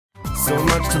So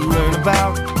much to learn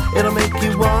about, it'll make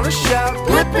you want to shout,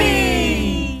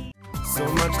 Blippi! So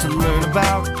much to learn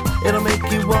about, it'll make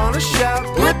you want to shout,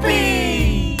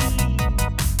 Blippi!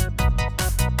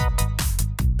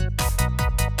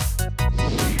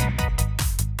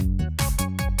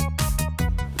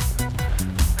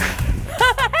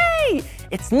 Hey,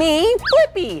 it's me,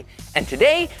 Blippi, and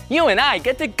today you and I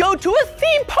get to go to a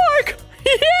theme park.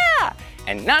 Yeah!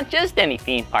 And not just any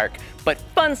theme park, but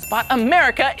Fun Spot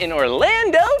America in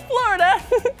Orlando, Florida.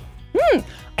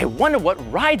 I wonder what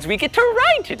rides we get to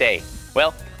ride today.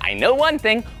 Well, I know one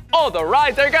thing, all the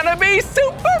rides are gonna be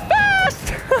super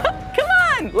fast. Come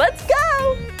on, let's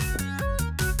go.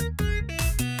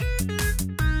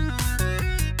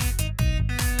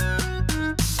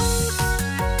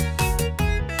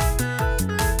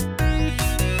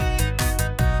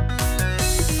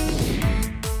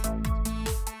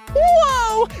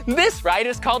 Whoa! This ride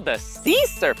is called the Sea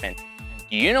Serpent.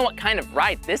 Do you know what kind of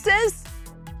ride this is?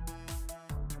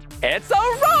 It's a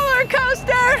roller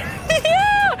coaster!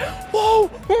 Yeah! Whoa!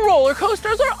 Roller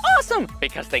coasters are awesome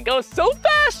because they go so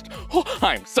fast. Oh,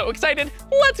 I'm so excited.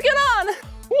 Let's get on.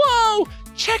 Whoa!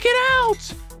 Check it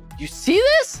out. You see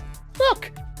this?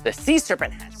 Look, the Sea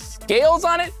Serpent has scales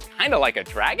on it, kind of like a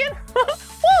dragon.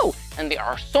 Whoa! And there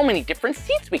are so many different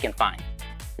seats we can find.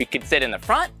 We could sit in the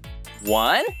front.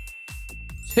 1,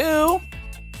 2,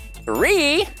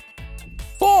 3,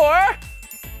 4,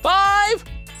 5,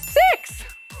 6.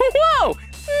 Whoa!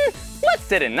 Let's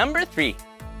sit in number 3.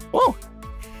 Whoa!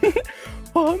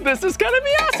 Oh, this is gonna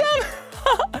be awesome!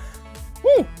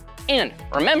 Woo. And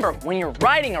remember, when you're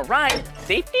riding a ride,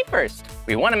 safety first.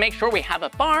 We wanna make sure we have a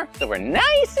bar so we're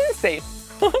nice and safe.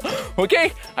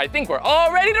 Okay, I think we're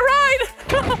all ready to ride.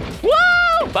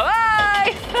 Whoa!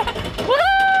 Bye-bye! Whoa!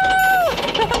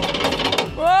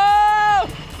 Whoa!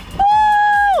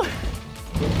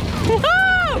 Whoa!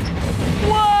 Whoa!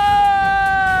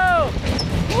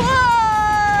 Whoa! Whoa!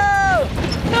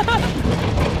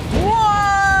 Whoa!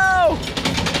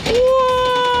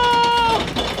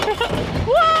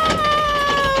 Whoa!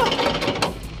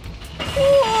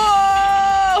 Whoa!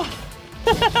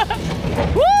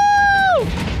 Woo!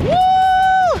 Woo!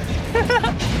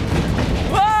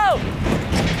 Whoa!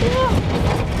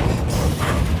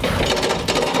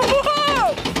 Whoa!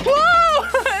 Whoa!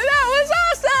 That was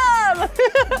awesome!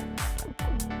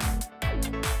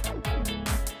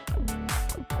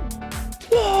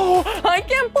 Whoa! I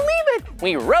can't believe it!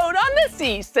 We rode on the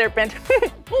Sea Serpent.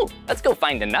 Ooh, let's go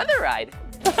find another ride.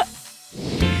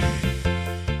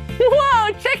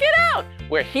 Whoa! Check it out!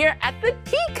 We're here at the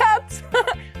Teacups.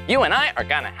 You and I are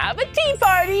gonna have a tea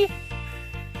party.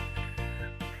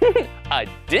 A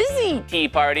dizzy tea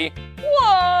party.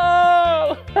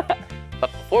 Whoa! But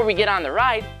before we get on the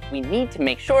ride, we need to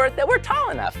make sure that we're tall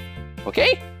enough.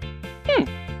 Okay?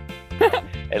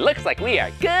 It looks like we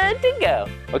are good to go.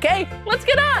 Okay, let's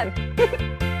get on.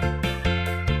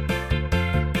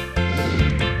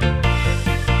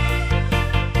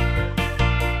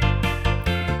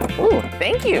 Ooh,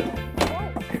 thank you.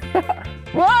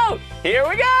 Whoa, here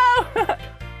we go.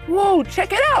 Whoa,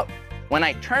 check it out. When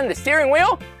I turn the steering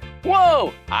wheel,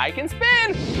 whoa, I can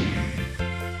spin.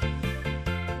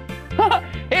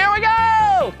 Here we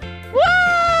go.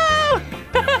 Whoa!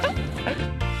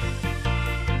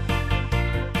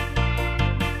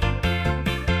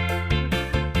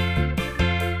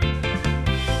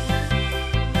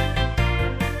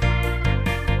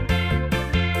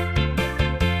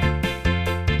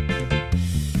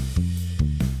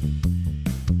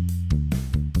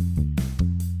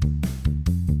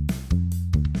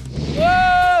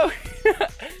 Whoa!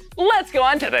 Let's go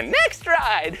on to the next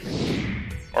ride.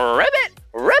 Ribbit,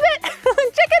 ribbit,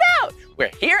 check it out.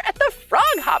 We're here at the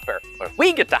Frog Hopper, where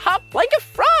we get to hop like a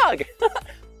frog.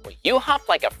 Will you hop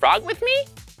like a frog with me?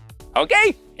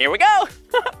 Okay, here we go.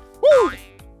 Woo!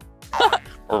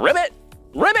 Ribbit,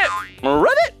 ribbit,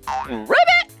 ribbit,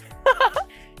 ribbit.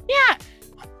 Yeah,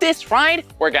 on this ride,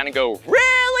 we're gonna go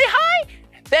really high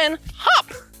and then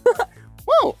hop.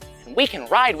 Whoa, and we can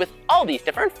ride with all these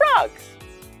different frogs.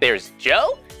 There's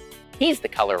Joe, he's the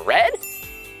color red.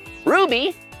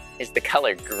 Ruby is the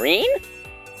color green.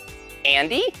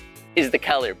 Andy is the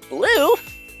color blue.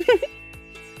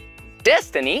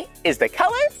 Destiny is the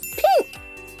color pink.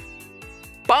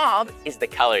 Bob is the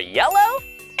color yellow.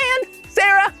 And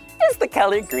Sarah is the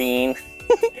color green.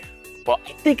 Well,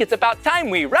 I think it's about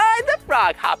time we ride the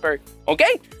Frog Hopper.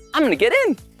 Okay, I'm gonna get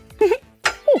in.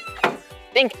 I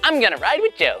think I'm gonna ride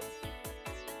with Joe.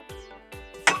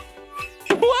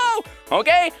 Whoa,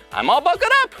 okay, I'm all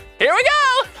buckled up. Here we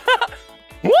go.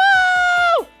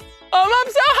 Whoa, I'm up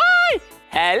so high.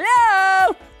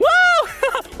 Hello, whoa,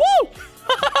 whoa,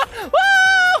 whoa.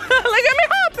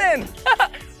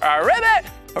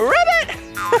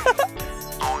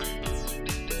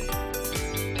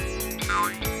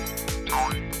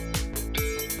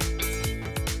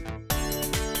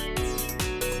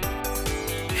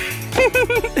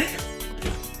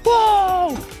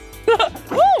 Whoa!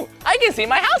 Woo! I can see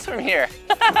my house from here.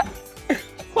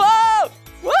 Whoa!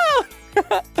 Whoa!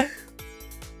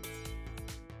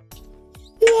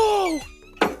 Whoa!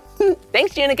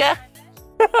 Thanks, Jenica.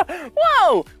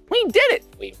 Whoa! We did it!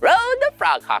 We rode the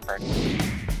frog hopper.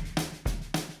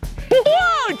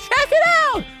 Whoa! Check it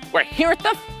out! We're here at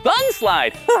the fun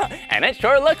slide. And it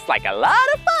sure looks like a lot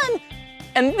of fun.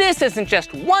 And this isn't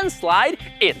just one slide,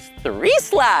 it's 3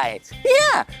 slides.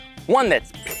 Yeah, one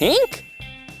that's pink,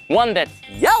 one that's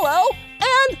yellow,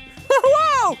 and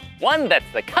whoa, one that's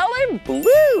the color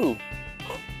blue.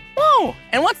 Whoa,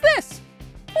 and what's this?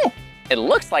 Oh, it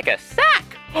looks like a sack.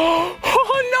 Oh,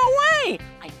 no way!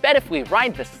 I bet if we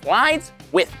ride the slides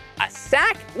with a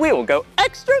sack, we will go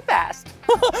extra fast.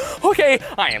 Okay,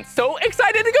 I am so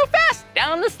excited to go fast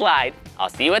down the slide. I'll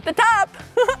see you at the top.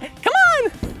 Come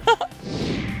on.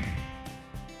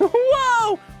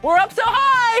 Whoa, we're up so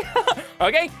high.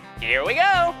 Okay, here we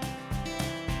go.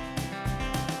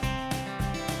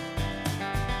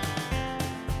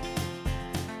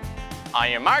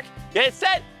 On your mark, get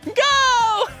set,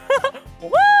 go!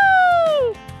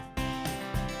 Woo!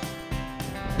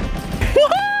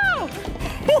 Whoa!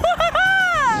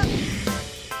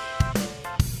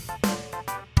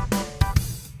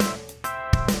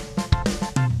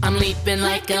 I'm leaping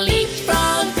like a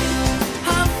leapfrog,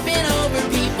 hopping over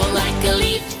people like a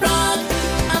leapfrog.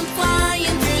 I'm flying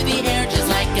through the air just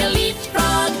like a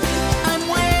leapfrog. I'm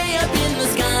way up in the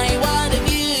sky, what a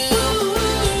view.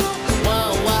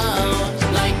 Whoa, whoa,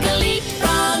 like a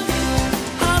leapfrog,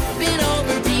 hopping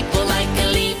over people like a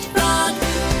leapfrog.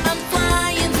 I'm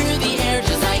flying through the air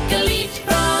just like a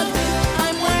leapfrog.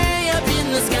 I'm way up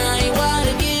in the sky, what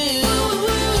a view.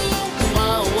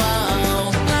 Whoa,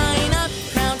 whoa, line up,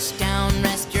 crouch down,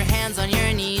 rest your hands on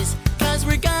your knees, 'cause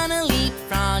we're gonna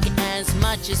leapfrog as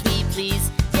much as we please.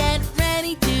 Get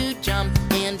ready to jump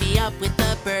and be up with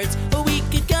the birds, or we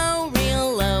could go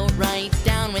real low, right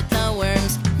down with the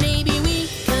worms. Maybe we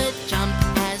could jump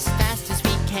as fast as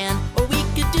we can, or we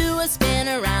could do a spin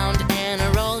around and a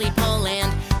roly-poly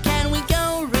land. Can we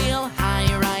go real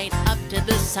high, right up to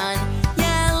the sun?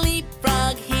 Yeah,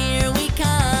 leapfrog, here we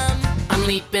come. I'm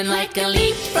leaping like a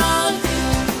leapfrog,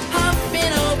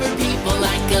 hopping over people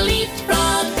like a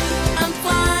leapfrog. I'm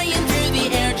flying through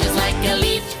the air just like a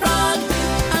leapfrog.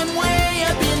 I'm way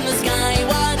up in the sky,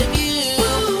 what a view.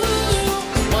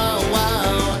 Whoa,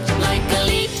 whoa, like a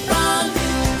leapfrog,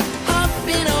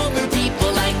 hopping over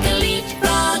people like a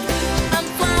leapfrog. I'm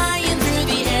flying through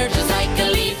the air just like a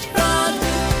leapfrog.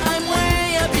 I'm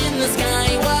way up in the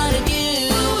sky, what a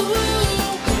view.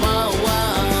 Whoa,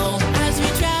 whoa, as we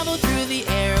travel through the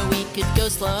air, we could go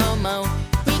slow-mo.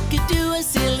 We could do a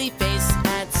silly face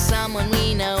at someone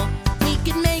we know. We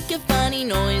could make a funny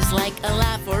noise like a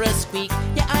laugh or a squeak.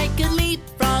 Yeah, I could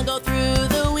leapfrog all through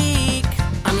the week.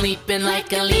 I'm leaping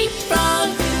like a leapfrog,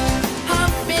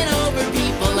 hopping over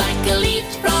people like a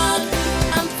leapfrog.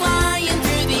 I'm flying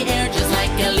through the air just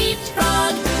like a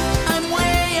leapfrog. I'm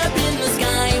way up in the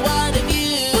sky, what a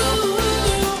view.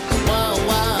 Whoa,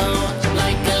 whoa,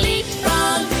 like a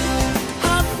leapfrog,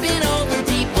 hopping over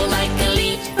people like a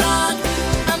leapfrog.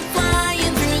 I'm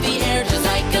flying through the air just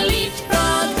like a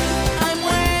leapfrog. I'm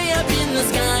way up in the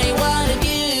sky, what a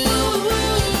view.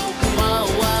 Whoa,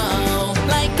 whoa,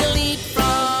 like a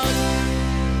leapfrog.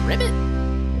 Ribbit,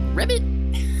 ribbit.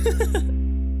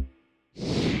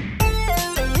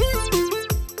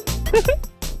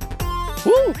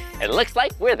 Woo! It looks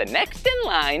like we're the next in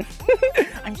line.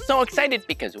 I'm so excited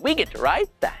because we get to ride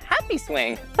the Happy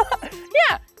Swing.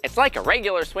 Yeah, it's like a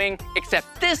regular swing,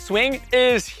 except this swing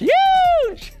is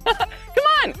huge. Come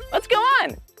on, let's go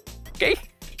on. Okay.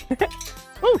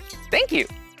 Ooh, thank you.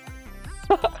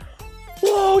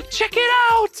 Whoa, check it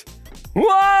out.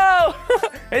 Whoa,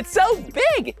 it's so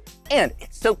big and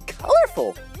it's so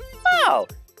colorful. Wow,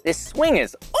 this swing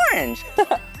is orange.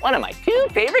 One of my 2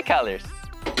 favorite colors.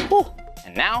 Ooh,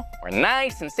 and now we're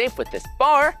nice and safe with this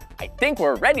bar. I think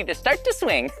we're ready to start to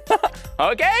swing.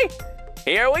 Okay,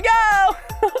 here we go.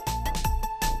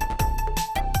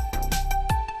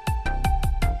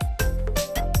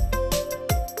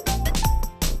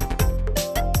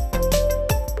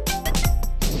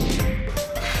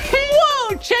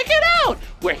 Whoa, check it out.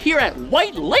 We're here at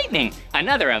White Lightning,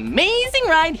 another amazing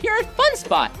ride here at Fun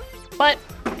Spot. But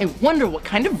I wonder what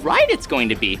kind of ride it's going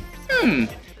to be.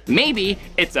 Maybe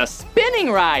it's a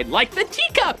spinning ride like the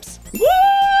teacups.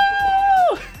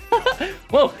 Woo!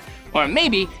 Whoa, or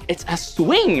maybe it's a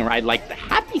swing ride like the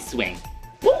Happy Swing.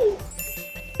 Woo!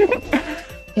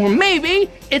 Or maybe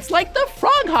it's like the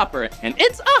Frog Hopper and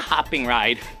it's a hopping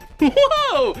ride.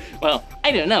 Whoa! Well,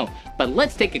 I don't know, but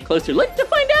let's take a closer look to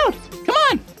find out. Come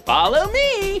on, follow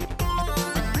me.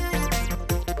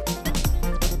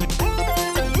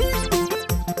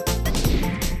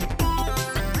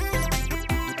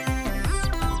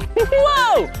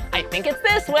 Whoa! I think it's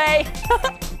this way.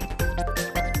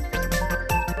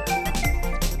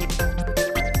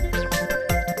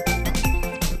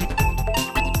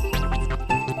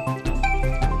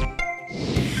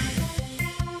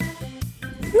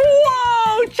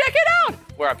 Whoa! Check it out!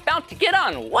 We're about to get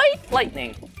on White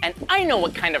Lightning. And I know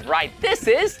what kind of ride this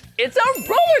is. It's a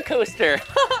roller coaster.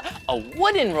 A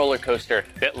wooden roller coaster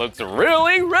that looks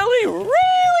really, really,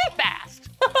 really fast.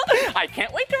 I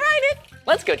can't wait to ride it.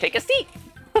 Let's go take a seat.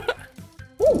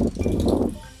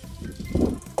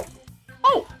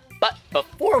 Oh, but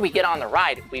before we get on the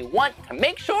ride, we want to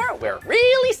make sure we're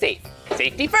really safe.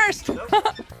 Safety first.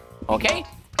 Okay,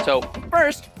 so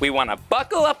first we want to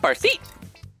buckle up our seat.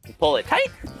 Pull it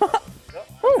tight.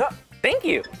 Ooh, thank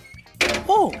you.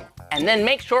 Oh, and then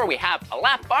make sure we have a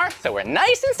lap bar so we're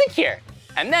nice and secure.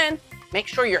 And then make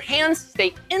sure your hands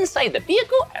stay inside the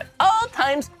vehicle at all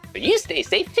times so you stay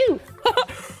safe too.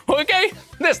 Okay,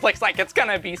 this looks like it's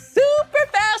gonna be super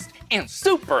fast and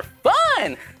super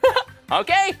fun.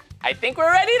 Okay, I think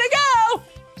we're ready to go.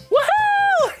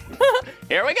 Woohoo!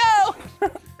 Here we go.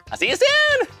 I'll see you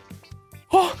soon.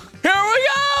 Oh, here we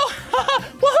go.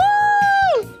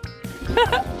 Woohoo!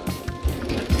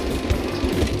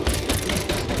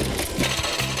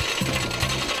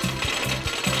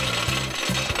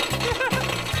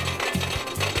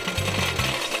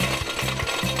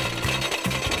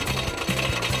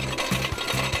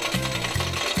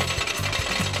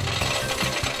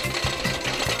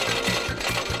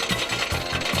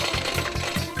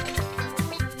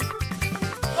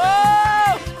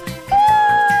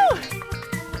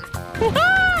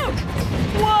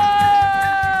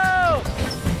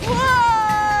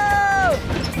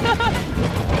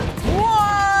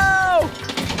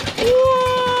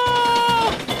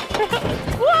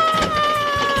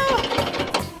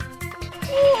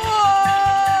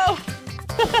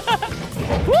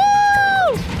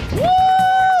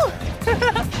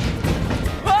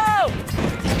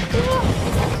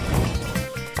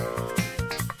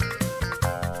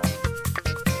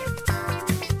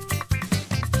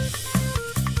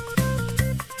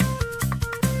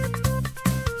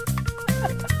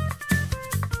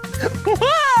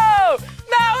 Whoa!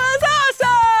 That was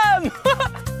awesome!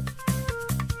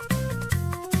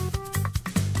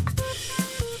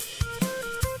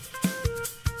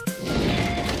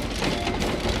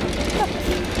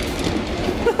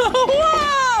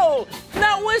 Whoa!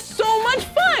 That was so much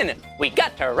fun! We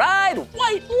got to ride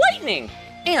White Lightning!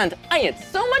 And I had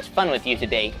so much fun with you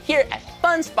today here at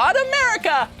Fun Spot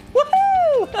America!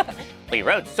 Woohoo! We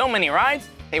rode so many rides,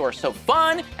 they were so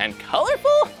fun and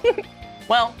colorful.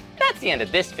 Well, that's the end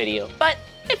of this video, but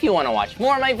if you want to watch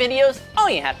more of my videos, all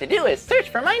you have to do is search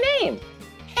for my name.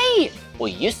 Hey, will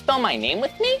you spell my name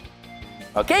with me?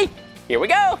 Okay, here we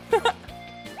go.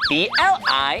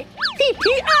 B-L-I-P-P-I,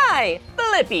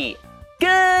 Blippi.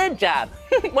 Good job.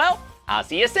 Well, I'll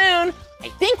see you soon. I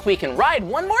think we can ride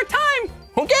one more time.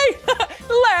 Okay,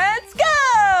 let's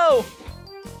go.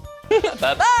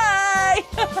 Bye-bye.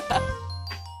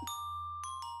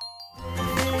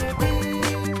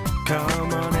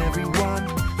 Come on everyone,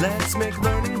 let's make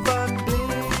learning fun.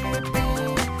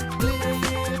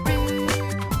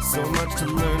 So much to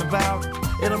learn about,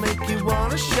 it'll make you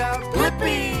wanna shout.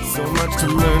 Blippi! So much to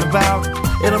learn about,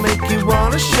 it'll make you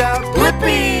wanna shout.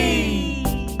 Blippi!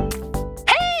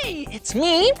 Hey, it's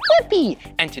me, Blippi,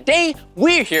 and today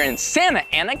we're here in Santa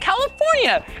Ana,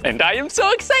 California, and I am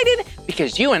so excited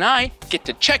because you and I get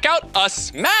to check out a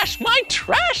Smash My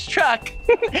Trash truck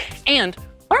and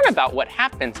learn about what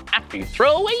happens after you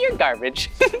throw away your garbage.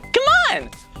 Come on!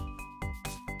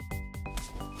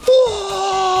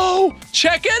 Whoa!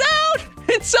 Check it out!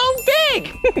 It's so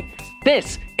big!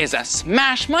 This is a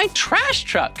Smash My Trash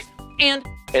truck, and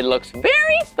it looks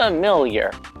very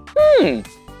familiar.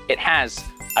 It has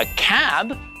a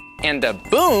cab and a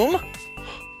boom.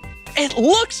 It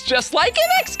looks just like an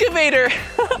excavator,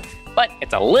 but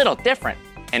it's a little different.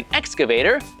 An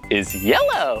excavator is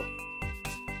yellow.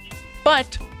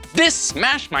 But this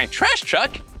Smash My Trash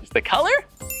truck is the color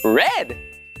red.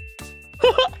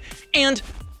 And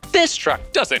this truck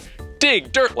doesn't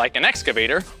dig dirt like an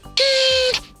excavator.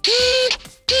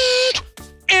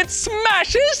 It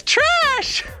smashes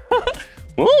trash.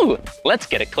 Ooh, let's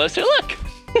get a closer look.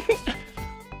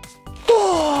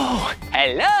 Whoa,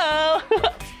 hello.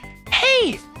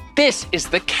 Hey, this is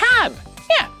the cab.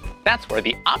 Yeah, that's where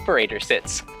the operator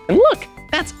sits. And look,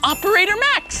 that's Operator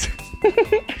Max.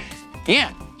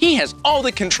 Yeah, he has all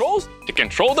the controls to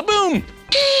control the boom.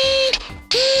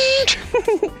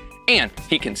 And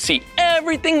he can see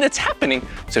everything that's happening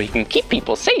so he can keep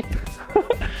people safe.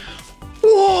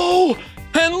 Whoa,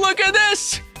 and look at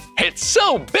this. It's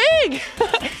so big.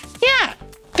 Yeah,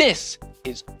 this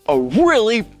is a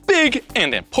really big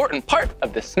and important part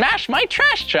of the Smash My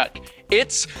Trash truck.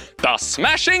 It's the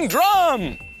smashing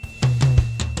drum.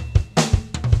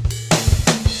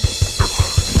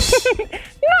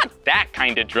 Not that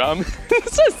kind of drum.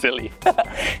 So silly.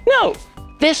 No,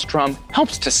 this drum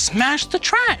helps to smash the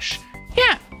trash.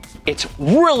 Yeah, it's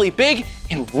really big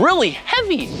and really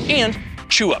heavy and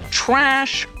chew up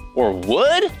trash or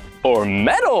wood or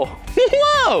metal.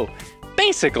 Whoa,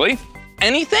 basically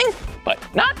anything but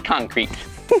not concrete.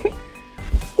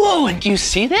 Whoa, and do you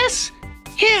see this?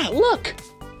 Yeah, look.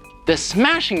 The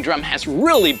smashing drum has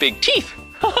really big teeth.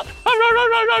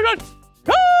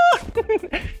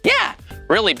 Yeah,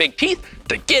 really big teeth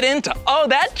to get into all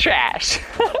that trash.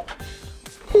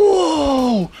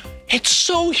 Whoa, it's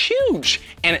so huge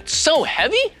and it's so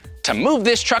heavy. To move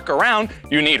this truck around,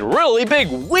 you need really big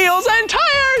wheels and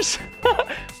tires.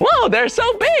 Whoa, they're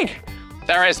so big.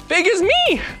 They're as big as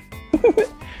me.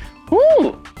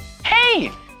 Ooh,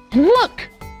 hey, look.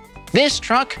 This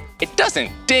truck, it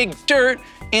doesn't dig dirt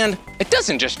and it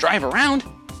doesn't just drive around.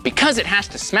 Because it has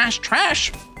to smash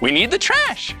trash, we need the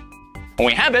trash. And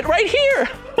we have it right here.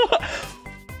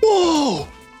 Whoa,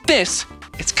 this,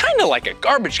 it's kind of like a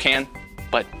garbage can,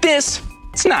 but this,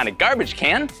 it's not a garbage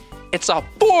can. It's a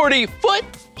 40-foot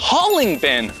hauling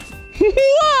bin.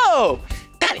 Whoa,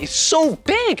 that is so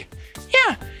big.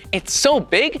 Yeah, it's so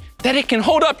big that it can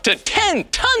hold up to 10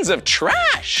 tons of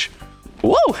trash.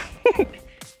 Whoa,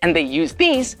 and they use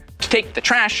these to take the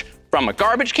trash from a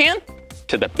garbage can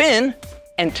to the bin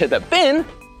and to the bin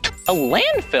to a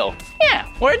landfill. Yeah,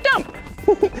 or a dump.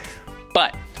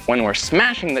 But when we're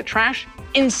smashing the trash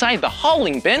inside the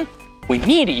hauling bin, we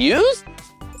need to use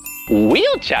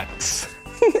wheel chucks.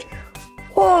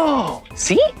 Whoa,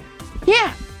 see?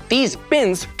 Yeah, these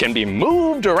bins can be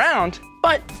moved around,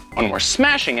 but when we're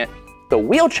smashing it, the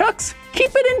wheel chucks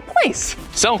keep it in place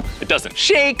so it doesn't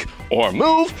shake or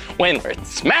move when we're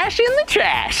smashing the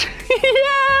trash.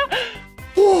 Yeah.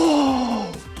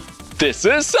 Whoa, this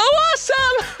is so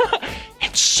awesome.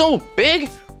 It's so big.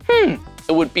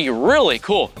 It would be really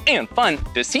cool and fun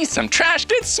to see some trash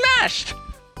get smashed.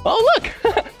 Oh,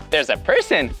 look, there's a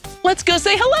person. Let's go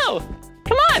say hello.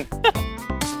 Come on.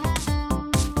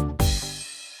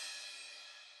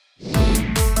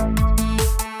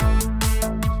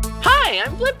 Hi,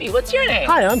 I'm Blippi. What's your name?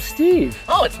 Hi, I'm Steve.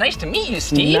 Oh, it's nice to meet you,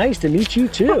 Steve. Nice to meet you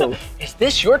too. Is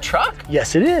this your truck?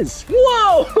 Yes, it is.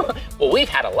 Whoa! Well, we've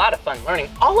had a lot of fun learning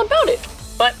all about it.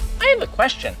 But I have a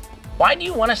question. Why do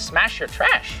you want to smash your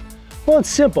trash? Well, it's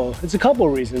simple. It's a couple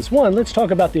of reasons. One, let's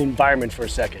talk about the environment for a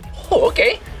second. Oh,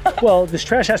 okay. Well, this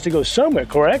trash has to go somewhere,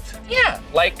 correct? Yeah,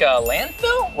 like a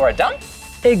landfill or a dump?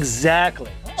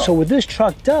 Exactly. So what this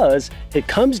truck does, it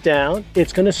comes down,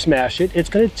 it's gonna smash it, it's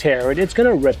gonna tear it, it's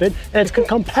gonna rip it, and it's gonna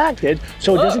compact it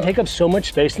so it doesn't take up so much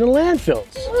space in the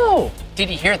landfills. Whoa, did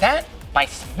you hear that? By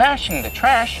smashing the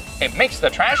trash, it makes the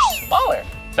trash smaller.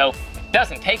 So it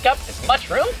doesn't take up as much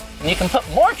room, and you can put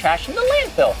more trash in the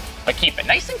landfill, but keep it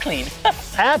nice and clean.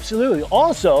 Absolutely.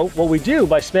 Also, what we do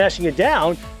by smashing it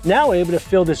down, now we're able to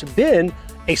fill this bin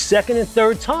a second and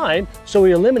third time, so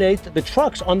we eliminate the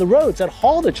trucks on the roads that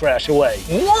haul the trash away.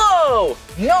 Whoa!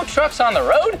 No trucks on the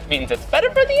road means it's better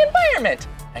for the environment.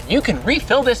 And you can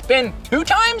refill this bin 2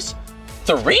 times?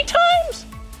 3 times?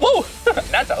 Whoa,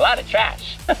 that's a lot of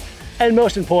trash. And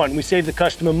most important, we save the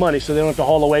customer money so they don't have to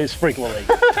haul away as frequently.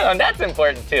 That's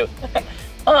important too.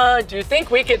 Do you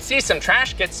think we could see some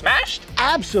trash get smashed?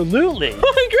 Absolutely.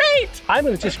 Great! I'm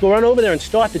gonna just go run over there and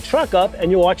start the truck up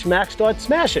and you'll watch Max start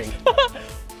smashing.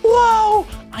 Whoa!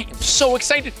 I am so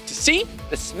excited to see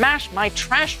the Smash My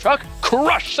Trash truck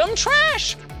crush some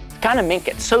trash. It's gonna make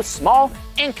it so small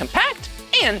and compact,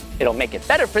 and it'll make it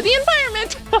better for the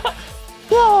environment.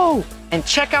 Whoa! And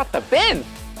check out the bin.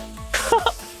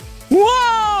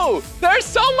 Whoa! There's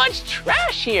so much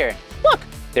trash here. Look,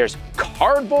 there's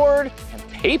cardboard and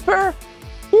paper.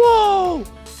 Whoa!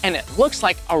 And it looks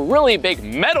like a really big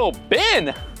metal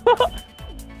bin.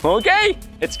 Okay,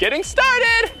 it's getting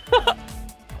started.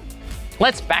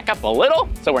 Let's back up a little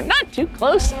so we're not too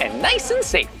close and nice and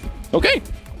safe. Okay.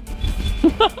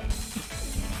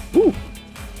 Ooh.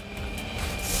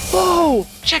 Whoa,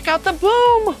 check out the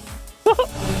boom.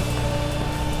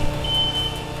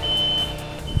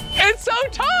 It's so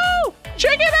tall.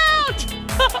 Check it out.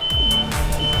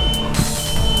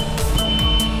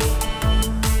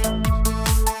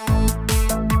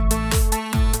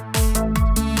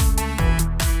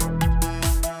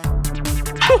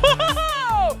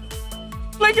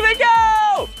 making it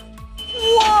go!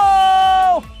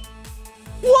 Whoa!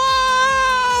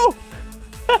 Whoa!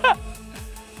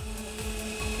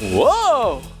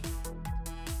 Whoa!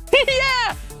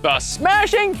 Yeah! The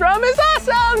smashing drum is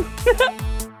awesome!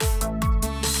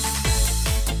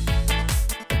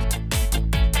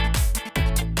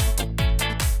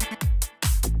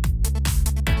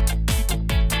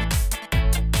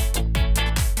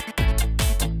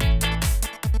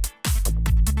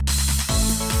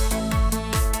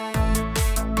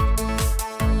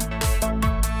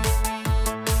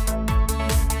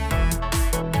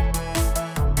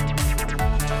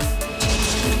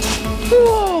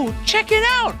 Whoa, check it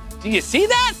out. Do you see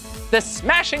that? The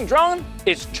smashing drone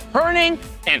is turning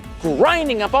and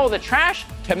grinding up all the trash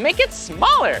to make it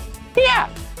smaller. Yeah,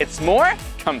 it's more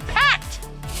compact.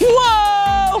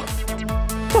 Whoa!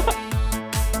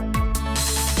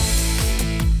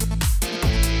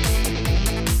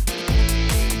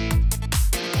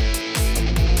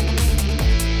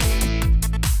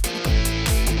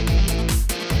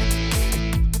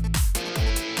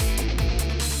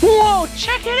 Whoa,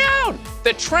 check it out!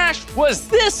 The trash was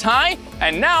this high,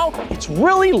 and now it's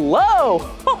really low.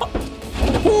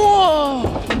 Whoa!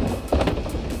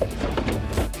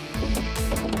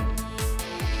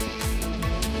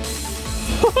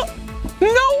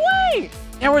 No way!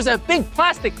 There was a big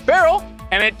plastic barrel,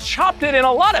 and it chopped it in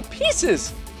a lot of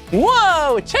pieces.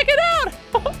 Whoa, check it out!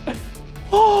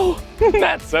 Oh,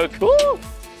 that's so cool.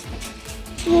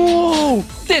 Whoa,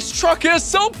 this truck is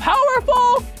so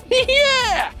powerful!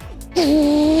 Yeah!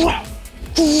 Whoa!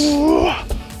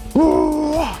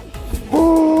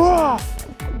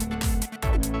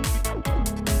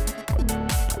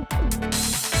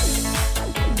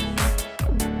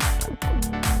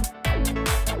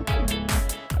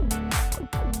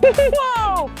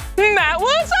 That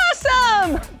was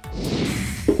awesome!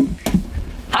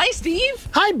 Hi, Steve.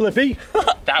 Hi, Blippi.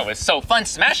 That was so fun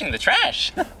smashing the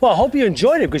trash. Well, I hope you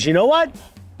enjoyed it, because you know what?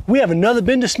 We have another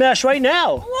bin to smash right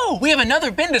now. Whoa, we have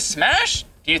another bin to smash?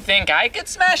 Do you think I could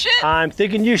smash it? I'm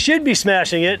thinking you should be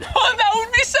smashing it. Oh, that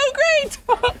would be so great!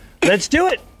 Let's do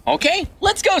it. Okay,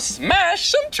 let's go smash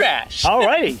some trash. All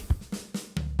righty.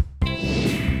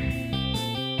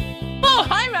 Oh,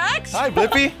 hi, Max. Hi,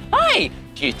 Blippi. Hi.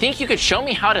 Do you think you could show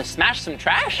me how to smash some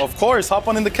trash? Of course, hop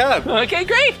on in the cab. Okay,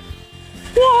 great.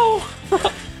 Whoa.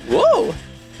 Whoa.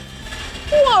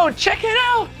 Whoa, check it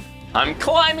out. I'm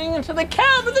climbing into the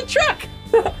cab of the truck.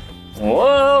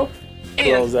 Whoa.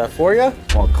 Close that for you.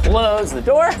 We'll close the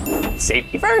door.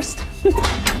 Safety first.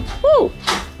 Whoa.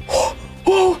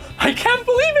 Whoa, I can't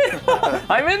believe it.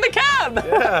 I'm in the cab.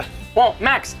 Yeah. Well,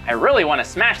 Max, I really want to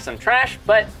smash some trash,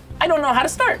 but I don't know how to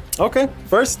start. Okay,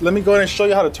 first, let me go ahead and show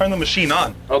you how to turn the machine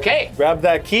on. Okay. Grab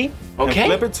that key Okay. and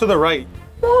flip it to the right.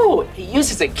 Whoa, it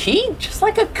uses a key just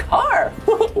like a car.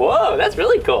 Whoa, that's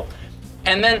really cool.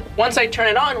 And then once I turn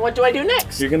it on, what do I do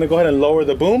next? You're gonna go ahead and lower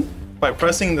the boom by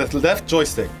pressing the left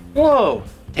joystick. Whoa,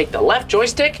 take the left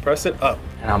joystick Press it up.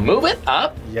 and I'll move it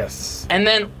up. Yes. And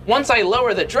then once I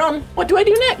lower the drum, what do I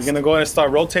do next? You're gonna go ahead and start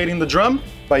rotating the drum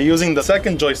by using the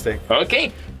second joystick.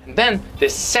 Okay, and then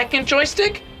this second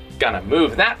joystick, gonna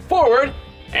move that forward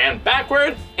and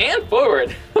backward and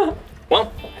forward.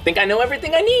 Well, I think I know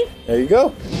everything I need. There you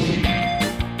go.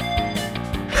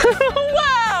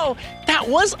 Wow, that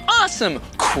was awesome!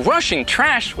 Crushing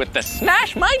trash with the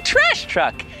Smash My Trash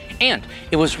truck. And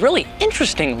it was really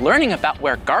interesting learning about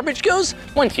where garbage goes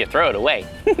once you throw it away.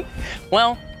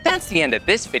 Well, that's the end of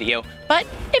this video, but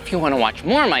if you want to watch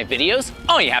more of my videos,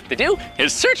 all you have to do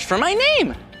is search for my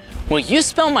name. Will you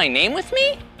spell my name with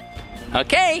me?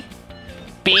 Okay.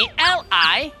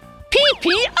 B-L-I-P-P-I,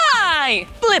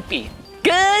 Blippi.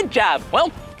 Good job.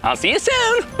 Well, I'll see you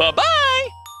soon. Bye-bye.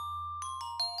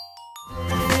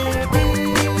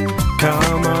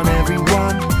 Come on,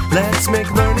 everyone, let's make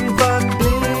learning fun.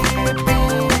 Blippi.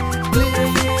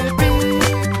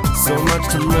 So much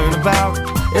to learn about,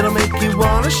 it'll make you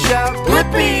want to shout.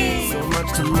 Blippi. So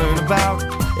much to learn about,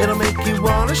 it'll make you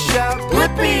want to shout.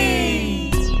 Blippi.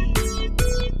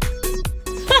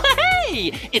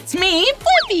 Hey, it's me,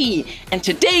 Blippi, and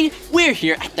today we're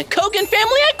here at the Kogan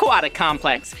Family Aquatic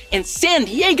Complex in San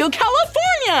Diego,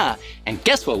 California. And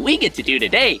guess what we get to do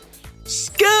today?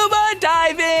 Scuba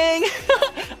diving!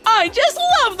 I just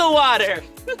love the water!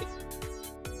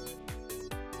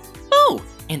 Oh,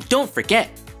 and don't forget,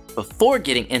 before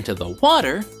getting into the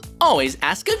water, always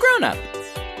ask a grown-up.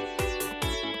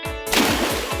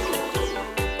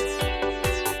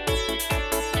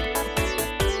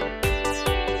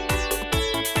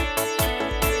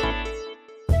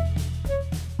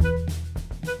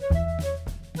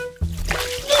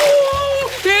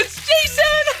 It's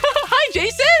Jason! Hi,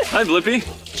 Jason! Hi, Blippi.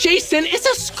 Jason is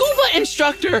a scuba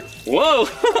instructor. Whoa,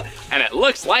 and it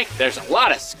looks like there's a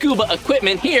lot of scuba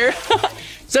equipment here.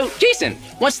 So, Jason,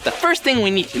 what's the first thing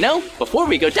we need to know before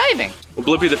we go diving? Well,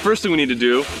 Blippi, the first thing we need to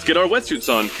do is get our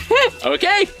wetsuits on.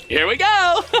 Okay, here we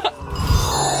go.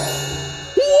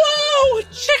 Whoa,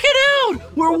 check it out.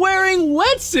 We're wearing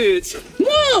wetsuits.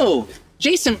 Whoa.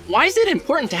 Jason, why is it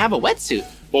important to have a wetsuit?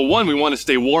 Well, one, we want to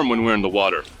stay warm when we're in the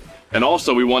water. And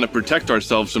also, we want to protect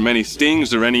ourselves from any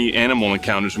stings or any animal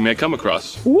encounters we may come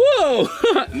across. Whoa,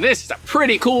 this is a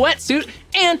pretty cool wetsuit,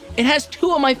 and it has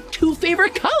two of my two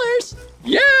favorite colors.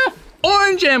 Yeah,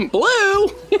 orange and blue.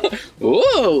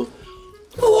 Whoa,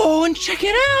 whoa, and check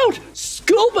it out,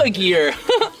 scuba gear.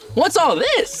 What's all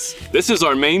this? This is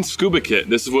our main scuba kit.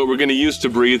 This is what we're going to use to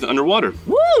breathe underwater.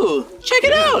 Woo, check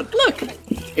it out. Look,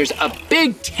 there's a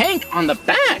big tank on the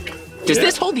back. Does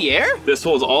this hold the air? This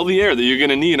holds all the air that you're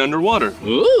gonna need underwater.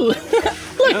 Ooh,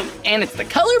 look, and it's the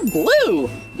color blue.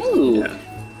 Ooh, Yeah.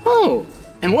 Oh,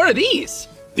 and what are these?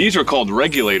 These are called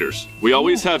regulators. We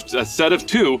always have a set of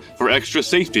 2 for extra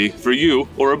safety for you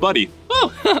or a buddy.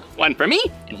 Oh, one for me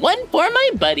and one for my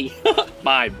buddy.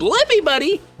 My Blippi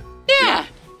buddy. Yeah,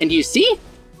 and you see?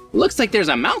 Looks like there's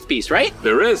a mouthpiece, right?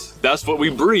 There is. That's what we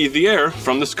breathe the air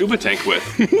from the scuba tank with.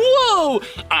 Whoa,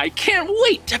 I can't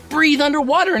wait to breathe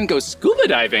underwater and go scuba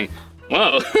diving.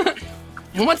 Whoa,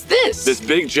 and what's this? This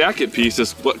big jacket piece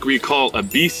is what we call a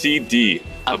BCD,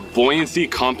 a buoyancy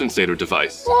compensator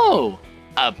device. Whoa,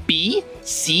 a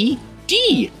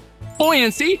BCD,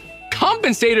 buoyancy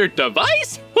compensator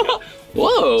device?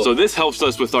 Whoa. So this helps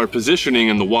us with our positioning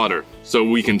in the water. So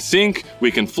we can sink, we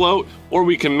can float, or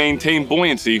we can maintain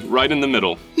buoyancy right in the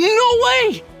middle. No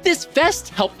way! This vest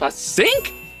helps us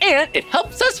sink, and it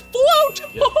helps us float.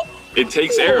 It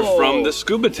takes air from the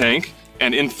scuba tank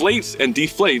and inflates and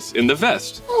deflates in the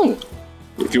vest. Oh.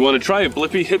 If you want to try it,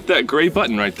 Blippi, hit that gray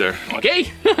button right there.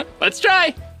 Okay, let's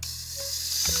try.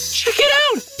 Check it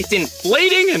out! It's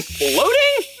inflating and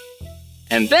floating.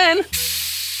 And then,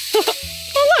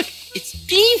 oh look, it's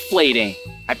deflating.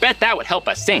 I bet that would help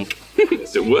us sink.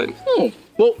 Yes, it would. Oh,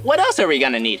 well, what else are we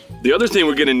gonna need? The other thing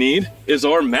we're gonna need is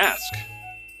our mask.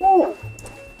 Ooh,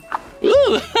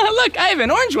 look, I have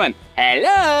an orange one.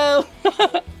 Hello.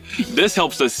 This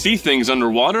helps us see things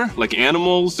underwater, like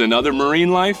animals and other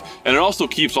marine life, and it also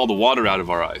keeps all the water out of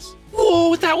our eyes.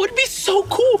 Whoa, that would be so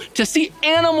cool to see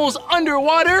animals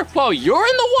underwater while you're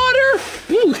in the water.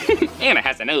 Ooh, and it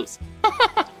has a nose.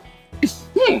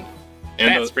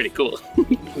 That's pretty cool.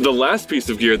 The last piece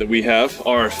of gear that we have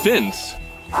are fins.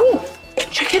 Ooh,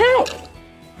 check it out.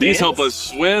 These help us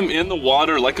swim in the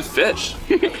water like a fish.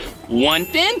 One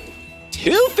fin,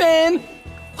 two fin.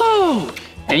 Oh,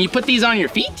 and you put these on your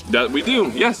feet? That we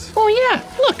do, yes. Oh yeah,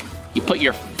 look. You put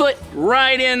your foot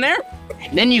right in there,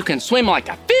 and then you can swim like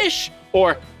a fish,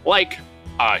 or like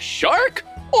a shark,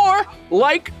 or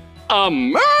like a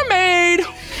mermaid.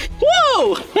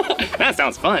 Whoa, that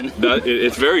sounds fun.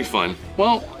 It's very fun.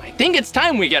 Well, I think it's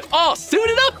time we get all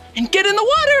suited up and get in the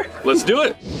water. Let's do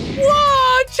it.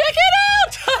 Whoa, check it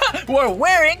out. We're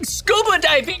wearing scuba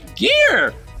diving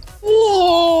gear.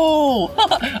 Whoa,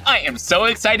 I am so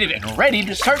excited and ready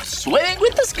to start swimming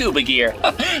with the scuba gear.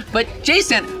 But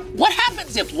Jason, what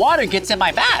happens if water gets in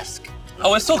my mask?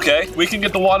 Oh, it's okay. We can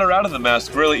get the water out of the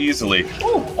mask really easily.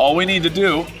 Ooh. All we need to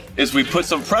do is we put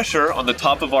some pressure on the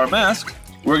top of our mask.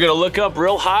 We're gonna look up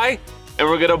real high, and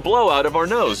we're gonna blow out of our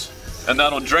nose. And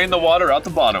that'll drain the water out the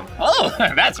bottom. Oh,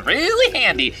 that's really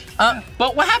handy.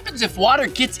 But what happens if water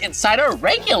gets inside our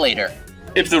regulator?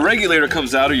 If the regulator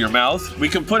comes out of your mouth, we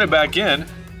can put it back in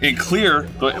and clear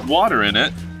the water in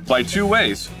it by 2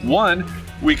 ways. One,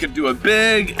 we can do a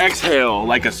big exhale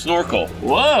like a snorkel.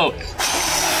 Whoa.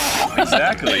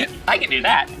 Exactly. I can do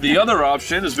that. The other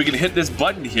option is we can hit this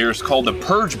button here. It's called the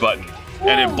purge button.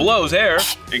 And it blows air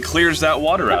and clears that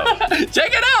water out.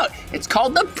 Check it out. It's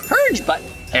called the purge button.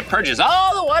 It purges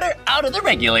all the water out of the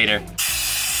regulator.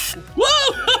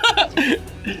 Whoa!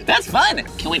 That's fun.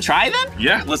 Can we try them?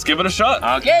 Yeah, let's give it a shot.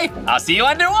 Okay, I'll see you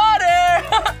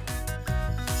underwater.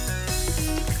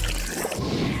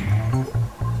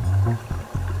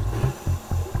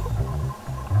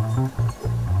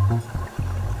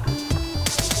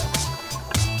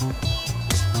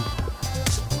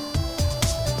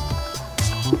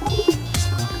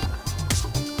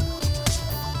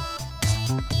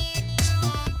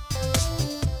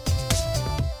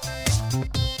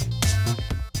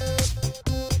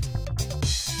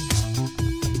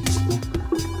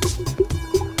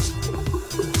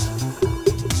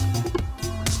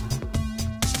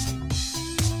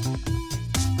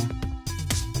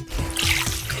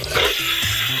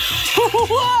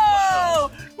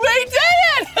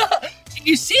 Did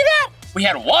you see that? We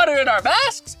had water in our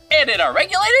masks and in our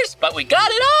regulators, but we got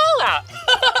it all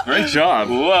out. Great job.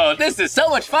 Whoa, this is so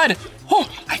much fun. Oh,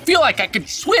 I feel like I could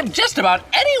swim just about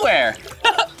anywhere.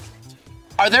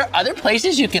 Are there other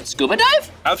places you can scuba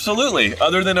dive? Absolutely.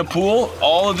 Other than a pool,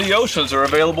 all of the oceans are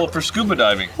available for scuba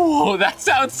diving. Oh, that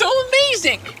sounds so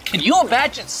amazing. Can you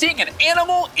imagine seeing an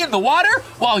animal in the water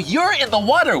while you're in the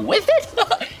water with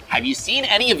it? Have you seen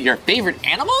any of your favorite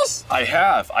animals? I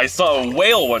have. I saw a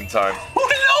whale one time. Oh,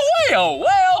 no way, a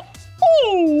whale.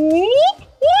 Oh,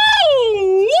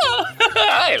 whoa.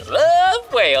 I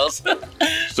love whales.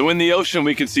 So in the ocean,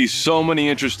 we can see so many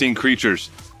interesting creatures.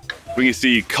 We can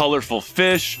see colorful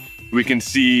fish. We can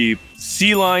see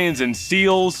sea lions and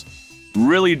seals,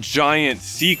 really giant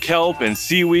sea kelp and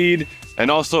seaweed,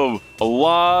 and also a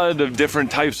lot of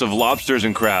different types of lobsters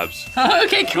and crabs.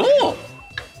 Okay, cool.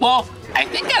 Well, I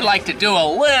think I'd like to do a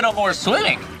little more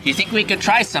swimming. Do you think we could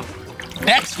try some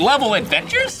next level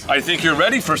adventures? I think you're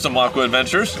ready for some aqua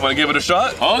adventures. Want to give it a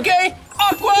shot? Okay,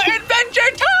 aqua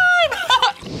adventure time!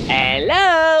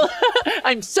 Hello!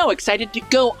 I'm so excited to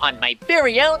go on my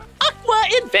very own aqua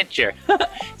adventure.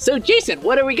 So Jason,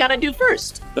 what are we gonna do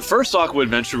first? The first aqua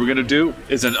adventure we're gonna do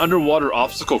is an underwater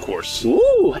obstacle course.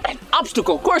 Ooh, an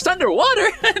obstacle course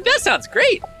underwater? That sounds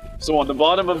great. So on the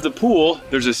bottom of the pool,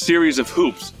 there's a series of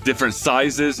hoops, different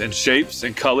sizes and shapes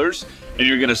and colors, and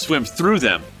you're gonna swim through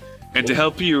them. And to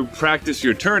help you practice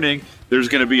your turning, there's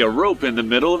gonna be a rope in the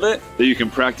middle of it that you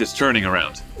can practice turning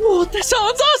around. Whoa, that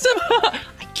sounds awesome!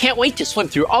 I can't wait to swim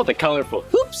through all the colorful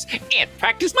hoops and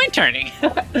practice my turning.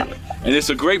 And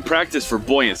it's a great practice for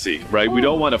buoyancy, right? We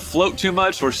don't want to float too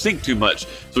much or sink too much.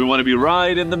 So we want to be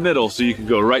right in the middle so you can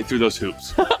go right through those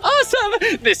hoops.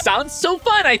 Awesome! This sounds so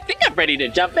fun. I think I'm ready to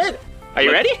jump in. Are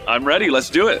you ready? I'm ready. Let's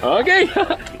do it. Okay,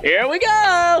 here we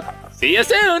go. See you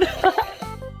soon.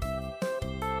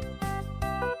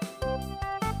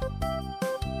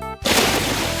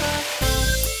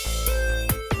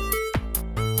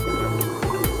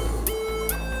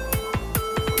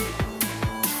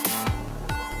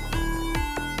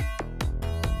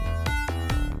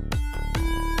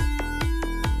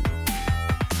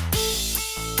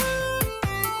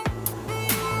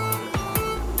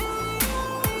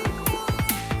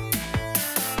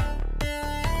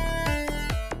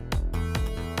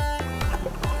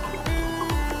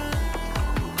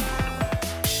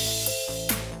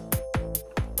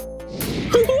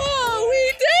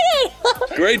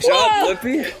 Great job,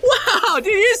 Blippi. Wow,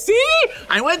 did you see?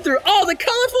 I went through all the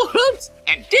colorful hoops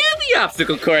and did the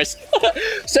obstacle course.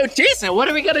 So Jason, what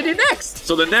are we gonna do next?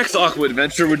 So the next aqua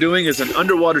adventure we're doing is an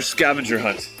underwater scavenger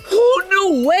hunt. Oh,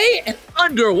 no way, an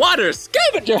underwater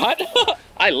scavenger hunt.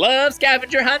 I love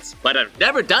scavenger hunts, but I've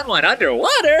never done one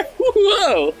underwater.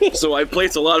 Whoa. So I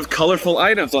placed a lot of colorful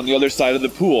items on the other side of the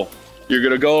pool. You're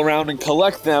gonna go around and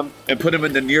collect them and put them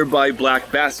in the nearby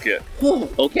black basket. Whoa,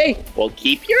 okay, well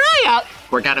keep your eye out.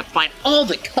 We're gonna find all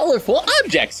the colorful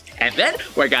objects, and then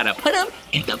we're gonna put them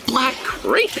in the black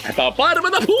crate at the bottom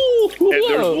of the pool. And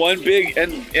there's one big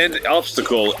end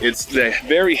obstacle. It's the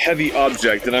very heavy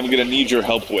object that I'm gonna need your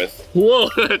help with. Whoa,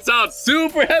 it sounds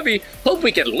super heavy. Hope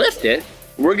we can lift it.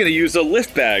 We're gonna use a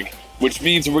lift bag, which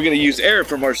means we're gonna use air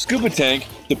from our scuba tank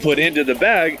to put into the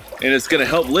bag, and it's gonna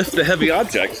help lift the heavy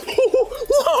object.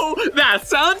 Whoa, that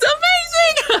sounds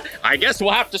amazing! I guess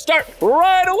we'll have to start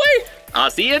right away. I'll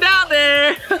see you down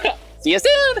there. See you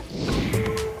soon.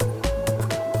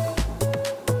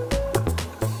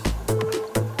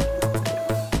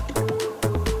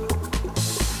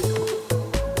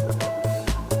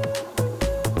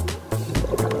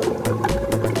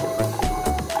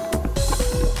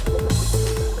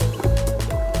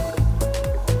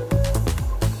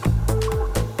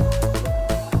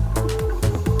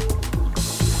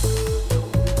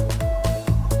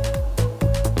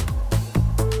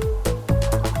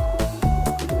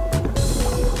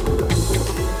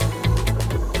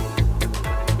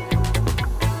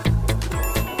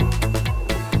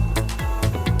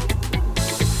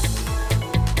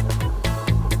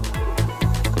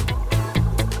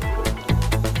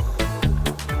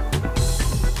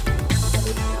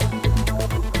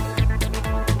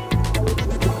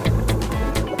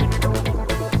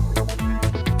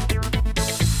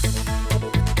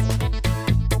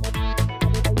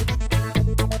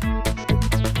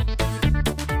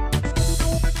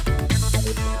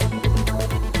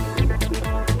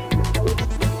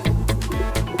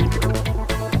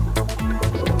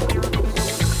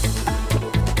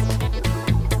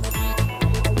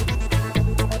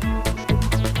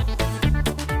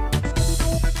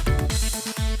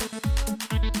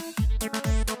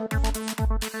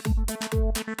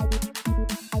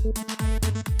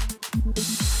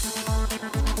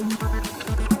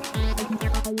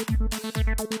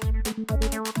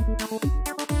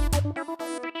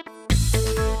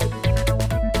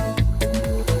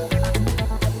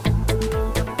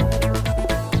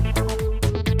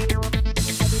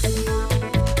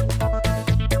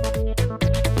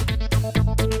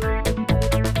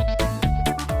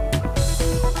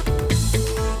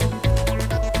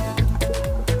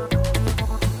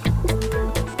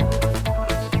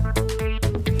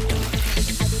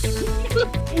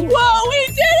 Whoa, we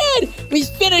did it! We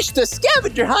finished the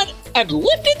scavenger hunt and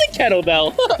lifted the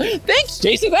kettlebell. Thanks,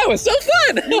 Jason, that was so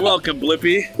fun. You're welcome,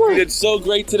 Blippi. You did so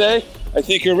great today. I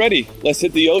think you're ready. Let's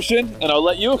hit the ocean and I'll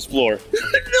let you explore.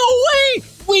 No way!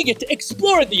 We get to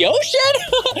explore the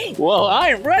ocean? Well,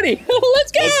 I'm ready.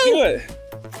 Let's go! Let's do it.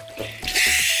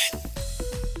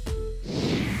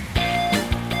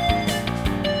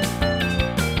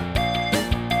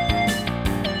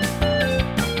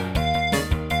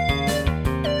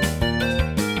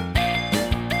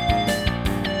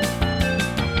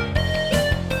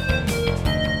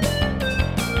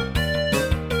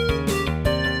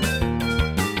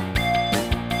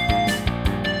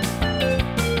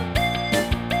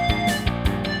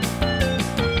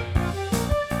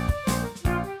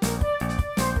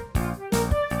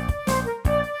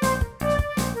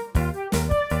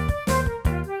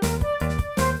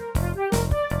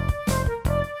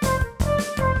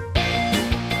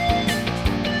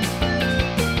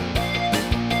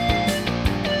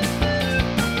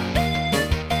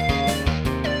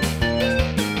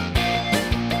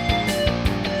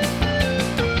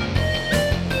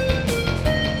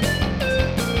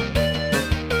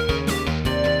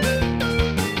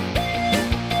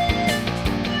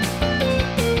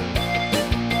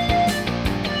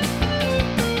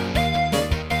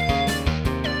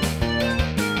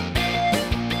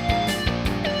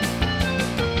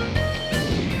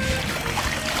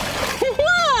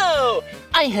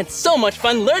 I had so much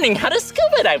fun learning how to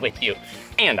scuba dive with you.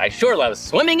 And I sure love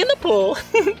swimming in the pool.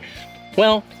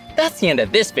 Well, that's the end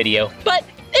of this video, but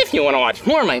if you want to watch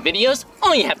more of my videos,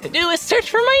 all you have to do is search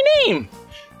for my name.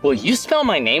 Will you spell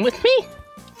my name with me?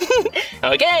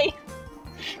 Okay.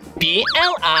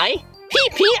 B-L-I-P-P-I,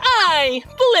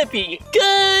 Blippi.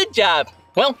 Good job.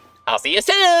 Well, I'll see you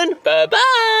soon.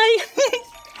 Bye-bye.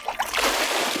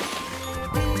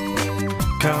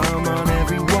 Come on,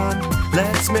 everyone,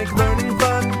 let's make learning fun.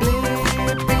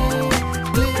 Blippi,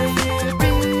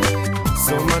 Blippi.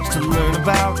 So much to learn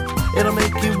about, it'll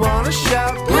make you want to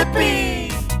shout, Blippi!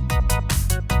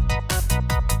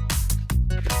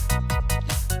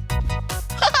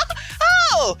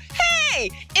 Oh,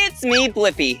 hey, it's me,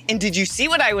 Blippi. And did you see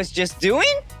what I was just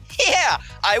doing? Yeah,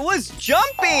 I was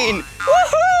jumping.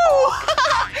 Woohoo!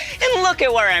 And look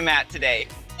at where I'm at today.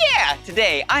 Yeah,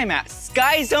 today I'm at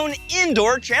Sky Zone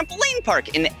Indoor Trampoline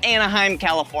Park in Anaheim,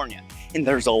 California. And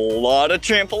there's a lot of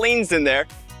trampolines in there.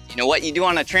 You know what you do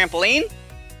on a trampoline?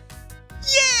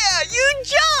 Yeah, you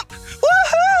jump!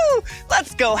 Woohoo!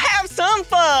 Let's go have some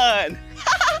fun!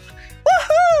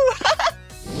 Woohoo!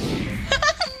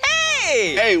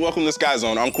 Hey! Hey, welcome to Sky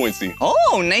Zone. I'm Quincy.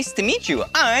 Oh, nice to meet you.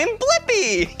 I'm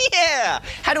Blippi. Yeah.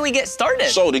 How do we get started?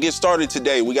 So to get started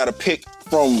today, we got to pick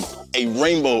from a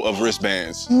rainbow of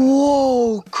wristbands.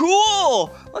 Whoa,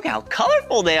 cool. Look how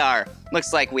colorful they are.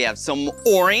 Looks like we have some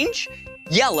orange,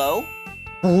 yellow,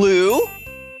 blue,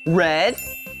 red,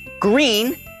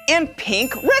 green, and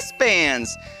pink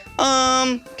wristbands.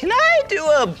 Can I do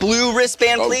a blue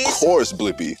wristband, please? Of course,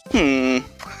 Blippi.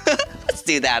 Let's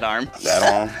do that arm. That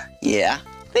arm? Yeah.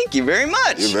 Thank you very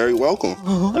much. You're very welcome.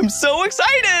 Oh, I'm so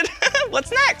excited.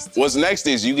 What's next? What's next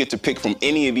is you get to pick from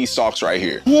any of these socks right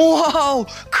here. Whoa,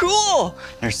 cool.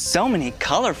 There's so many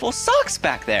colorful socks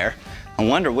back there. I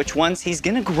wonder which ones he's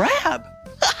gonna grab.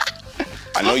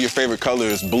 I know your favorite color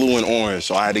is blue and orange,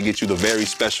 so I had to get you the very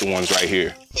special ones right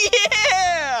here.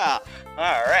 Yeah!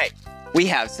 All right. We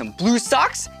have some blue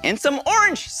socks and some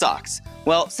orange socks.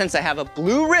 Well, since I have a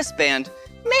blue wristband,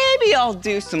 maybe I'll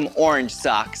do some orange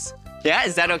socks. Yeah,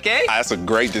 is that okay? That's a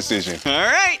great decision. All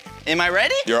right. Am I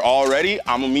ready? You're all ready?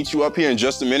 I'm gonna meet you up here in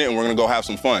just a minute and we're gonna go have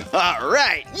some fun. All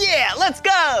right. Yeah, let's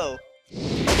go.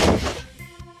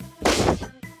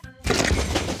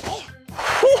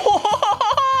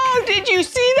 Whoa! Did you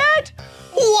see that?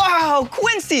 Wow,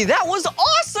 Quincy, that was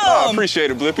awesome! Oh, I appreciate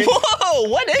it, Blippi. Whoa,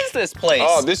 what is this place?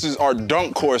 Oh, this is our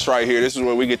dunk course right here. This is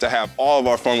where we get to have all of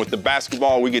our fun with the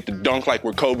basketball. We get to dunk like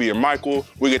we're Kobe or Michael.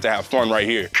 We get to have fun right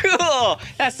here. Cool,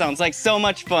 that sounds like so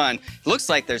much fun. Looks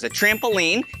like there's a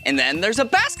trampoline, and then there's a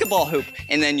basketball hoop,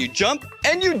 and then you jump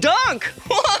and you dunk.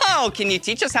 Whoa, can you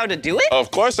teach us how to do it?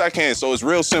 Of course I can, so it's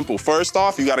real simple. First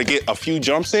off, you gotta get a few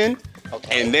jumps in,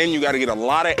 Okay. and then you gotta get a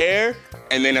lot of air,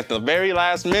 and then at the very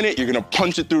last minute, you're gonna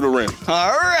punch it through the rim.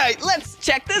 All right, let's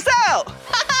check this out.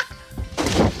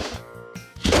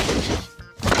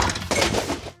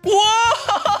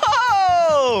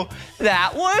 Whoa!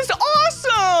 That was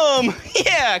awesome!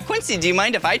 Yeah, Quincy, do you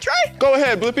mind if I try? Go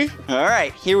ahead, Blippi. All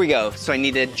right, here we go. So I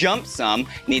need to jump some,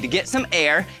 need to get some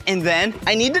air, and then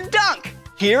I need to dunk.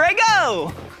 Here I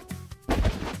go.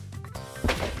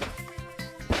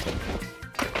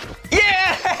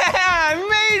 Yeah, I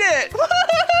made it!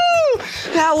 Woo-hoo-hoo!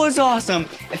 That was awesome.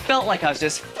 It felt like I was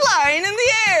just flying in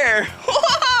the air.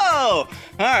 Whoa!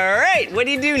 All right, what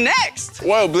do you do next?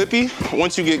 Well, Blippi,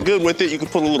 once you get good with it, you can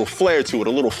put a little flair to it, a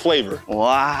little flavor.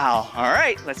 Wow. All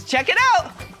right, let's check it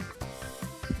out.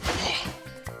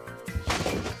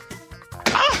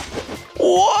 Ah!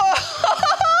 Whoa!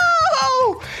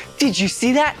 Did you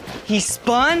see that? He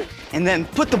spun and then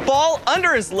put the ball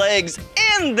under his legs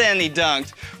and then he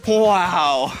dunked.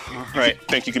 Wow. All right,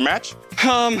 think you can match?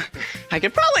 I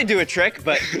could probably do a trick,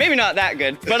 but maybe not that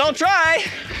good, but I'll try.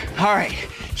 All right,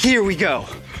 here we go.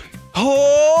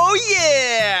 Oh,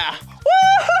 yeah!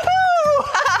 Woo-hoo-hoo!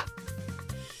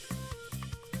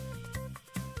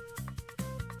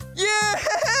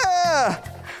 Yeah!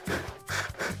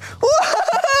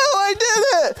 Whoa! I did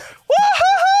it!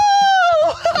 Woohoo!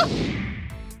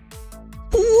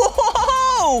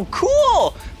 Whoa!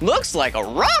 Cool! Looks like a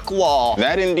rock wall.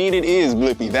 That indeed it is,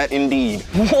 Blippi, that indeed.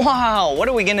 Wow, what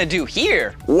are we gonna do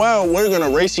here? Well, we're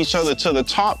gonna race each other to the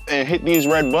top and hit these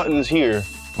red buttons here.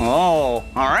 Oh,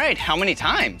 all right, how many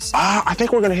times? I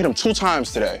think we're gonna hit them 2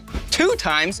 times today. 2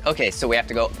 times? Okay, so we have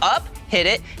to go up, hit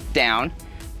it, down,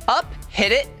 up,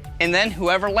 hit it, and then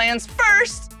whoever lands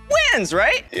first wins,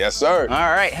 right? Yes, sir.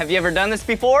 All right, have you ever done this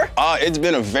before? It's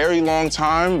been a very long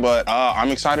time, but I'm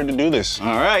excited to do this.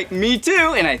 All right, me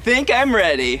too, and I think I'm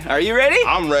ready. Are you ready?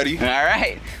 I'm ready. All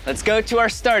right, let's go to our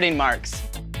starting marks.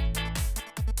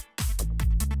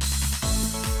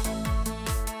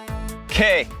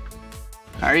 Okay,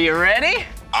 are you ready?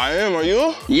 I am, are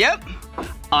you? Yep.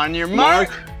 On your mark,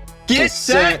 get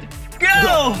set,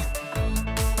 go!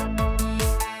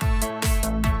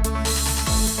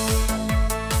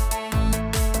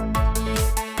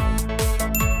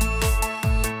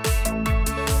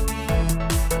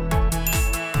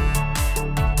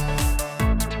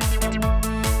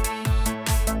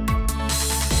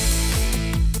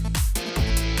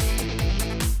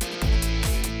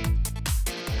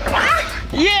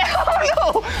 Yeah! Oh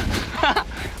no!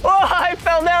 Oh, I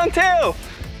fell down too!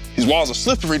 These walls are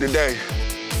slippery today.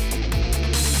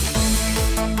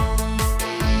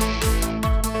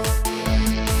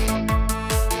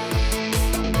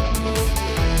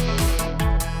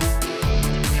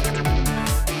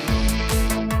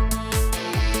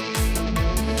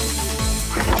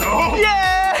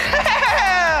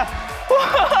 Yeah!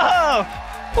 Whoa!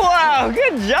 Wow,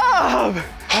 good job!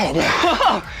 Oh, man.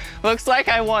 Whoa. Looks like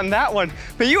I won that one,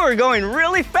 but you were going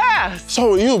really fast.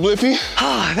 So are you, Blippi.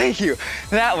 Oh, thank you.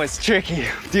 That was tricky.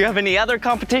 Do you have any other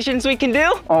competitions we can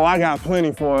do? Oh, I got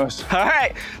plenty for us. All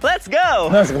right, let's go.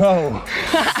 Let's go.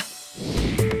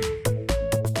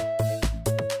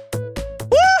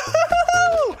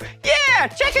 Woohoo! Yeah,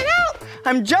 check it out.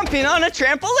 I'm jumping on a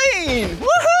trampoline.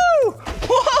 Woohoo!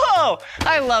 Whoa!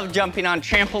 I love jumping on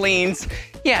trampolines.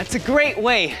 Yeah, it's a great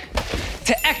way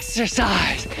to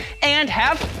exercise and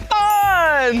have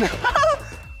fun.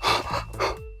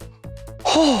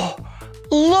 Oh,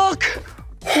 look.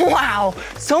 Wow,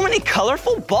 so many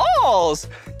colorful balls.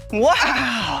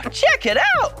 Wow, check it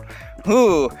out.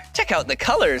 Ooh, check out the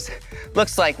colors.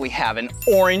 Looks like we have an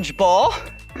orange ball,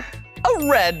 a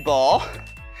red ball,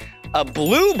 a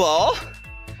blue ball,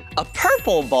 a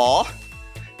purple ball,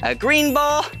 a green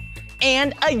ball,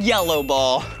 and a yellow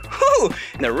ball. Whew,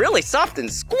 they're really soft and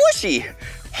squishy.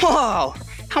 Wow,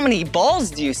 how many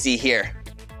balls do you see here?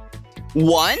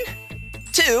 1,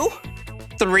 2,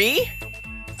 3,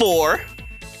 4,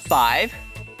 5,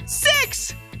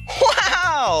 6.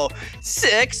 Wow,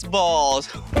 6 balls.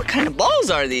 What kind of balls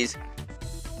are these?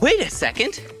 Wait a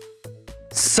second.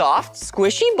 Soft,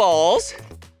 squishy balls,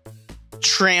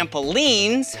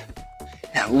 trampolines.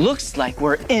 Now looks like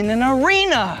we're in an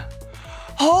arena.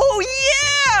 Oh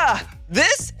yeah!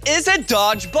 This is a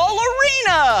dodgeball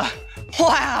arena.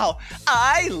 Wow,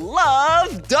 I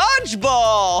love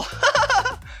dodgeball.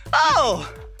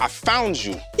 Oh. I found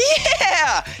you.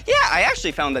 Yeah, I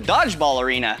actually found the dodgeball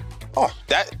arena. Oh,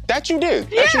 that you did.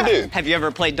 That you did. Have you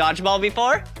ever played dodgeball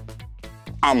before?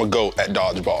 I'm a goat at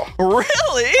dodgeball.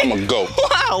 Really? I'm a goat.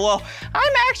 Wow, well,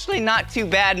 I'm actually not too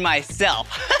bad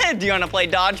myself. Do you want to play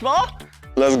dodgeball?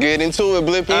 Let's get into it,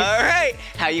 Blippi. All right,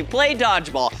 how you play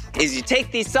dodgeball is you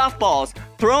take these softballs,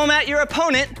 throw them at your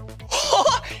opponent.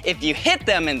 If you hit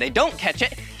them and they don't catch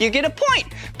it, you get a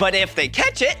point. But if they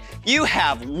catch it, you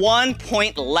have 1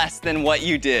 point less than what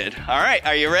you did. All right,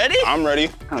 are you ready? I'm ready.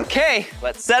 Okay,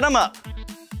 let's set them up.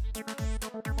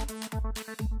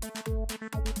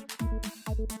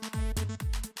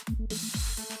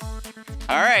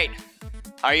 All right,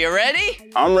 are you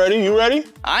ready? I'm ready, you ready?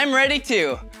 I'm ready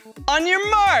too. On your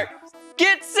mark,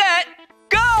 get set,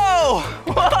 go!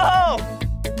 Whoa!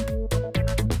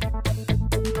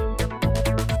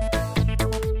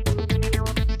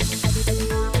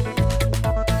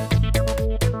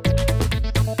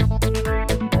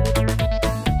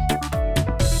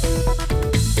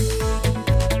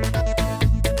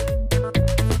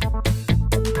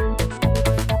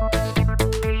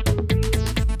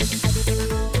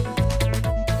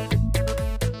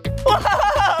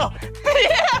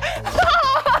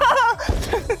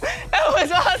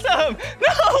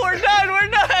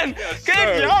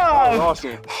 Good job!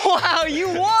 Awesome. Wow, you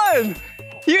won!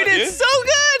 You did so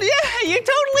good! Yeah, you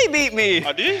totally beat me.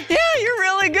 I did? Yeah, you're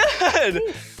really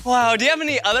good. Wow, do you have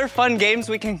any other fun games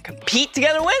we can compete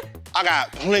together with? I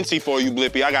got plenty for you,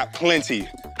 Blippi. I got plenty.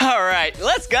 All right,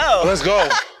 let's go. Let's go.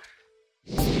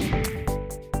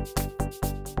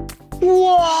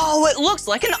 Whoa, it looks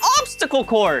like an obstacle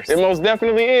course. It most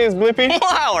definitely is, Blippi.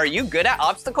 Wow, are you good at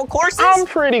obstacle courses? I'm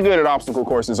pretty good at obstacle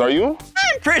courses, are you?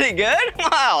 I'm pretty good.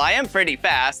 Wow, I am pretty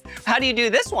fast. How do you do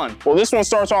this one? Well, this one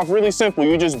starts off really simple.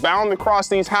 You just bound across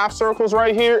these half circles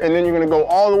right here, and then you're gonna go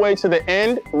all the way to the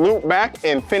end, loop back,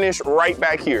 and finish right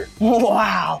back here.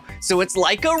 Wow, so it's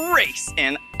like a race,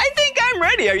 and I think I'm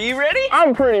ready. Are you ready?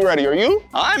 I'm pretty ready, are you?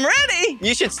 I'm ready.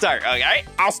 You should start, okay?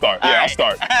 I'll start, yeah, I'll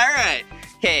start. All right,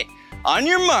 okay, on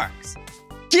your marks,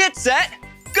 get set,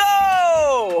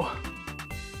 go!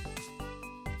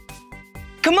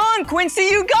 Come on, Quincy,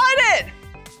 you got it!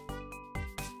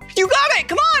 You got it,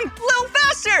 come on, a little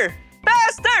faster!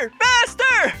 Faster,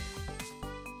 faster!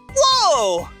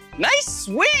 Whoa, nice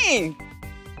swing!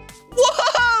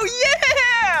 Whoa,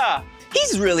 yeah!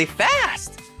 He's really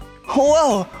fast.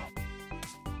 Whoa.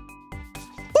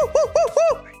 Woo, woo, woo,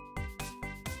 woo.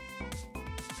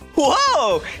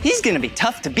 Whoa, he's gonna be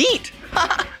tough to beat.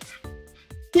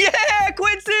 Yeah,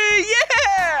 Quincy,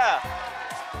 yeah!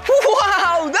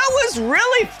 Wow, that was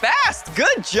really fast.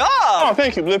 Good job. Oh,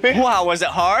 thank you, Blippi. Wow, was it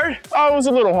hard? Oh, it was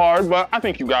a little hard, but I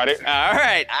think you got it. All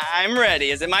right, I'm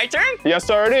ready. Is it my turn? Yes,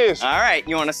 sir, it is. All right,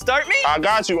 you wanna start me? I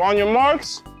got you. On your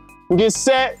marks, get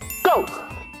set, go.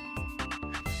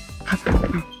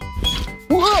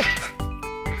 Whoa.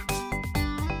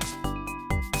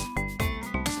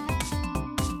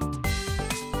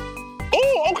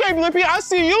 Oh, okay, Blippi, I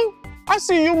see you. I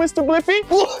see you, Mr. Blippi.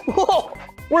 Whoa.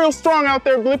 Real strong out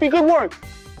there, Blippi. Good work.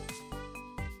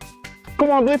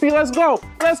 Come on, Blippi, let's go.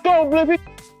 Let's go, Blippi.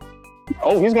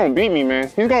 Oh, he's gonna beat me, man.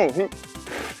 He's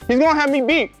gonna have me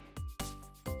beat.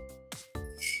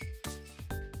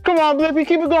 Come on, Blippi,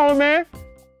 keep it going, man.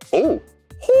 Oh.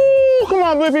 Ooh, come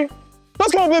on, Blippi.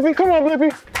 Let's go, Blippi. Come on,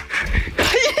 Blippi.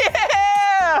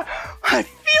 Yeah! I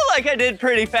feel like I did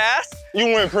pretty fast.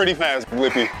 You went pretty fast,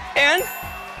 Blippi. And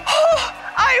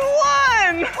I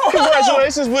won!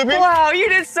 Congratulations, Blippi. Wow, you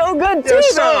did so good too,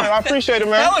 Yes, sir. though. I appreciate it,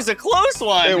 man. That was a close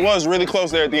one. It was really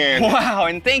close there at the end. Wow,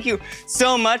 and thank you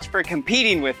so much for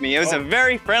competing with me. It was a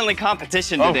very friendly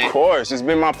competition today. Of course, it's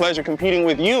been my pleasure competing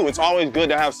with you. It's always good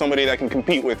to have somebody that can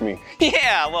compete with me.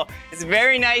 Yeah, well, it's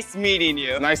very nice meeting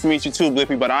you. Nice to meet you too,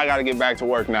 Blippi, but I gotta get back to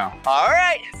work now. All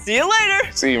right, see you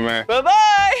later. See you, man.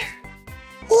 Bye-bye.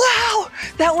 Wow,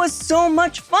 that was so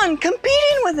much fun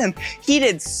competing with him. He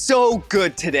did so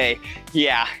good today.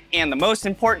 Yeah, and the most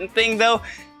important thing though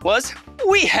was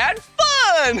we had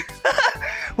fun.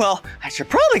 Well, I should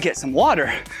probably get some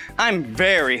water. I'm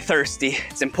very thirsty.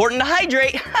 It's important to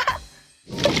hydrate.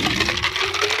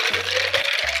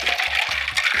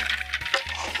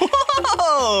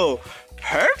 Whoa,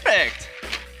 perfect.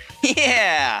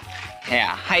 Yeah,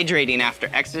 hydrating after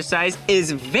exercise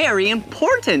is very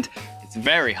important. It's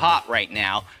very hot right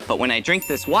now, but when I drink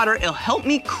this water, it'll help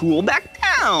me cool back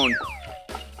down.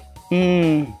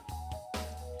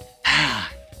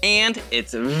 And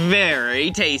it's very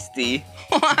tasty.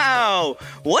 Wow,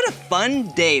 what a fun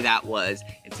day that was.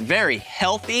 It's very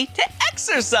healthy to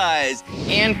exercise.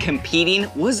 And competing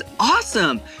was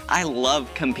awesome. I love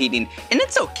competing, and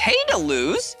it's okay to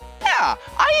lose. Yeah,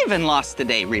 I even lost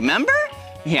today, remember?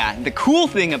 Yeah, the cool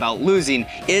thing about losing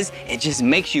is it just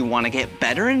makes you want to get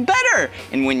better and better.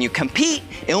 And when you compete,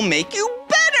 it'll make you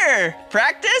better.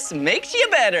 Practice makes you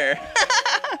better.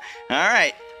 All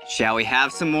right, shall we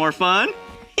have some more fun?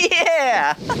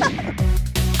 Yeah.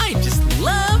 I just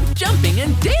love jumping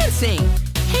and dancing.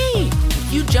 Hey,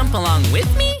 will you jump along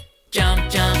with me?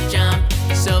 Jump, jump, jump,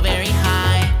 so very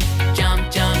high. Jump,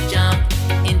 jump, jump,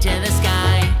 into the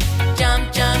sky.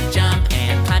 Jump, jump, jump,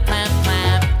 and clap, clap,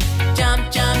 clap. Jump,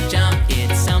 jump, jump,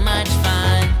 it's so much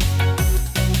fun.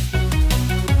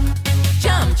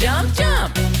 Jump, jump,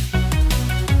 jump.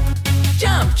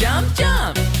 Jump, jump,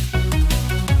 jump.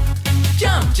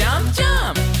 Jump, jump,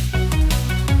 jump.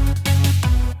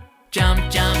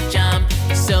 Jump, jump, jump,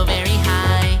 so very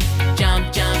high.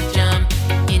 Jump, jump, jump,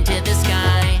 into the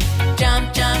sky.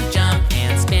 Jump, jump, jump,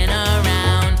 and spin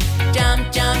around.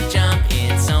 Jump, jump, jump,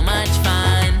 it's so much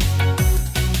fun.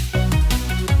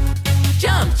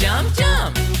 Jump, jump,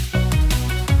 jump.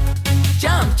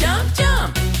 Jump, jump,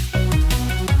 jump.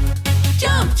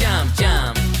 Jump, jump,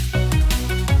 jump.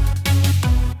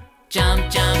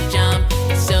 Jump, jump, jump,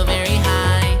 so very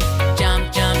high.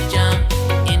 Jump, jump, jump,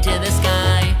 into the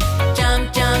sky.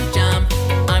 Jump, jump, jump,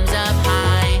 arms up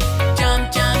high.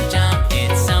 Jump, jump, jump,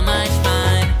 it's so much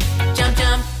fun. Jump,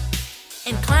 jump,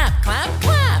 and clap, clap,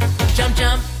 clap. Jump,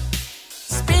 jump,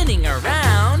 spinning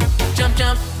around. Jump,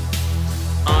 jump,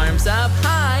 arms up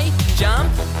high. Jump,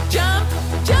 jump,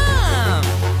 jump.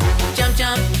 Jump,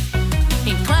 jump,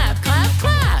 and clap, clap,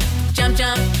 clap. Jump,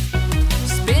 jump,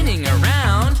 spinning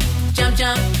around. Jump,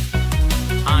 jump,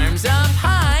 arms up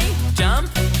high. Jump,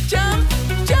 jump,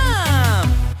 jump.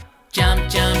 Jump,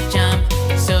 jump, jump,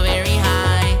 so very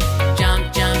high.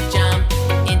 Jump, jump, jump,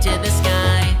 into the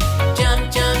sky.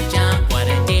 Jump, jump, jump, what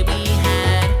a day we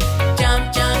had.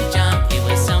 Jump, jump, jump, it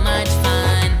was so much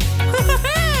fun.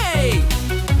 Hey!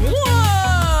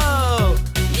 Whoa!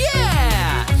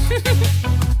 Yeah!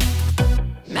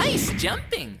 Nice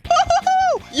jumping.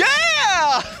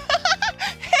 Yeah!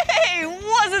 Hey,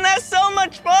 wasn't that so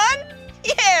much fun?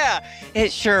 Yeah,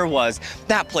 it sure was.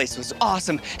 That place was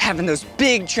awesome. Having those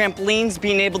big trampolines,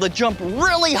 being able to jump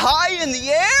really high in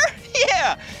the air.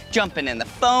 Yeah, jumping in the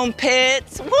foam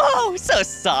pits. Whoa, so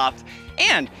soft.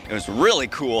 And it was really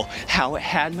cool how it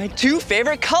had my two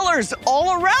favorite colors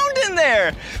all around in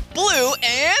there. Blue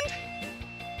and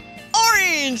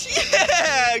orange.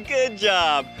 Yeah, good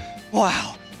job.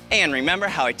 Wow, and remember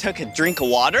how I took a drink of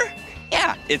water?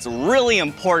 Yeah, it's really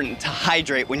important to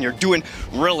hydrate when you're doing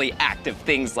really active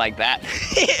things like that.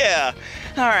 Yeah,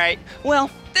 all right, well,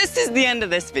 this is the end of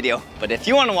this video, but if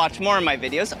you want to watch more of my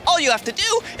videos, all you have to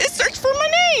do is search for my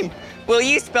name. Will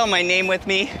you spell my name with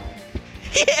me?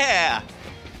 Yeah,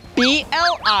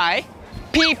 B-L-I-P-P-I,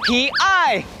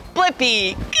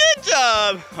 Blippi, good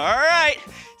job. All right,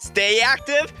 stay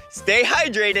active, stay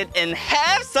hydrated, and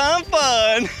have some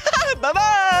fun.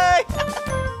 Bye-bye.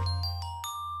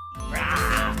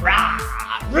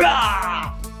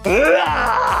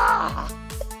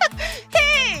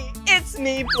 Hey, it's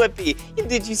me, Blippi.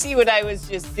 Did you see what I was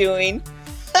just doing?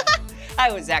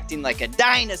 I was acting like a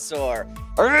dinosaur.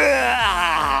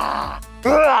 That's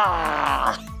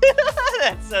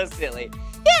so silly.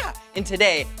 Yeah, and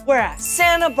today we're at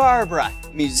Santa Barbara,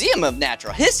 Museum of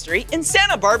Natural History in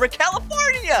Santa Barbara,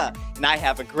 California. And I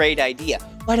have a great idea.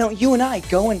 Why don't you and I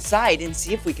go inside and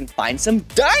see if we can find some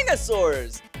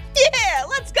dinosaurs? Yeah,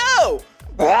 let's go!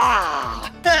 Wow,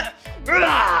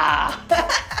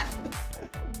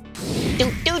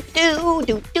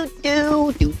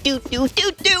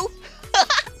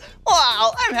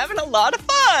 I'm having a lot of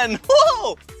fun.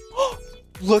 Whoa!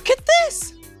 Look at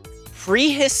this!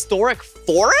 Prehistoric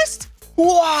forest?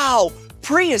 Wow,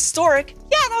 prehistoric?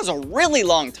 Yeah, that was a really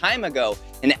long time ago.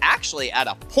 And actually, at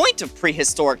a point of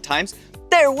prehistoric times,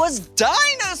 there was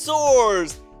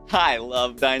dinosaurs! I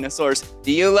love dinosaurs.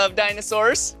 Do you love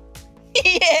dinosaurs?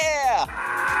 Yeah!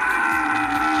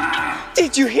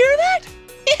 Did you hear that?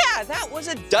 Yeah, that was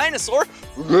a dinosaur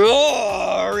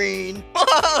roaring.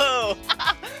 Whoa!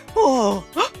 Whoa!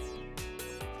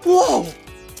 Whoa!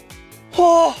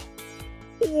 Oh!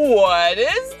 What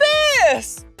is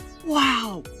this?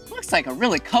 Wow, looks like a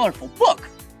really colorful book.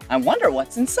 I wonder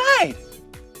what's inside.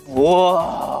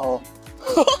 Whoa!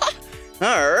 All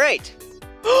right.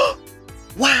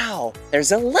 Wow,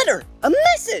 there's a letter, a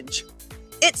message.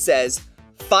 It says,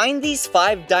 find these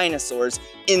 5 dinosaurs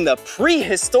in the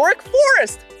prehistoric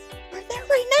forest. We're there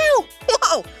right now.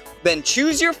 Whoa, then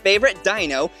choose your favorite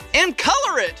dino and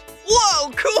color it.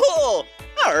 Whoa, cool.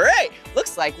 All right,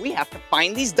 looks like we have to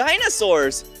find these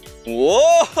dinosaurs.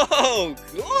 Whoa,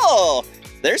 cool.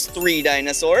 There's 3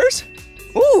 dinosaurs.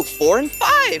 Ooh, 4 and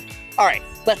 5. All right,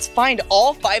 let's find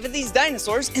all 5 of these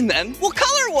dinosaurs and then we'll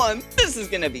color one. This is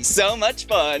gonna be so much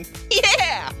fun.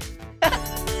 Yeah!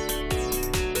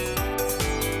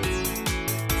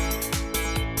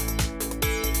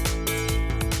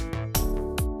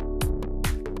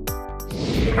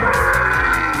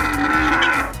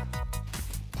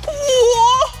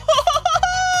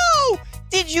 Whoa!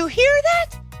 Did you hear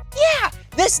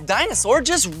dinosaur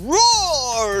just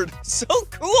roared. So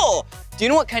cool. Do you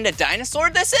know what kind of dinosaur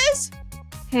this is?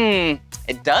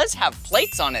 It does have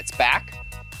plates on its back.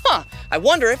 Huh, I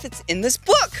wonder if it's in this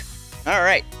book. All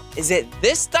right, is it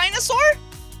this dinosaur?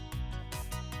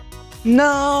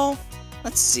 No,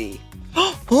 let's see.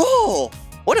 Oh,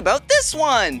 what about this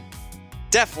one?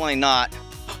 Definitely not.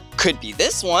 Could be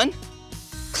this one.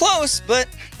 Close, but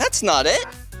that's not it.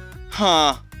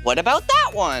 Huh, what about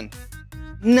that one?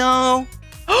 No.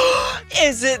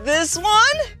 Is it this one?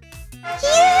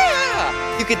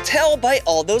 Yeah, you could tell by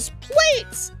all those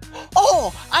plates.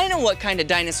 Oh, I know what kind of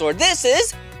dinosaur this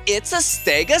is. It's a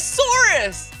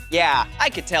Stegosaurus. Yeah, I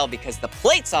could tell because the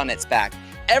plates on its back.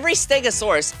 Every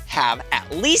Stegosaurus have at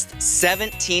least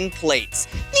 17 plates.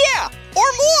 Yeah,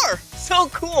 or more. So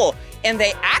cool. And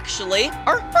they actually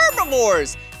are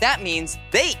herbivores. That means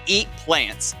they eat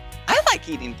plants. I like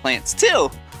eating plants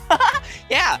too.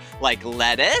 Yeah, like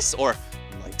lettuce or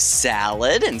like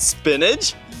salad and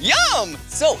spinach. Yum,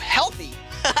 so healthy.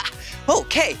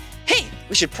 Okay, hey,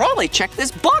 we should probably check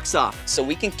this box off so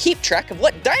we can keep track of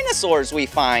what dinosaurs we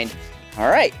find. All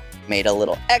right, made a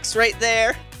little X right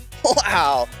there.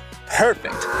 Wow,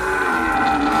 perfect.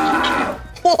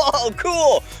 Whoa,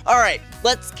 cool. All right,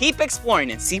 let's keep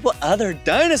exploring and see what other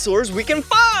dinosaurs we can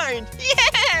find.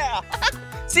 Yeah,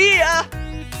 see ya.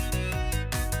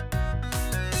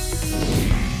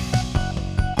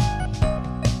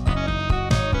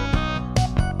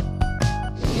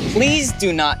 Please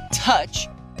do not touch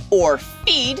or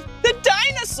feed the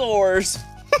dinosaurs.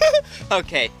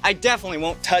 Okay, I definitely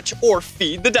won't touch or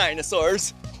feed the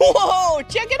dinosaurs. Whoa,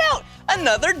 check it out,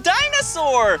 another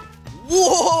dinosaur.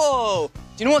 Whoa, do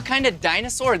you know what kind of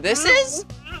dinosaur this is?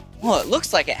 Well, it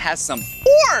looks like it has some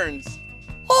horns.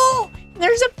 Oh,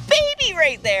 there's a baby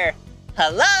right there.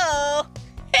 Hello,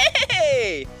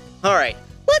 hey. All right,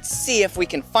 let's see if we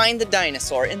can find the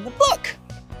dinosaur in the book.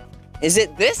 Is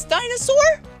it this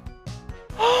dinosaur?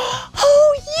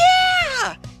 Oh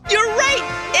yeah, you're right,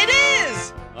 it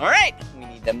is. All right, we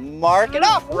need to mark it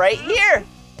off right here.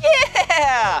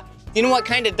 Yeah, you know what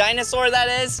kind of dinosaur that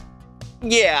is?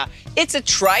 Yeah, it's a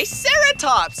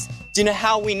Triceratops. Do you know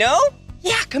how we know?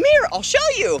 Yeah, come here, I'll show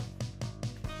you.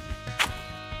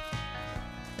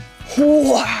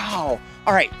 Wow,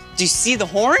 all right, do you see the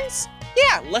horns?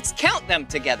 Yeah, let's count them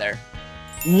together.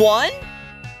 1,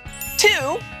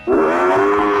 2,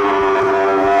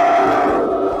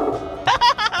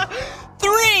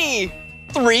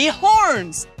 3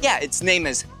 horns. Yeah, its name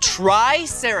is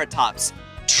Triceratops.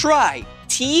 Tri,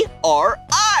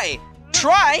 T-R-I.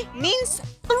 Tri means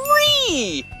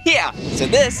 3. Yeah, so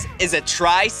this is a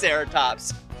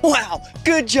Triceratops. Wow,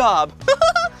 good job.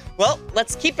 Well,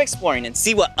 let's keep exploring and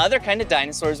see what other kind of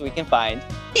dinosaurs we can find.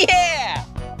 Yeah!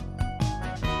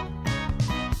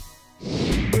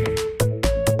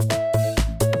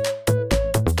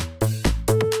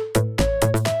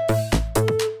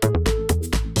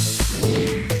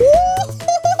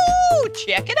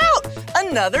 Check it out,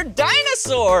 another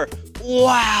dinosaur.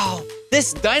 Wow,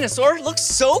 this dinosaur looks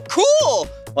so cool.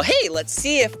 Well, hey, let's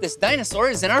see if this dinosaur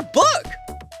is in our book.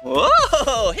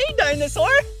 Whoa, hey,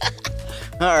 dinosaur.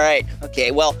 All right,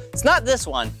 okay, well, it's not this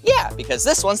one. Yeah, because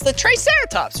this one's the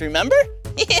Triceratops, remember?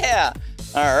 Yeah,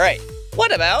 all right.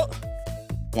 What about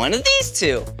one of these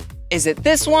two? Is it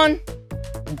this one?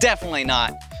 Definitely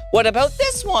not. What about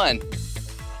this one?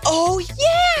 Oh,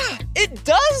 yeah, it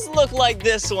does look like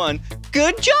this one.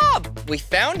 Good job! We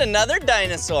found another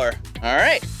dinosaur. All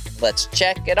right, let's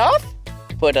check it off.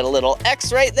 Put a little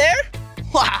X right there.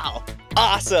 Wow,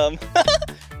 awesome.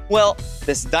 Well,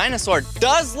 this dinosaur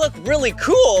does look really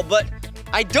cool, but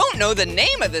I don't know the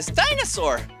name of this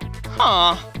dinosaur.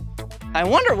 Huh, I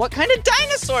wonder what kind of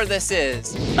dinosaur this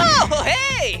is. Oh,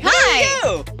 hey, who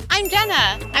are you? I'm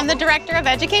Jenna. I'm the Director of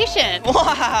Education.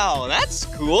 Wow, that's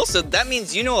cool. So that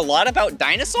means you know a lot about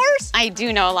dinosaurs? I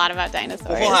do know a lot about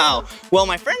dinosaurs. Wow. Well,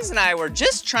 my friends and I were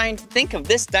just trying to think of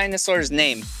this dinosaur's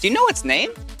name. Do you know its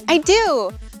name? I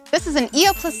do. This is an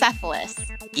Eoplocephalus.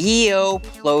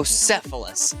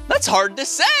 Eoplocephalus. That's hard to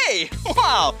say.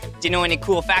 Wow. Do you know any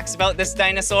cool facts about this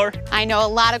dinosaur? I know a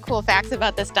lot of cool facts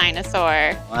about this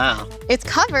dinosaur. Wow. It's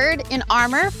covered in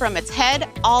armor from its head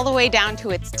all the way down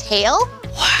to its tail.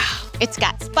 Wow. It's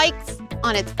got spikes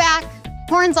on its back,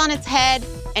 horns on its head,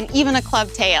 and even a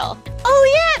club tail. Oh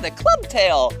yeah, the club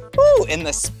tail. Ooh, and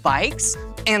the spikes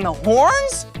and the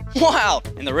horns? Wow,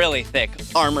 and the really thick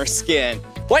armor skin.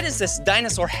 Why does this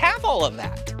dinosaur have all of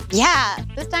that? Yeah,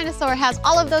 this dinosaur has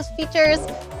all of those features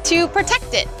to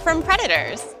protect it from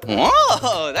predators.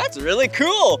 Whoa, that's really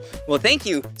cool. Well, thank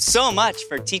you so much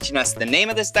for teaching us the name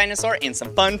of this dinosaur and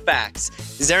some fun facts.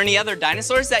 Is there any other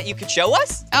dinosaurs that you could show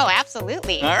us? Oh,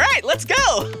 absolutely. All right, let's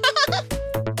go.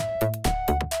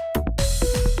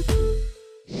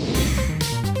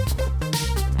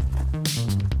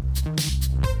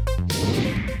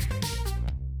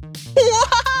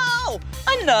 Wow,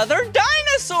 another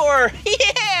dinosaur.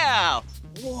 Yeah.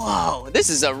 Whoa, this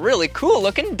is a really cool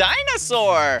looking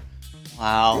dinosaur.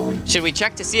 Wow. Should we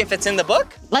check to see if it's in the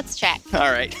book? Let's check.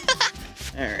 All right.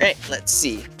 All right, let's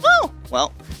see. Oh,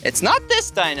 well, it's not this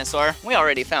dinosaur. We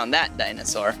already found that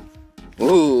dinosaur.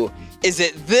 Ooh, is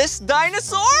it this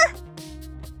dinosaur?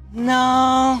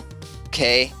 No.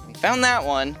 Okay, we found that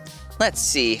one. Let's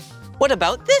see. What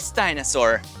about this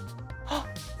dinosaur?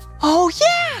 Oh,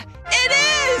 yeah, it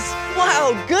is!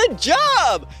 Wow, good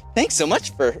job! Thanks so much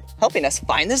for helping us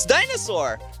find this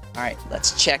dinosaur. All right,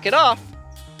 let's check it off.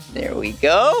 There we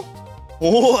go.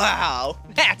 Wow,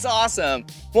 that's awesome.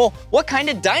 Well, what kind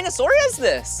of dinosaur is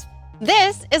this?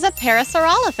 This is a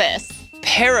Parasaurolophus.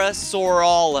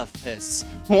 Parasaurolophus.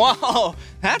 Wow,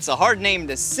 that's a hard name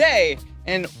to say.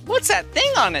 And what's that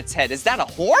thing on its head? Is that a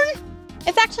horn?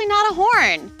 It's actually not a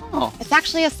horn. Oh. It's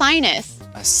actually a sinus.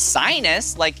 A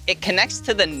sinus? Like it connects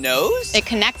to the nose? It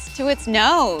connects to its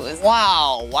nose.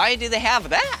 Wow, why do they have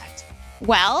that?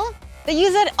 Well, they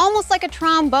use it almost like a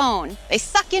trombone. They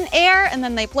suck in air and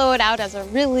then they blow it out as a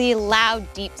really loud,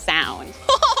 deep sound.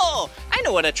 Oh, I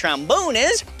know what a trombone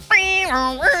is.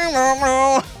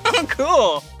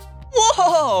 Cool.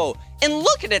 Whoa, and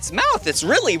look at its mouth. It's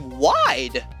really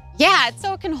wide. Yeah, it's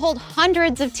so it can hold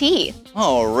hundreds of teeth.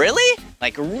 Oh, really?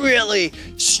 Like really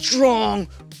strong,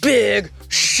 big,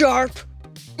 sharp,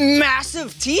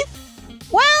 massive teeth?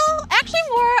 Well, actually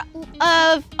more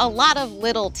of a lot of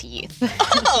little teeth.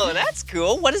 Oh, that's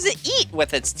cool. What does it eat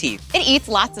with its teeth? It eats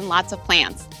lots and lots of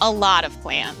plants. A lot of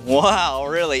plants. Wow,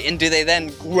 really? And do they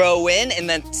then grow in and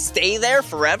then stay there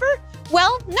forever?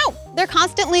 Well, no. They're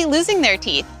constantly losing their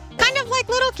teeth. Kind of like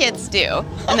little kids do.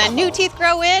 And then new teeth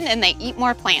grow in and they eat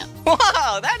more plants.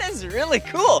 Wow, that is really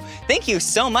cool. Thank you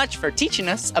so much for teaching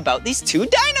us about these two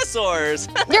dinosaurs.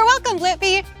 You're welcome,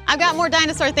 Blippi. I've got more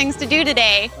dinosaur things to do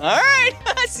today. All right,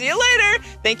 see you later.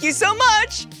 Thank you so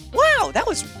much. Wow, that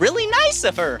was really nice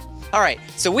of her. All right,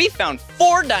 so we found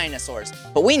 4 dinosaurs,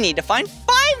 but we need to find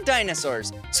 5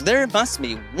 dinosaurs. So there must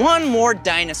be one more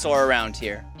dinosaur around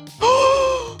here.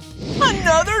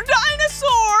 Another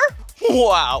dinosaur!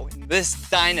 Wow, this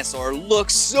dinosaur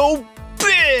looks so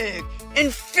big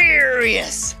and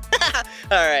furious.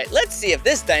 All right, let's see if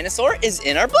this dinosaur is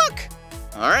in our book.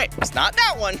 All right, it's not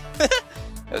that one.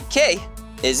 Okay,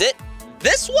 is it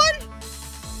this one?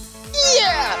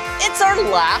 Yeah, it's our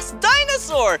last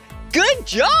dinosaur. Good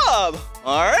job.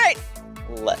 All right,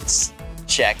 let's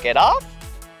check it off.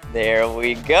 There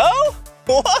we go.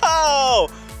 Whoa, all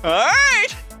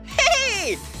right.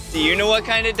 Hey, do you know what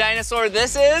kind of dinosaur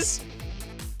this is?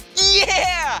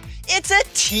 Yeah, it's a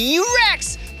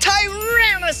T-Rex,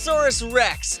 Tyrannosaurus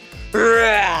Rex.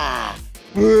 Rah,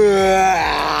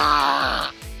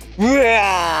 rah,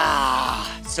 rah.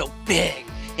 So big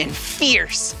and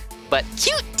fierce, but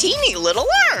cute, teeny little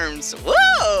arms.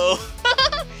 Whoa!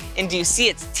 And do you see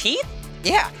its teeth?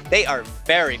 Yeah, they are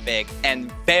very big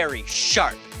and very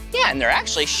sharp. Yeah, and they're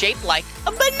actually shaped like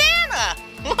a banana.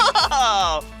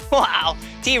 Whoa! Wow,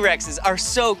 T-Rexes are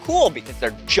so cool because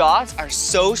their jaws are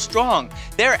so strong.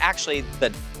 They're actually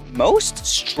the most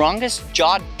strongest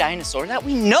jawed dinosaur that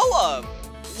we know of.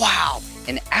 Wow,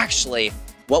 and actually,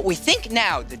 what we think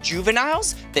now, the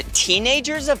juveniles, the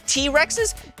teenagers of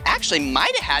T-Rexes, actually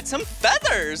might have had some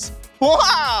feathers.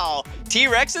 Wow,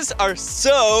 T-Rexes are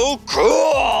so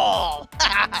cool.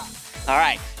 All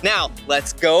right, now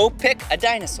let's go pick a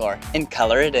dinosaur and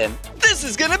color it in. This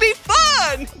is gonna be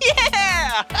fun,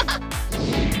 yeah!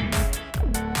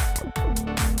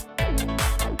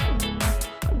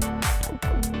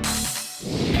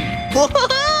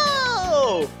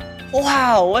 Whoa!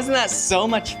 Wow, wasn't that so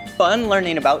much fun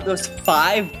learning about those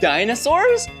 5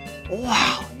 dinosaurs?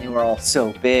 Wow, they were all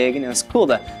so big and it was cool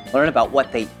to learn about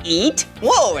what they eat.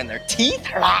 Whoa, and their teeth.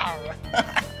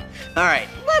 All right,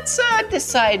 let's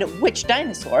decide which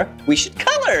dinosaur we should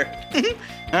color.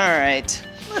 All right,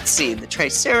 let's see, the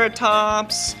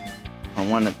Triceratops, or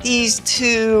one of these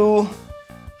 2.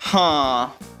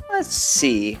 Let's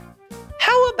see.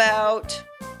 How about,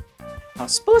 I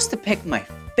was supposed to pick my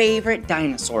favorite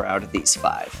dinosaur out of these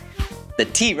 5. The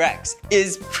T-Rex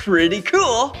is pretty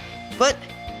cool, but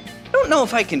I don't know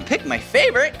if I can pick my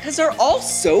favorite because they're all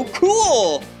so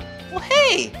cool. Well,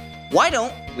 hey, why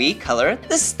don't we color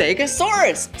the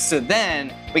Stegosaurus. So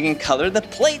then we can color the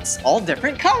plates all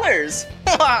different colors.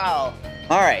 Wow.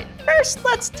 All right, first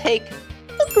let's take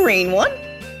the green one.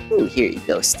 Ooh, here you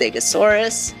go,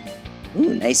 Stegosaurus.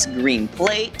 Ooh, nice green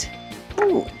plate.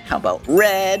 Ooh, how about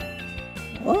red?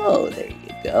 Whoa, there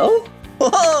you go.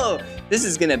 Whoa, this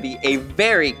is gonna be a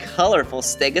very colorful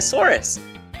Stegosaurus.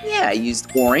 Yeah, I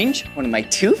used orange, one of my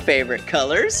 2 favorite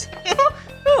colors.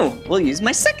 Oh, we'll use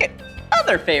my second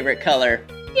other favorite color.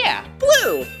 Yeah,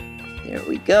 blue. There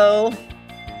we go.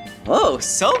 Whoa,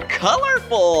 so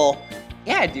colorful.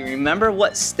 Yeah, do you remember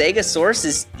what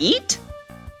Stegosauruses eat?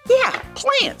 Yeah,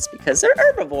 plants, because they're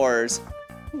herbivores.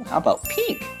 Ooh, how about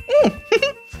pink?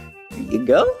 There you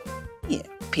go. Yeah,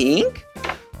 pink.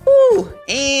 Ooh,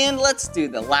 and let's do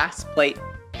the last plate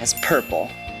as purple.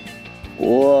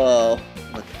 Whoa,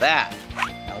 look at that.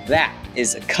 Now that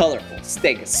is a colorful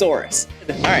Stegosaurus.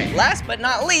 All right, last but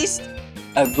not least,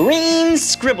 a green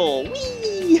scribble.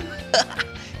 Whee!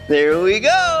 There we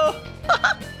go.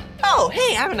 Oh,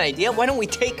 hey, I have an idea. Why don't we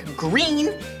take green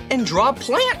and draw a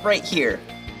plant right here?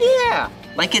 Yeah,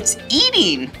 like it's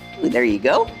eating. Ooh, there you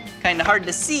go. Kind of hard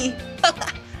to see.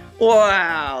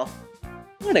 Wow,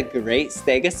 what a great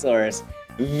Stegosaurus.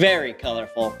 Very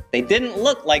colorful. They didn't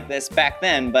look like this back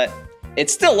then, but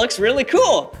it still looks really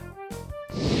cool.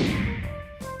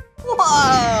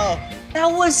 Whoa, that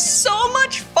was so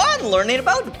much fun learning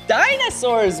about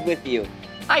dinosaurs with you.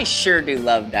 I sure do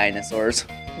love dinosaurs.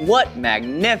 What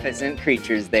magnificent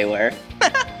creatures they were.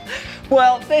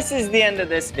 Well, this is the end of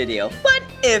this video, but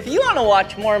if you want to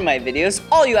watch more of my videos,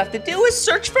 all you have to do is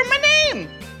search for my name.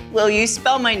 Will you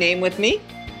spell my name with me?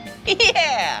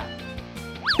 Yeah!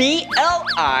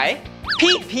 B-L-I-P-P-I,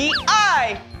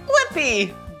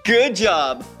 Blippi. Good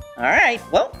job. All right,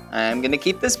 well, I'm gonna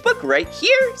keep this book right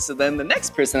here, so then the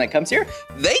next person that comes here,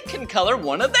 they can color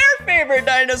one of their favorite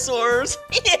dinosaurs.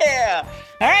 Yeah!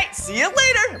 All right, see you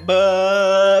later.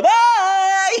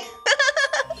 Bye-bye.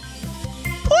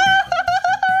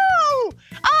 Woo-hoo-hoo-hoo!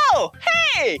 Oh,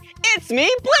 hey, it's me,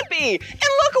 Blippi, and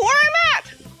look where I'm at.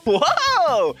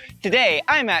 Whoa! Today,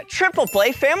 I'm at Triple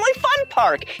Play Family Fun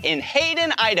Park in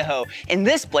Hayden, Idaho, and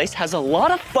this place has a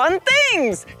lot of fun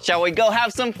things. Shall we go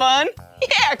have some fun?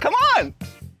 Yeah, come on.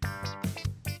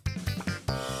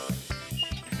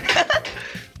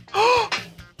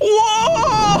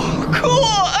 Whoa,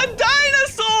 cool, a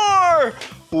dinosaur.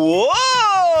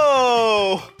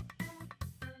 Whoa.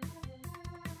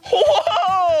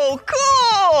 Whoa,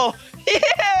 cool.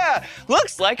 Yeah,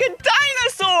 looks like a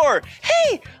dinosaur.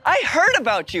 Hey, I heard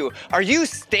about you. Are you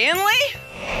Stanley?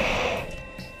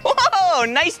 Whoa,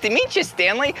 nice to meet you,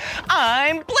 Stanley.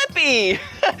 I'm Blippi.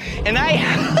 And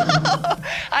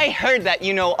I heard that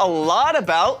you know a lot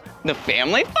about the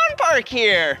Family Fun Park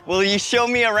here. Will you show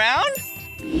me around?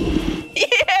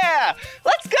 Yeah,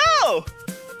 let's go.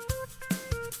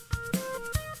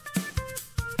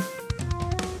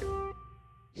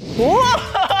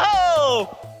 Whoa,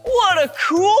 what a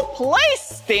cool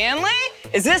place, Stanley.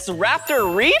 Is this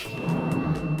Raptor Reef?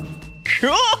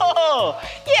 Cool!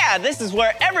 Yeah, this is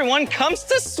where everyone comes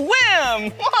to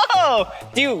swim. Whoa!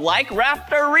 Do you like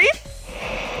Raptor Reef?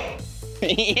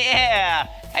 Yeah,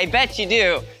 I bet you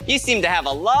do. You seem to have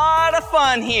a lot of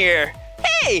fun here.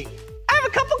 Hey, I have a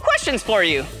couple questions for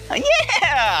you.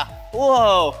 Yeah!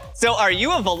 Whoa, so are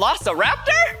you a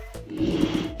Velociraptor?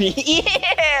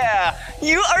 Yeah!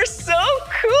 You are so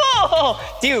cool!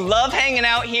 Do you love hanging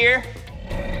out here?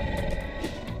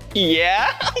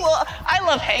 Yeah? Well, I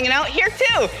love hanging out here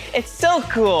too. It's so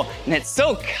cool and it's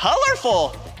so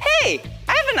colorful. Hey,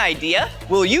 I have an idea.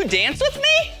 Will you dance with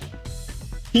me?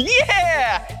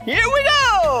 Yeah! Here we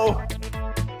go!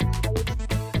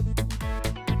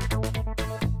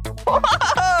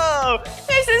 Whoa!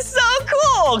 This is so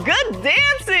cool! Good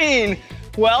dancing!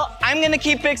 Well, I'm gonna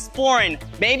keep exploring.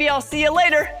 Maybe I'll see you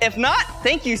later. If not,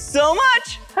 thank you so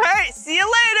much. All right, see you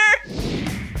later.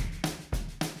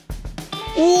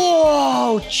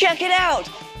 Whoa, check it out.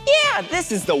 Yeah,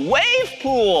 this is the wave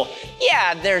pool.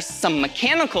 Yeah, there's some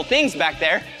mechanical things back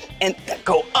there and that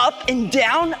go up and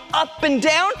down,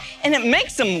 and it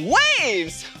makes some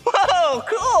waves. Whoa,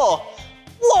 cool.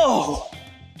 Whoa,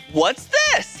 what's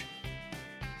this?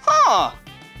 Huh.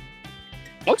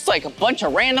 Looks like a bunch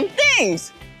of random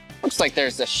things. Looks like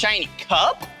there's a shiny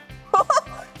cup.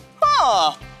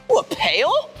 Huh, ooh, a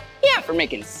pail? Yeah, for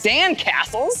making sand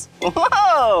castles.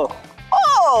 Whoa,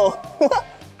 oh,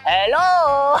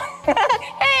 hello.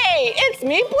 Hey, it's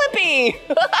me, Blippi.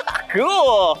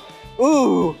 Cool.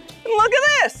 Ooh, look at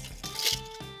this.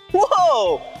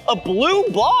 Whoa, a blue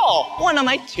ball. One of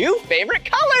my 2 favorite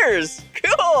colors.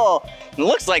 Cool. It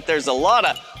looks like there's a lot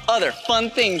of other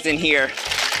fun things in here.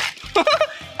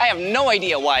 I have no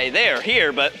idea why they're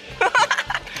here, but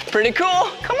pretty cool.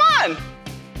 Come on.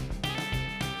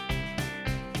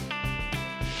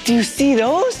 Do you see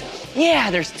those? Yeah,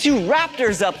 there's 2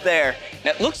 raptors up there.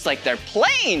 It looks like they're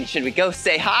playing. Should we go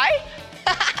say hi?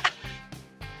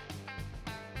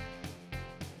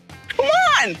 Come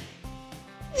on.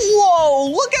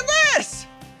 Whoa, look at this.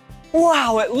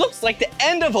 Wow, it looks like the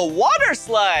end of a water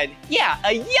slide. Yeah,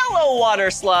 a yellow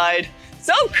water slide.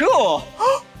 So cool.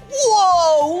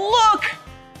 Whoa, look,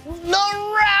 the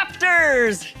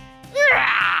raptors.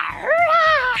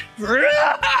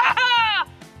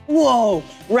 Whoa,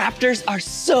 raptors are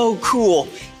so cool.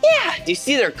 Yeah, do you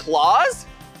see their claws?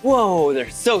 Whoa, they're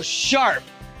so sharp.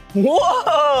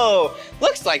 Whoa,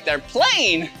 looks like they're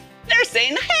playing. They're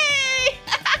saying, hey,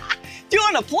 do you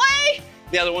want to play?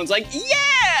 The other one's like,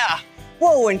 yeah.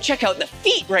 Whoa, and check out the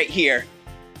feet right here.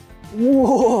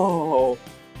 Whoa,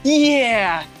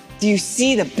 yeah. Do you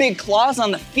see the big claws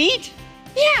on the feet?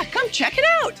 Yeah, come check it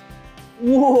out.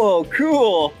 Whoa,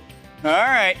 cool. All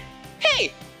right.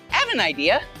 Hey, I have an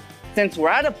idea. Since we're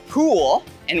at a pool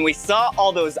and we saw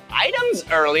all those items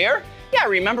earlier, yeah,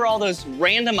 remember all those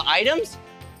random items?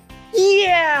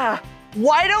 Yeah,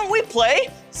 why don't we play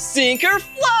Sink or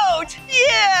Float?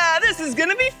 Yeah, this is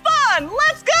gonna be fun.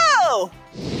 Let's go.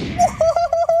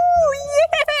 Woo-hoo-hoo,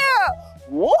 yeah.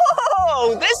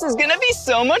 Whoa, this is gonna be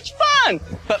so much fun.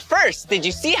 But first, did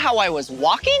you see how I was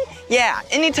walking? Yeah,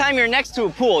 anytime you're next to a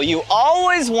pool, you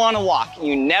always wanna walk,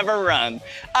 you never run.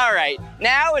 All right,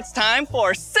 now it's time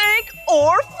for Sink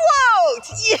or Float,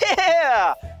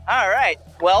 yeah. All right,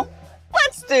 well,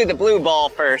 let's do the blue ball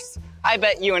first. I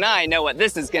bet you and I know what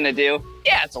this is gonna do.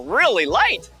 Yeah, it's really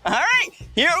light. All right,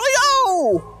 here we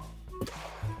go.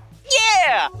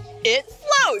 Yeah, it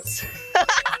floats.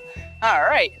 All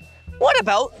right. What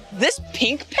about this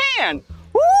pink pan?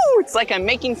 Woo, it's like I'm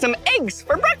making some eggs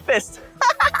for breakfast.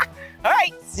 All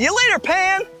right, see you later,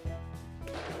 pan.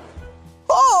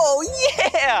 Oh,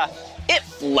 yeah, it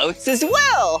floats as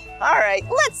well. All right,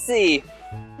 let's see.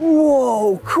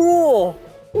 Whoa, cool.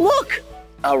 Look,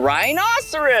 a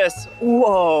rhinoceros.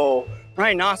 Whoa,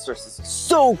 rhinoceros is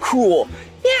so cool.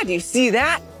 Yeah, do you see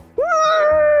that?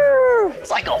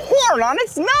 It's like a horn on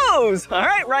its nose. All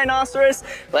right, rhinoceros,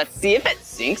 let's see if it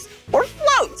sinks or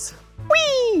floats.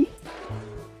 Whee!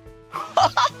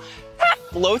 That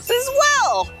floats as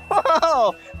well.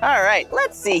 Oh, all right,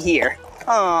 let's see here.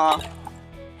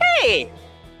 Hey,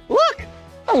 look,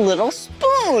 a little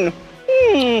spoon.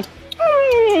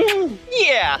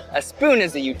 Yeah, a spoon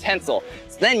is a utensil.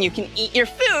 So then you can eat your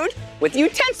food with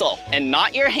utensil and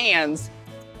not your hands.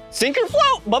 Sink or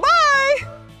float, bye-bye.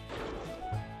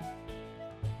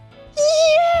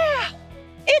 Yeah,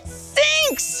 it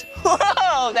sinks.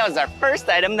 Whoa, that was our first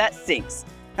item that sinks.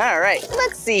 All right,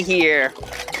 let's see here.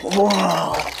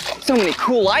 Whoa, so many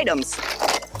cool items.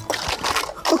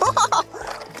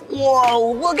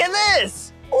 Whoa, look at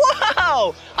this.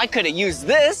 Wow, I could have used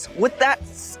this with that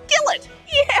skillet.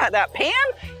 Yeah, that pan,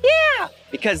 yeah,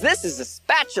 because this is a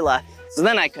spatula. So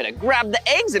then I could have grabbed the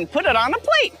eggs and put it on a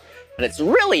plate, but it's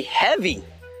really heavy.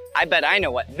 I bet I know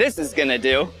what this is gonna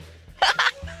do.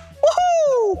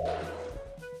 Woohoo!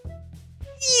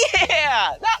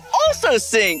 Yeah, that also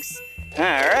sinks. All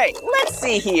right, let's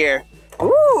see here.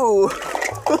 Ooh.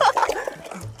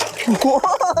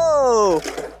 Whoa.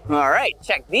 All right,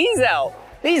 check these out.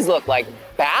 These look like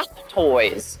bath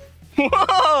toys.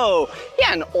 Whoa,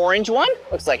 yeah, an orange one.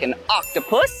 Looks like an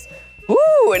octopus.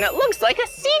 Ooh, and it looks like a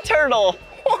sea turtle.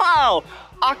 Wow,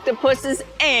 octopuses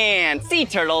and sea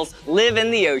turtles live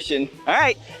in the ocean. All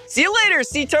right, see you later,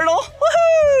 sea turtle.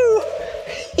 Woohoo!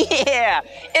 Yeah,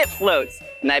 it floats.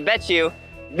 And I bet you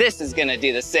this is gonna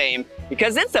do the same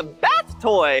because it's a bath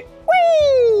toy.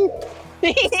 Whee!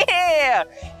 Yeah,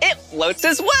 it floats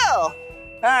as well.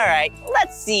 All right,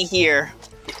 let's see here.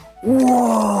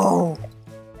 Whoa,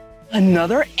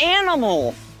 another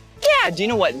animal. Yeah, do you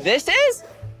know what this is?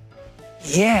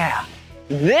 Yeah,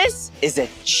 this is a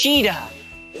cheetah.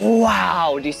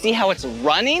 Wow, do you see how it's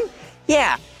running?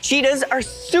 Yeah, cheetahs are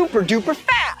super duper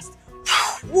fast.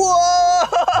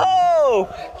 Whoa!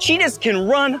 Cheetahs can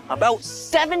run about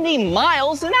 70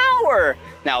 miles an hour.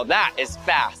 Now that is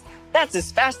fast. That's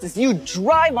as fast as you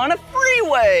drive on a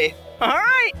freeway. All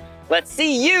right, let's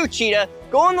see you, cheetah,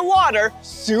 go in the water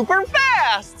super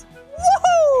fast.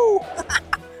 Woohoo!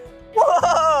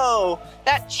 Whoa!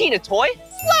 That cheetah toy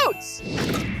floats.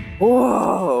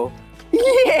 Whoa!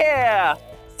 Yeah!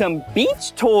 Some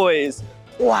beach toys.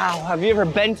 Wow, have you ever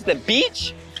been to the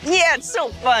beach? Yeah, it's so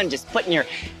fun just putting your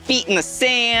feet in the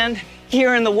sand,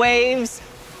 hearing the waves.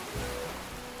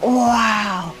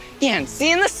 Wow! Yeah, and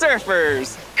seeing the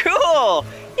surfers. Cool!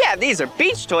 Yeah, these are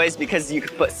beach toys because you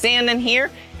can put sand in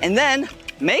here and then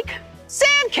make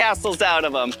sand castles out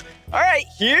of them. All right,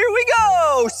 here we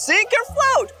go. Sink or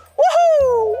float.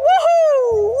 Woohoo!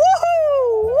 Woohoo!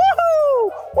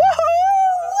 Woohoo! Woohoo!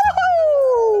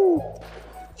 Woohoo!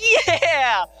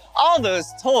 Yeah! All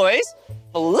those toys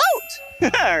float.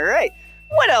 All right,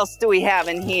 what else do we have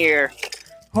in here?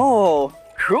 Oh,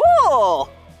 cool.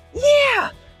 Yeah,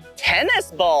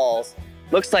 tennis balls.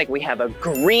 Looks like we have a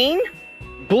green,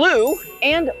 blue,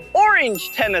 and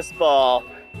orange tennis ball.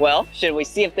 Well, should we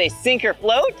see if they sink or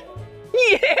float?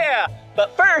 Yeah,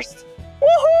 but first,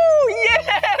 woohoo,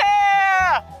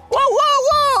 yeah! Whoa,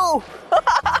 whoa, whoa!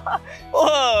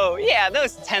 Whoa, yeah,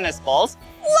 those tennis balls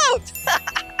float.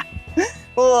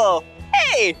 Whoa,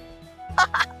 hey!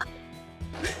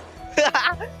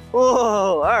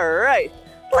 Whoa, all right,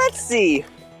 let's see.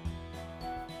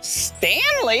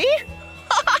 Stanley?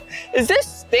 Is this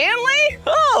Stanley?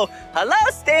 Oh, hello,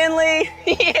 Stanley.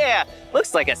 Yeah,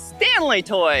 looks like a Stanley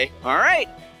toy. All right,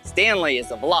 Stanley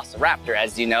is a velociraptor,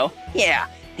 as you know. Yeah,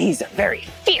 he's a very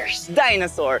fierce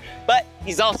dinosaur, but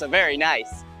he's also very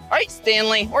nice. All right,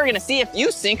 Stanley, we're gonna see if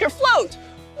you sink or float.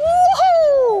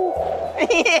 Woohoo!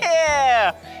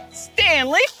 Yeah,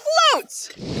 Stanley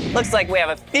floats. Looks like we have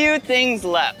a few things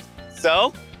left.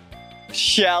 So,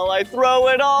 shall I throw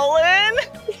it all in?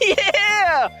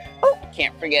 Yeah! Oh,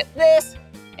 can't forget this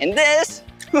and this.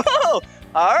 Whoa!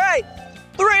 All right,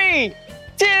 3,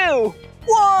 2,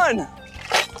 1.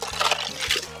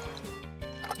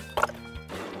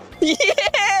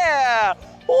 Yeah!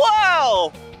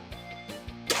 Wow!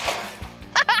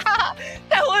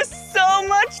 That was so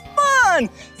much fun!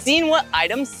 Seeing what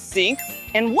items sink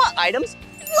and what items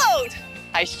float.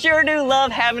 I sure do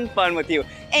love having fun with you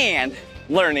and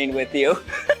learning with you.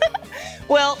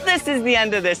 Well, this is the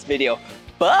end of this video.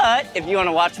 But if you want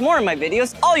to watch more of my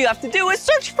videos, all you have to do is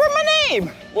search for my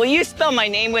name. Will you spell my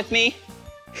name with me?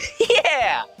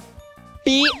 Yeah!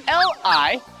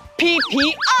 B-L-I-P-P-I.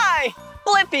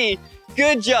 Blippi.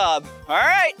 Good job. All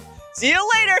right. See you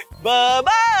later.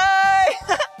 Bye-bye.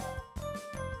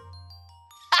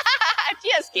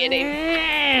 Just kidding.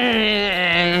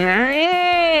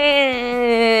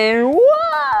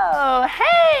 Whoa!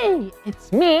 Hey!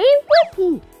 It's me,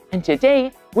 Blippi. And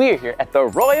today, we're here at the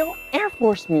Royal Air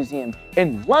Force Museum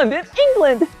in London,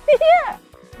 England. Yeah!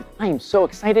 I am so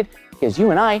excited because you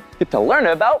and I get to learn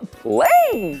about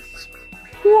planes.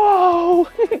 Whoa!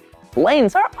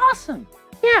 Planes are awesome.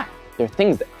 Yeah, they're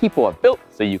things that people have built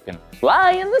so you can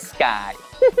fly in the sky.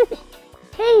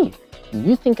 Hey, can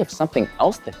you think of something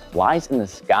else that flies in the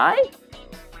sky?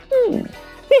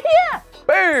 Yeah,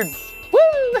 birds.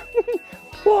 Woo!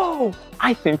 Whoa,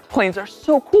 I think planes are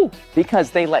so cool because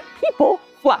they let people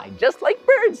fly just like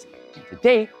birds. And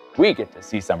today, we get to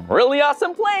see some really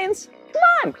awesome planes. Come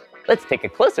on, let's take a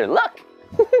closer look.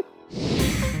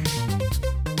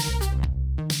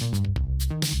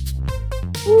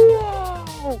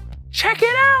 Whoa, check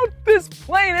it out. This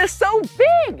plane is so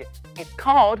big. It's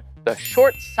called the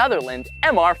Short Sutherland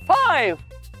MR5.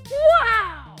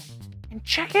 Wow, and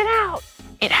check it out.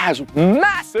 It has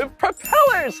massive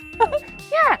propellers.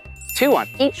 Yeah, 2 on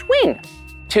each wing.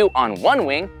 2 on one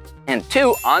wing and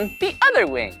 2 on the other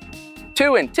wing.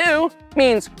 2 and 2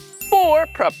 means 4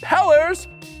 propellers.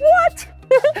 What?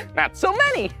 Not so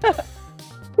many.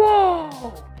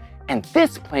 Whoa. And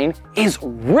this plane is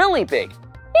really big.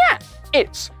 Yeah,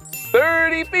 it's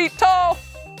 30 feet tall.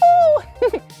 Ooh.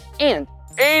 And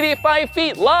 85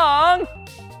 feet long.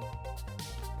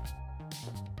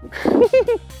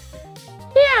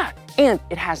 Yeah, and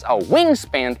it has a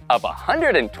wingspan of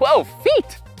 112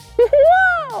 feet.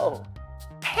 Whoa!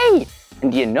 Hey,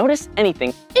 and do you notice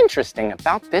anything interesting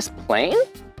about this plane?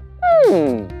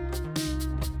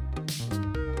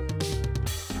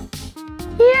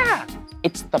 Yeah,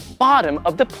 it's the bottom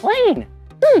of the plane.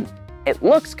 It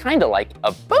looks kind of like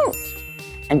a boat.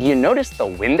 And do you notice the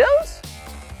windows?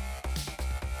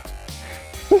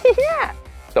 Yeah,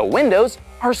 the windows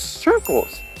are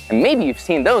circles. And maybe you've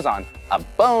seen those on a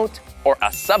boat or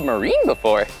a submarine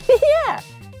before. Yeah.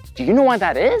 Do you know why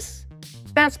that is?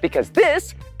 That's because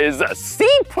this is a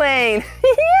seaplane.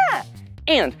 Yeah.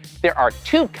 And there are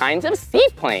 2 kinds of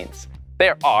seaplanes.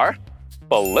 There are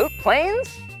float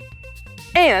planes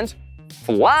and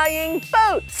flying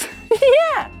boats.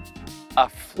 Yeah. A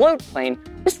float plane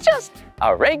is just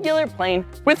a regular plane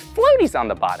with floaties on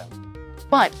the bottom.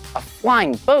 But a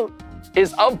flying boat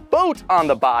is a boat on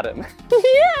the bottom.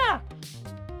 Yeah.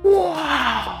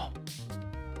 Wow.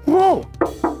 Whoa.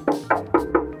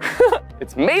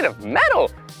 It's made of metal.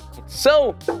 It's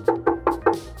so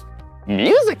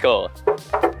musical.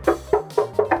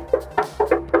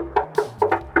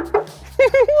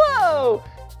 Whoa!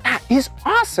 That is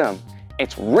awesome.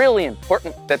 It's really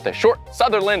important that the short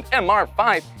Sutherland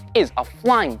MR5 is a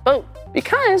flying boat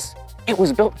because it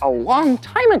was built a long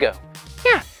time ago.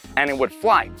 Yeah, and it would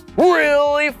fly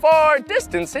really far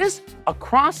distances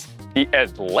across the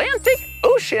Atlantic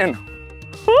Ocean.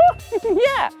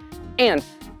 Yeah, and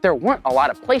there weren't a lot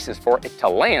of places for it to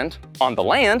land on the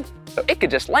land, so it could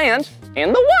just land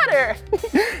in the water.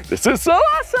 This is so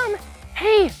awesome.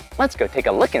 Hey, let's go take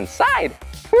a look inside.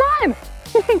 Come on.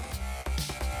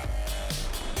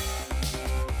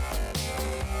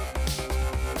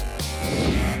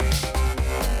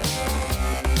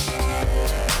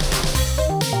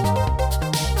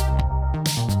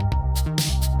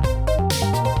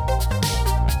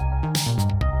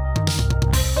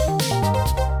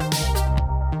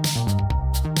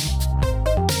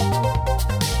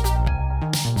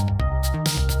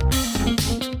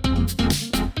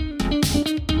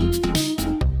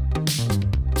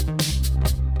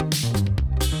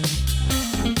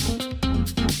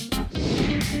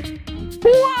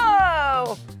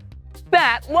 Whoa!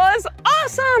 That was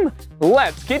awesome!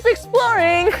 Let's keep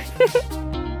exploring!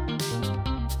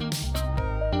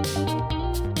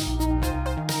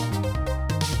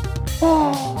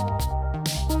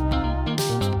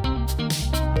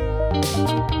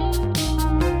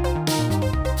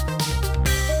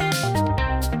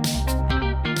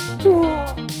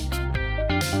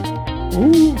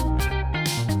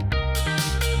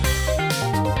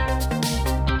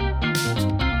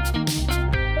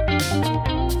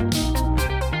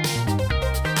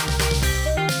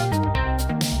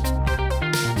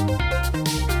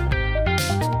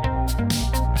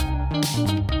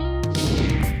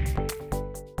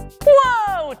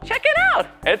 Whoa, check it out.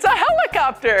 It's a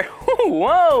helicopter.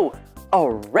 Whoa, a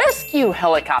rescue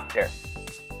helicopter.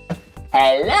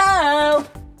 Hello.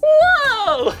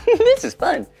 Whoa, this is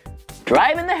fun.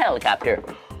 Driving the helicopter.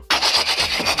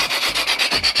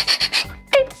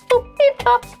 Beep, boop, beep,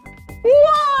 pop.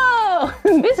 Whoa,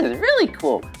 this is really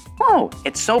cool. Whoa,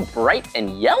 it's so bright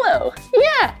and yellow.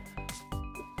 Yeah.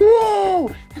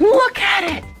 Whoa, look at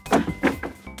it.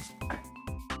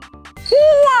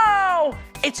 Wow,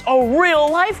 it's a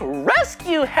real-life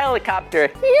rescue helicopter.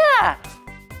 Yeah.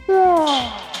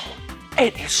 Whoa,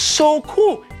 it is so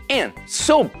cool and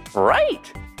so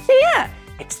bright. Yeah,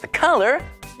 it's the color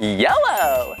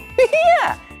yellow.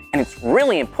 Yeah, and it's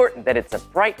really important that it's a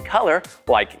bright color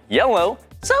like yellow,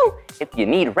 so if you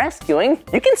need rescuing,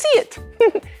 you can see it.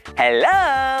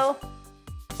 Hello.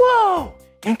 Whoa,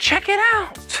 and check it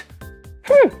out.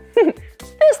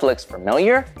 This looks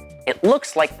familiar. It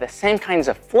looks like the same kinds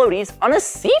of floaties on a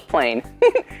seaplane.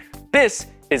 This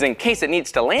is in case it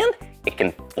needs to land, it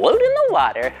can float in the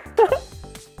water.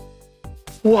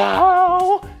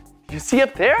 Wow, you see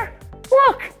up there?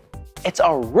 Look, it's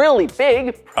a really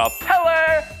big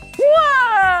propeller.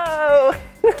 Whoa!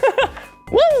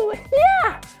 Woo,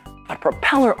 yeah! A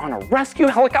propeller on a rescue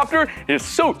helicopter is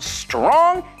so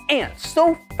strong and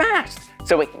so fast,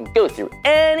 so it can go through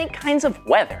any kinds of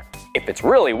weather. If it's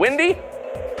really windy,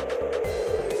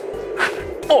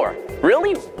 or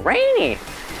really rainy.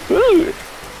 Ooh.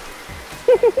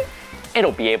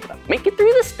 It'll be able to make it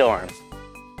through the storm.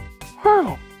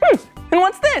 Oh, and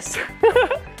what's this?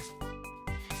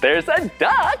 There's a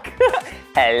duck.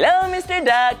 Hello, Mr.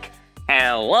 Duck.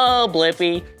 Hello,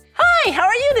 Blippi. Hi, how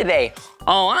are you today?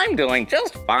 Oh, I'm doing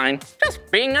just fine, just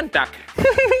being a duck.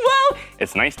 Well,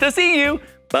 it's nice to see you.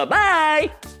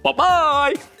 Bye-bye.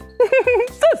 Bye-bye.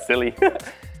 So silly.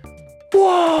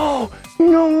 Whoa,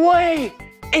 no way.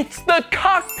 It's the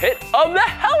cockpit of the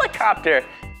helicopter.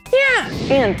 Yeah,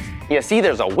 and you see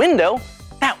there's a window.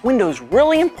 That window's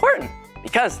really important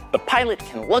because the pilot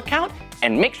can look out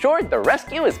and make sure the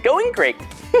rescue is going great.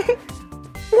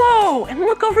 Whoa, and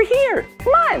look over here.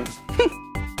 Come on.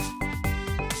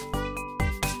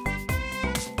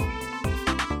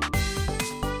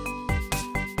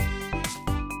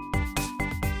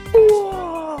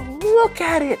 Whoa, look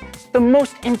at it. The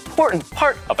most important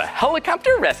part of a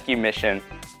helicopter rescue mission.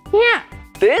 Yeah,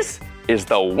 this is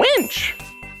the winch.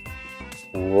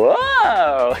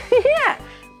 Whoa, yeah.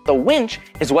 The winch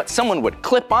is what someone would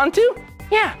clip onto.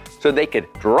 Yeah, so they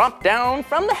could drop down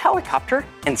from the helicopter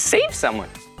and save someone.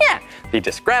 Yeah, they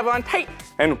just grab on tight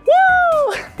and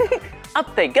whoa,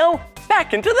 up they go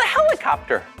back into the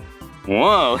helicopter.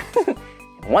 Whoa,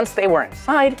 once they were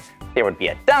inside, there would be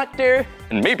a doctor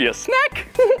and maybe a snack,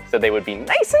 so they would be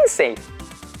nice and safe.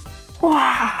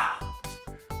 Wow,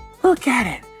 look at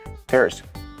it. There's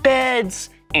beds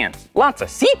and lots of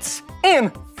seats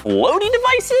and floaty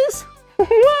devices.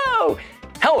 Whoa,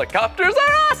 helicopters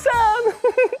are awesome.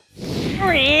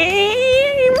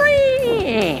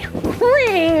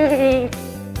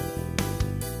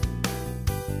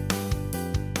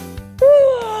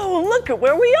 Whoa, look at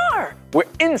where we are. We're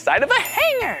inside of a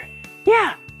hangar.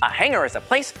 Yeah, a hangar is a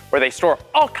place where they store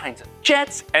all kinds of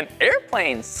jets and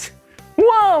airplanes.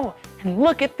 Whoa, and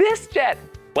look at this jet.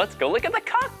 Let's go look at the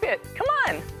cockpit. Come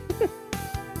on.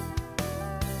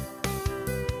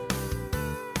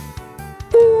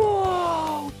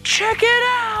 Whoa, check it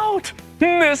out.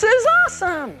 This is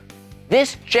awesome.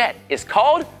 This jet is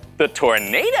called the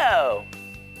Tornado.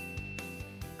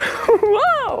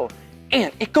 Whoa,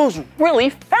 and it goes really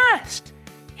fast.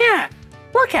 Yeah,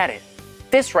 look at it.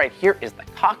 This right here is the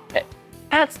cockpit.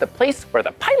 That's the place where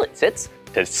the pilot sits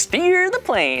to steer the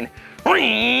plane.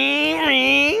 Ring,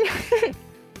 ring.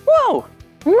 Whoa,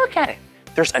 look at it.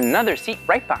 There's another seat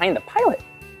right behind the pilot.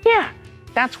 Yeah,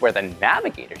 that's where the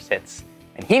navigator sits.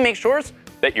 And he makes sure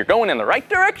that you're going in the right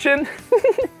direction.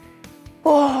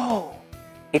 Whoa,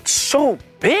 it's so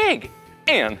big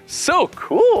and so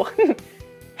cool.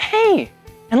 Hey,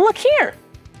 and look here.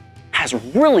 It has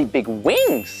really big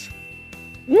wings.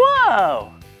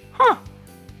 Whoa, huh.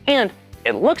 And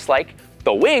it looks like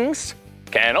the wings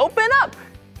can open up.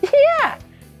 Yeah,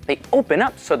 they open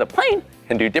up so the plane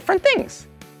can do different things.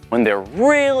 When they're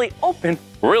really open,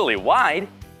 really wide,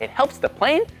 it helps the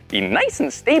plane be nice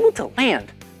and stable to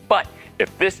land. But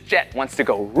if this jet wants to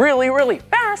go really, really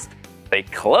fast, they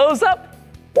close up,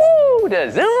 woo,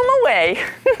 to zoom away.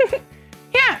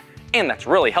 Yeah, and that's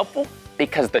really helpful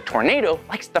because the Tornado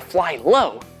likes to fly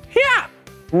low. Yeah,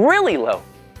 really low,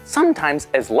 sometimes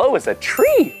as low as a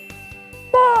tree.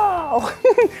 Whoa.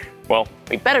 Well,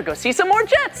 we better go see some more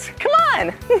jets. Come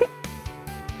on.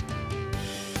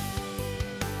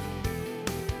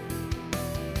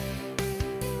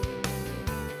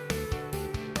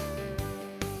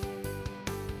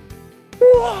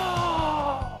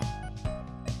 Whoa!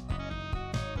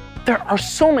 There are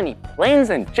so many planes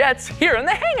and jets here in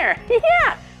the hangar.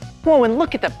 Yeah! Whoa, and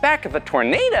look at the back of the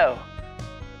Tornado.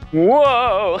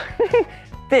 Whoa!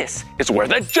 This is where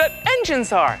the jet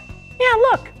engines are. Yeah,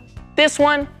 look. This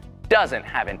one doesn't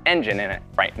have an engine in it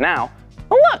right now.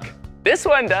 But look, this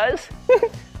one does.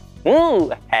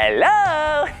 Ooh,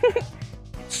 hello!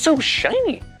 It's so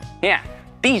shiny. Yeah,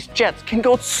 these jets can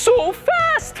go so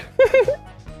fast.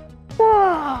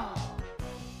 Whoa.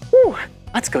 Ooh,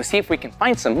 let's go see if we can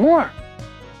find some more.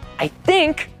 I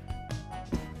think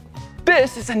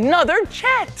this is another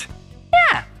jet.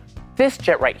 Yeah, this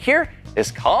jet right here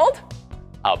is called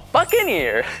a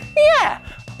Buccaneer. Yeah,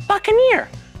 a Buccaneer.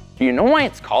 Do you know why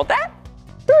it's called that?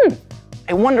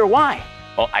 I wonder why.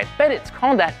 Well, I bet it's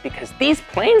called that because these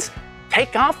planes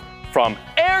take off from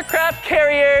aircraft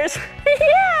carriers.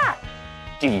 Yeah.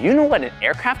 Do you know what an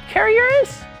aircraft carrier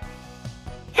is?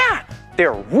 Yeah,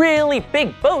 they're really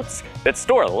big boats that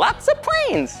store lots of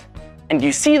planes. And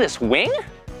you see this wing?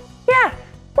 Yeah,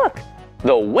 look,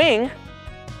 the wing,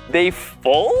 they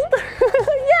fold.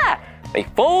 Yeah, they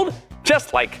fold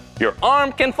just like your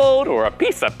arm can fold or a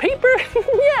piece of paper.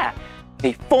 Yeah,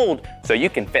 they fold so you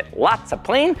can fit lots of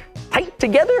plane tight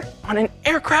together on an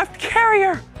aircraft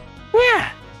carrier.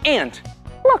 Yeah, and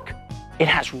look, it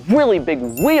has really big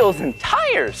wheels and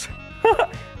tires.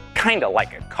 Kinda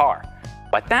like a car,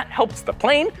 but that helps the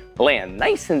plane land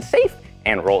nice and safe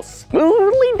and roll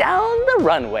smoothly down the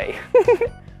runway.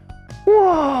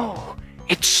 Whoa,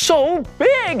 it's so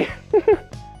big.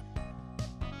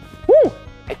 Woo,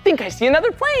 I think I see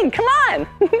another plane, come on.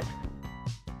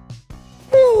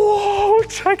 Whoa,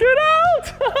 check it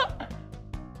out.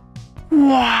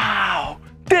 Wow,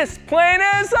 this plane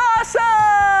is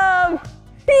awesome.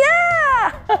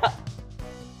 Yeah.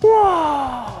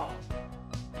 Whoa.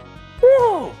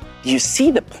 Whoa, do you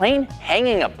see the plane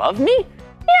hanging above me?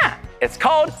 Yeah, it's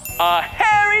called a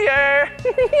Harrier.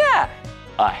 Yeah,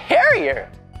 a Harrier.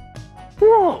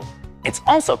 Whoa, it's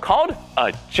also called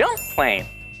a jump plane.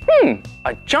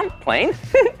 A jump plane?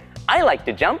 I like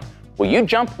to jump. Will you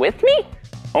jump with me?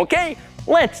 Okay,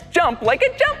 let's jump like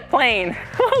a jump plane.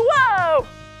 Whoa!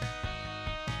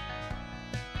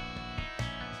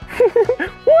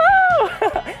 Whoa!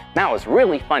 That was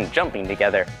really fun jumping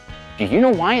together. Do you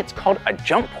know why it's called a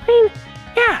jump plane?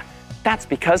 Yeah, that's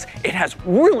because it has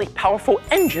really powerful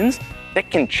engines that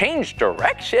can change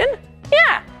direction.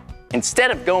 Yeah,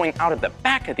 instead of going out of the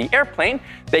back of the airplane,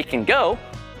 they can go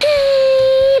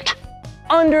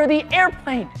under the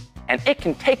airplane, and it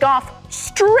can take off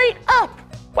straight up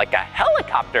like a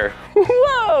helicopter.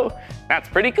 Whoa, that's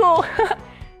pretty cool.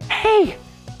 Hey,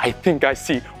 I think I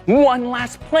see one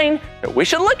last plane that we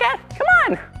should look at. Come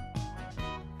on.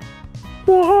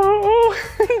 Whoa,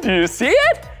 do you see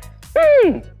it?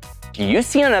 Do you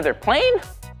see another plane?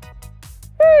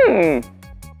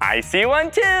 I see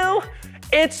one too.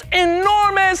 It's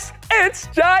enormous. It's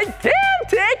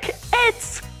gigantic.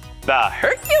 It's the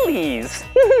Hercules.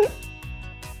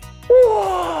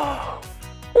 Whoa,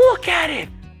 look at it.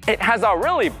 It has a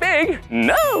really big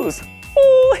nose.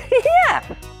 Oh, yeah.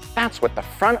 That's what the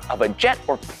front of a jet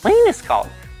or plane is called,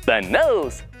 the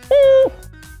nose. Ooh.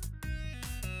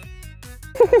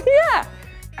 Yeah,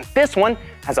 and this one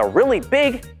has a really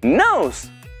big nose.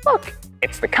 Look,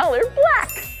 it's the color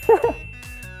black.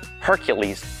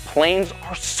 Hercules planes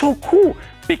are so cool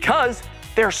because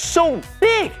they're so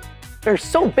big. They're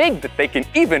so big that they can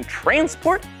even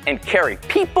transport and carry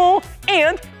people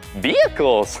and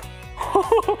vehicles.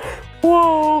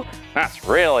 Whoa, that's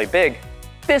really big.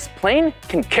 This plane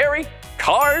can carry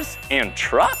cars and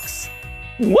trucks.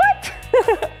 What?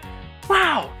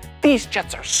 Wow, these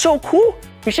jets are so cool.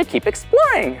 We should keep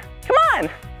exploring. Come on.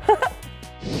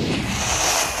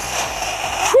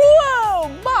 Whoa,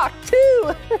 Mach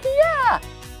 2. Yeah,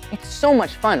 it's so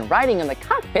much fun riding in the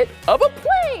cockpit of a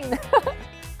plane.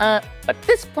 But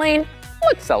this plane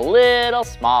looks a little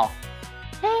small.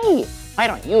 Hey, why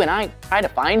don't you and I try to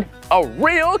find a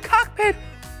real cockpit?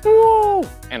 Whoa,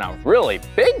 and a really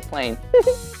big plane.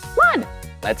 Come on,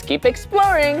 let's keep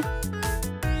exploring.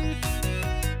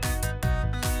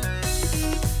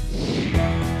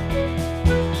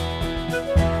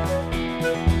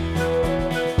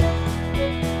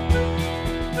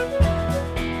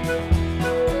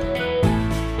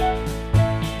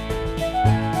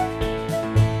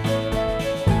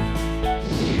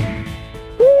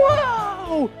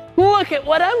 Whoa, look at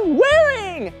what I'm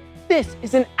wearing. This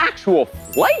is an actual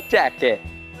flight jacket.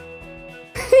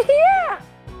 Yeah,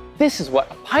 this is what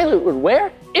a pilot would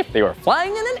wear if they were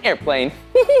flying in an airplane.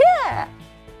 Yeah.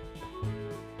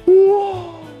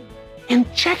 Whoa,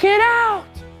 and check it out.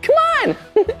 Come on.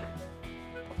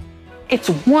 It's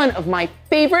one of my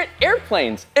favorite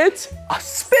airplanes. It's a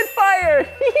Spitfire.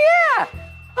 Yeah.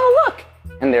 Oh, look,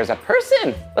 and there's a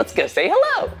person. Let's go say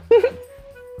hello.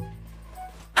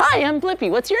 Hi, I'm Blippi.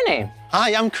 What's your name?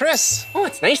 Hi, I'm Chris. Oh,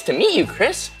 it's nice to meet you,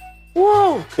 Chris.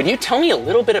 Whoa, could you tell me a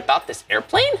little bit about this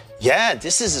airplane? Yeah,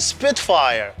 this is a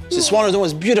Spitfire. This is one of the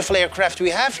most beautiful aircraft we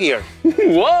have here.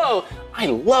 Whoa, I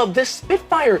love this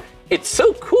Spitfire. It's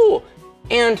so cool.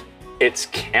 And it's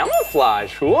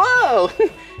camouflage. Whoa.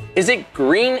 Is it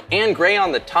green and gray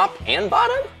on the top and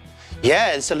bottom?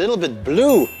 Yeah, it's a little bit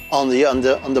blue on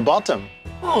the bottom.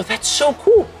 Oh, that's so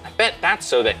cool. I bet that's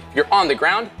so that if you're on the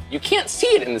ground, you can't see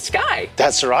it in the sky.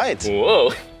 That's right.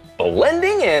 Whoa,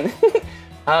 blending in.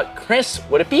 Chris,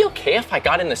 would it be okay if I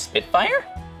got in the Spitfire?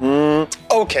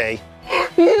 Okay.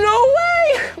 No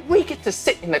way! We get to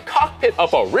sit in the cockpit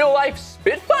of a real-life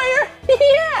Spitfire?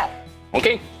 Yeah!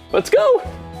 Okay, let's go.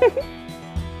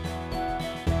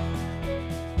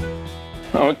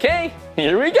 Okay,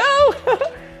 here we go.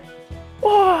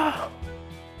 Whoa.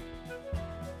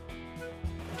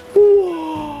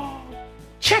 Whoa.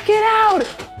 Check it out.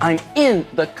 I'm in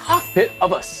the cockpit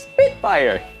of a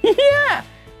Spitfire. Yeah,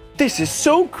 this is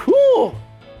so cool.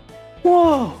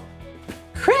 Whoa.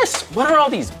 Chris, what are all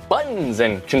these buttons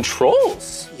and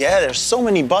controls? Yeah, there's so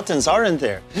many buttons, aren't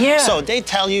there? Yeah. So they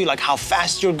tell you like how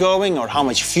fast you're going or how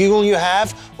much fuel you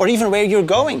have or even where you're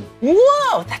going.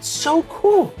 Whoa, that's so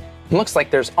cool. It looks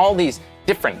like there's all these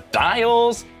different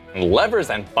dials and levers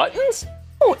and buttons.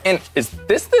 Oh, and is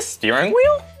this the steering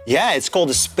wheel? Yeah, it's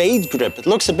called a spade grip. It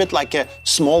looks a bit like a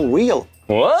small wheel.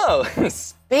 Whoa,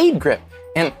 spade grip.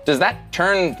 And does that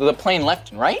turn the plane left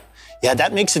and right? Yeah,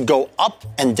 that makes it go up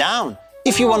and down.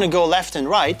 If you want to go left and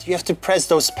right, you have to press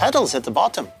those pedals at the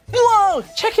bottom. Whoa,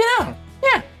 check it out.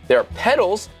 Yeah, there are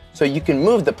pedals so you can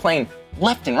move the plane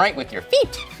left and right with your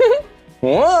feet.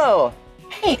 Whoa.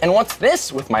 Hey, and what's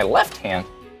this with my left hand?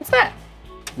 What's that?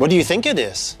 What do you think it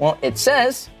is? Well, it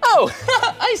says, oh,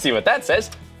 I see what that says.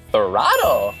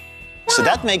 Throttle. So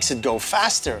that makes it go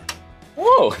faster.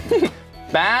 Whoa,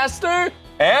 faster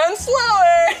and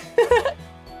slower.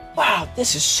 Wow,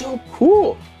 this is so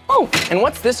cool. Oh, and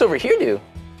what's this over here do?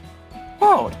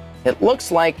 Oh, it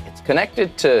looks like it's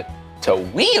connected to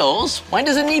wheels. Why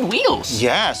does it need wheels?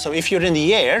 Yeah, so if you're in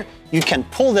the air, you can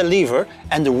pull the lever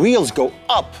and the wheels go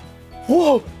up.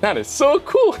 Whoa, that is so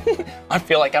cool. I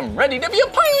feel like I'm ready to be a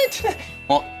pilot.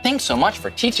 Well, thanks so much for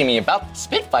teaching me about the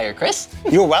Spitfire, Chris.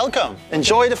 You're welcome.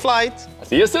 Enjoy the flight. I'll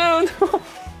see you soon.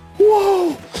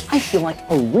 Whoa, I feel like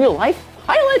a real-life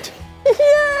pilot.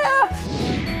 Yeah.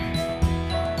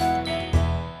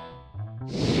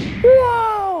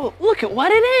 Whoa, look at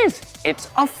what it is. It's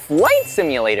a flight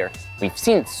simulator. We've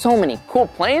seen so many cool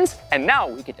planes, and now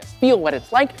we get to feel what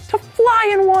it's like to fly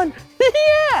in one.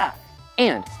 Yeah.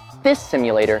 And this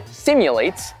simulator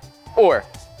simulates, or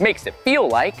makes it feel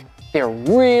like, they're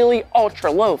really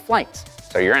ultra low flights.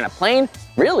 So you're in a plane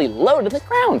really low to the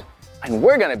ground. And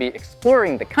we're gonna be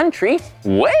exploring the country,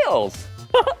 Wales.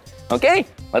 Okay,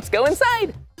 let's go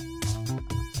inside.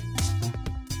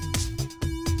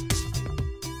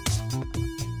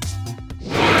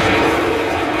 Here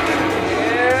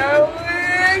we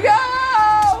go!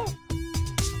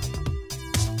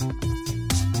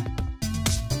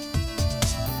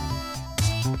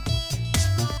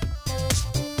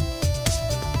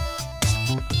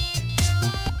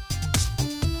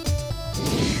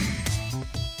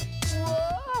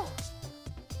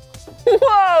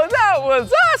 Whoa, that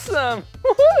was awesome!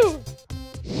 Woohoo!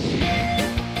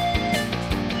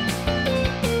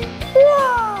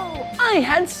 Whoa! I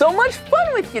had so much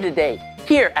fun with you today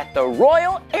here at the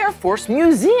Royal Air Force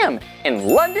Museum in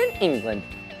London, England.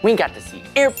 We got to see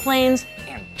airplanes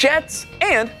and jets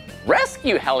and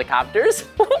rescue helicopters.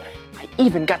 I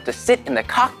even got to sit in the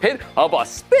cockpit of a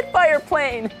Spitfire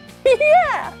plane.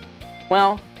 Yeah!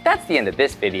 Well, that's the end of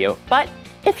this video, but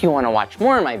if you want to watch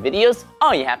more of my videos,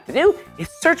 all you have to do is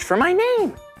search for my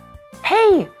name.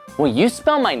 Hey, will you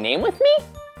spell my name with me?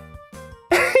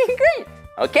 Great,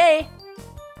 okay.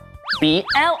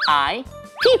 B-L-I-P-P-I,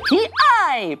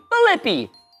 Blippi.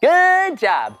 Good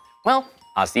job. Well,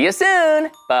 I'll see you soon.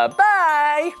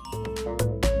 Bye-bye.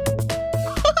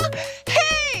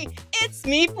 Hey, it's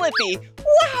me, Blippi.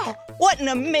 Wow, what an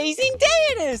amazing day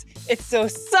it is. It's so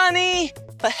sunny.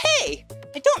 But hey,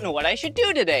 I don't know what I should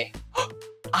do today.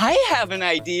 I have an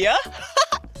idea.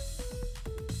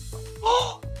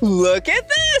 Look at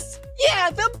this. Yeah,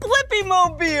 the Blippi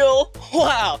Mobile.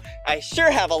 Wow, I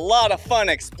sure have a lot of fun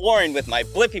exploring with my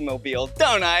Blippi Mobile,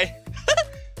 don't I?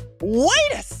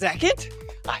 Wait a second.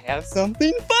 I have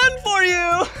something fun for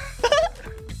you.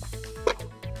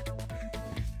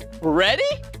 Ready?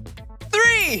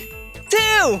 3, 2,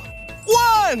 1.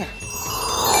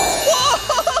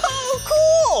 Whoa,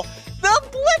 cool. The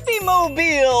Blippi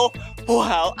Mobile.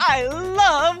 Wow, I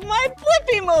love my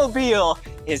Blippi Mobile.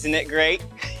 Isn't it great?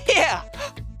 Yeah,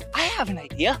 I have an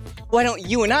idea. Why don't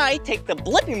you and I take the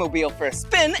Blippi Mobile for a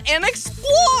spin and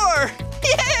explore?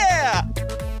 Yeah!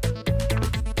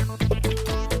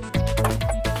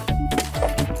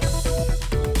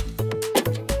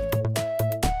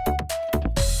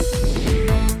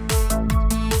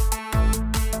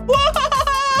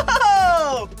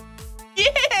 Whoa!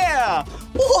 Yeah!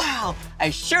 Wow, I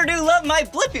sure do love my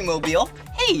Blippi Mobile.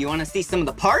 Hey, you wanna see some of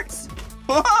the parts?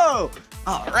 Whoa!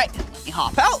 All right, let me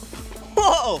hop out.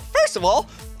 Whoa, first of all,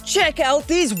 check out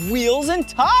these wheels and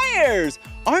tires.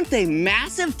 Aren't they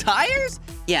massive tires?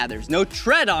 Yeah, there's no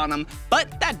tread on them,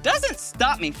 but that doesn't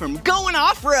stop me from going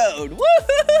off-road.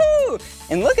 Woohoo!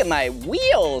 And look at my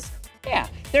wheels. Yeah,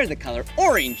 they're the color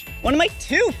orange, one of my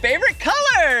 2 favorite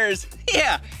colors.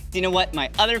 Yeah, do you know what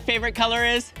my other favorite color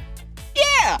is?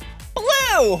 Yeah,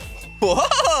 blue.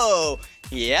 Whoa!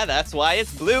 Yeah, that's why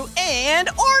it's blue and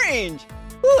orange.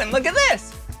 Ooh, and look at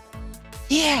this.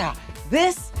 Yeah,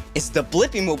 this is the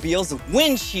Blippi Mobile's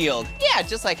windshield. Yeah,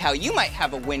 just like how you might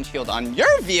have a windshield on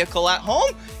your vehicle at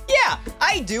home. Yeah,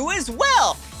 I do as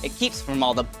well. It keeps from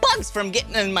all the bugs from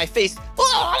getting in my face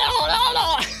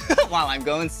while I'm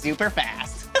going super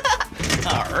fast.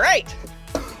 All right.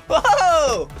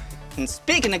 Whoa! And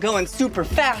speaking of going super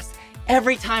fast,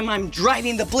 every time I'm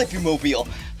driving the Blippi Mobile,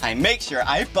 I make sure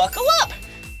I buckle up.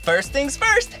 First things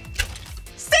first,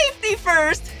 safety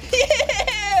first.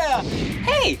 Yeah!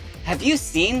 Hey, have you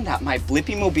seen that my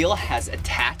Blippi Mobile has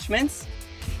attachments?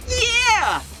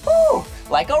 Yeah! Ooh,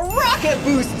 like a rocket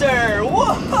booster!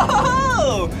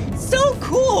 Whoa! So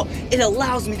cool! It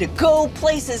allows me to go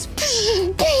places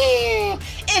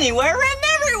anywhere and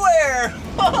everywhere!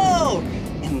 Whoa!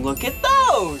 And look at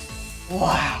those!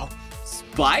 Wow!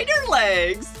 Spider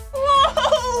legs!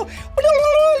 Whoa!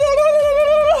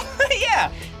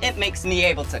 Yeah, it makes me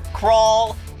able to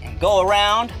crawl and go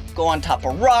around, go on top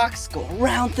of rocks, go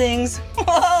around things.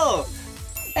 Whoa!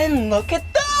 And look at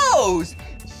those!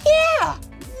 Yeah!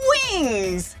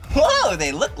 Wings! Whoa,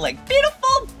 they look like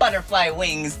beautiful butterfly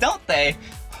wings, don't they?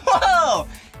 Whoa!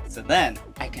 So then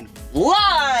I can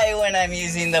fly when I'm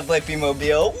using the Blippi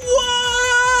Mobile.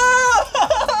 Whoa!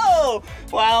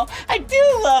 Wow, I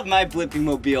do love my Blippi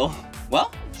Mobile.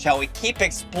 Well, shall we keep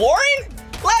exploring?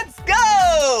 Let's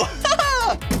go!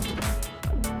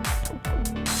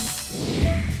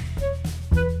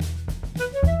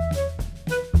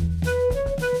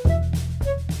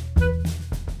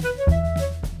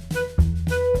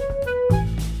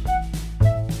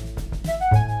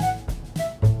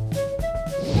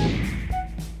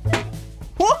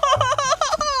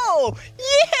 Whoa!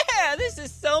 Yeah, this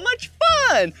is so much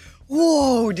fun!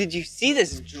 Whoa, did you see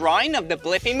this drawing of the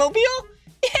Blippi Mobile?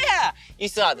 Yeah, you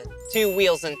saw the 2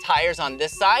 wheels and tires on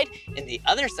this side, and the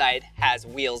other side has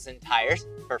wheels and tires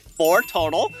for 4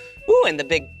 total. Ooh, and the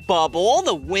big bubble,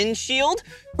 the windshield.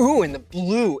 Ooh, and the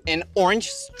blue and orange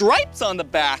stripes on the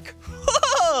back.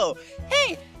 Whoa!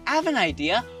 Hey, I have an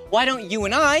idea. Why don't you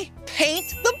and I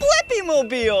paint the Blippi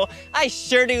Mobile? I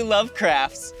sure do love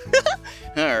crafts.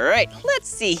 All right, let's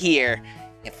see here.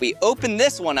 If we open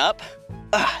this one up,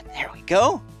 there we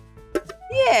go.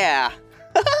 Yeah.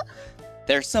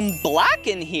 There's some black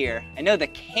in here. I know the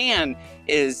can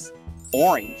is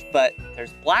orange, but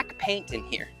there's black paint in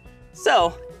here.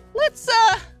 So let's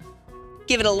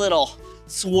give it a little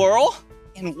swirl.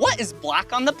 And what is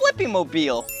black on the Blippi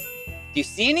Mobile? Do you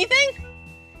see anything?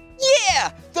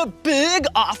 Yeah, the big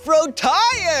off-road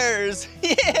tires.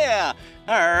 Yeah.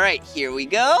 All right, here we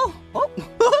go. Oh,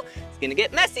 it's gonna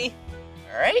get messy.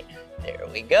 All right, there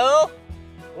we go.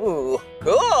 Ooh,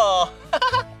 cool.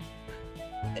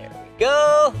 There we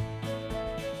go.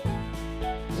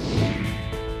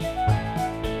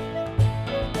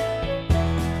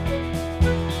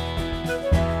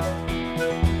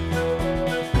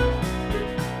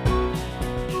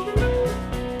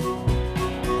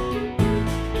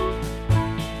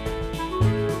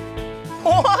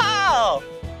 Wow!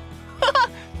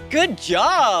 Good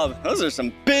job. Those are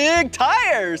some big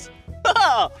tires.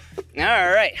 All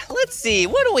right, let's see.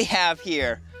 What do we have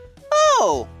here?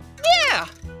 Oh, yeah.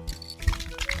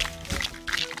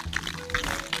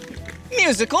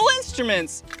 Musical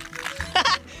instruments.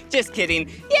 Just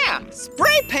kidding. Yeah,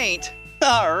 spray paint.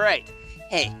 All right.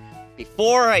 Hey,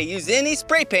 before I use any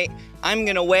spray paint, I'm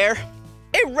gonna wear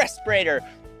a respirator.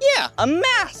 Yeah, a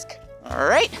mask. All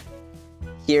right.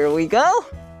 Here we go.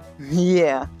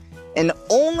 Yeah, and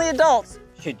only adults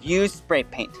should use spray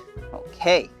paint.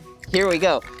 Okay, here we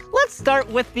go. Let's start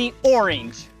with the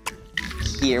orange.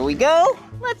 Here we go.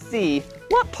 Let's see,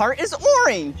 what part is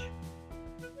orange?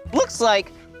 Looks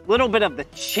like a little bit of the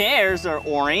chairs are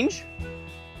orange.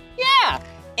 Yeah,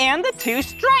 and the 2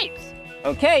 stripes.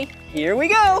 Okay, here we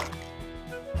go.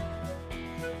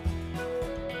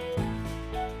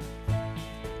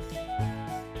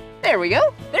 There we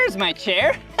go, there's my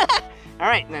chair. All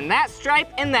right, then that stripe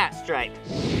and that stripe.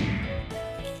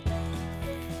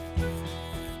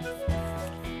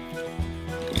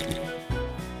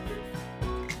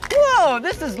 Whoa,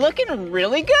 this is looking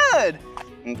really good.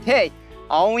 Okay,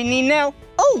 all we need now,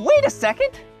 oh, wait a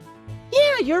second.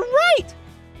 Yeah, you're right.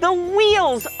 The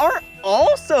wheels are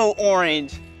also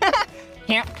orange.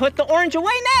 Can't put the orange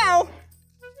away now.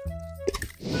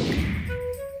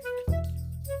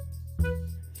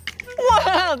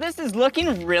 Wow, this is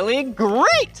looking really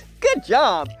great. Good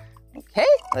job. Okay,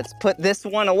 let's put this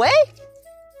one away.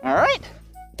 All right,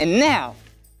 and now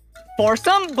for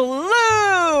some blue.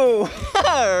 All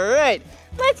right,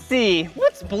 let's see,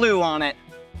 what's blue on it?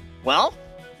 Well,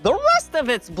 the rest of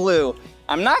it's blue.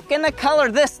 I'm not gonna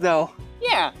color this though.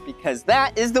 Yeah, because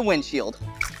that is the windshield.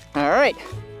 All right,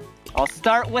 I'll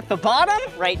start with the bottom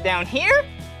right down here.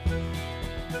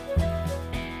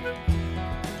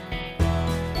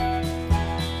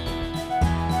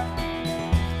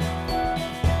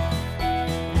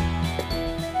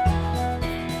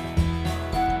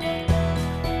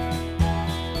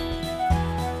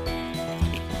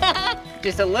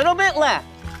 Just a little bit left.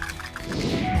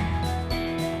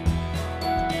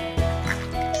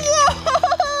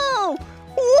 Whoa!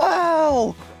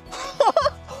 Wow!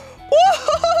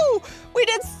 Whoa! We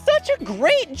did such a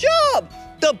great job!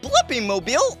 The Blippi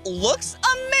Mobile looks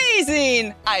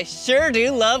amazing! I sure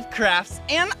do love crafts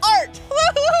and art!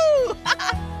 Woohoo!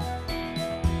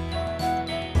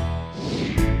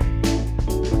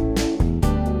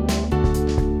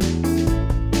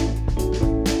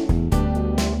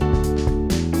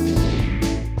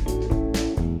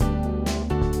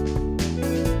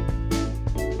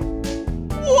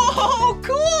 Whoa,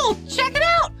 cool! Check it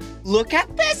out! Look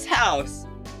at this house!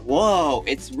 Whoa,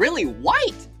 it's really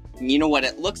white. You know what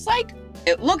it looks like?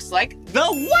 It looks like the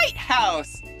White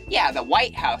House! Yeah, the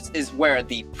White House is where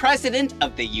the President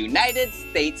of the United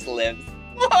States lives.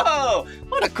 Whoa,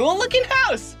 what a cool looking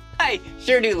house! I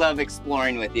sure do love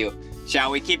exploring with you.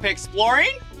 Shall we keep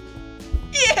exploring?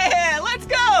 Yeah, let's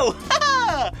go!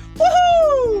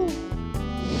 Woohoo!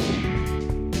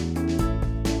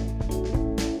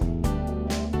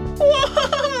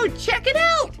 Whoa, check it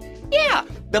out! Yeah,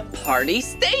 the party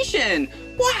station.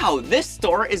 Wow, this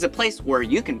store is a place where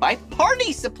you can buy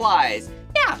party supplies.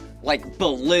 Yeah, like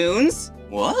balloons.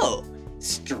 Whoa,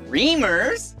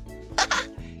 streamers.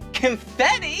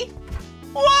 Confetti.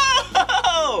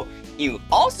 Whoa! You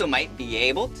also might be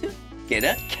able to get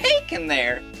a cake in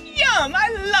there. Yum, I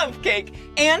love cake.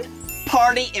 And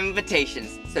party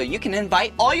invitations, so you can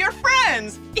invite all your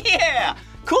friends. Yeah,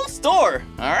 cool store.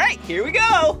 All right, here we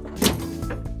go.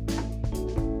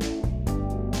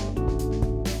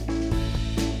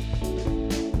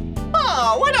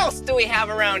 Oh, what else do we have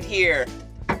around here?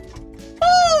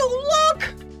 Oh,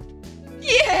 look!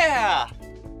 Yeah!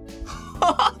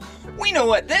 We know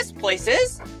what this place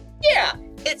is. Yeah,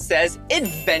 it says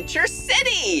Adventure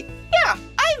City. Yeah,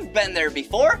 I've been there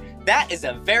before. That is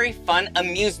a very fun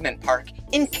amusement park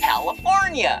in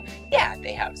California. Yeah,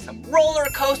 they have some roller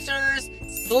coasters,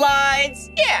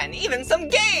 slides, yeah, and even some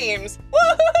games.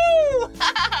 Woohoo!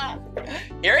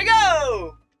 Here we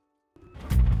go!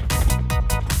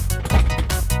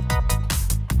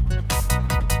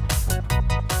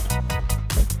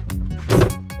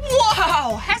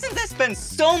 Wow, hasn't this been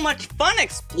so much fun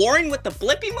exploring with the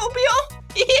Blippi Mobile?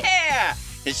 Yeah,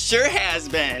 it sure has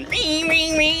been. Me,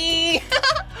 me, me.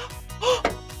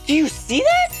 Do you see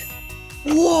that?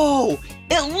 Whoa,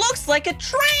 it looks like a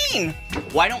train.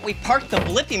 Why don't we park the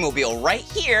Blippi Mobile right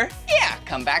here? Yeah,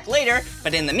 come back later,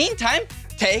 but in the meantime,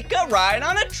 take a ride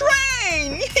on a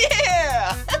train.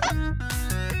 Yeah.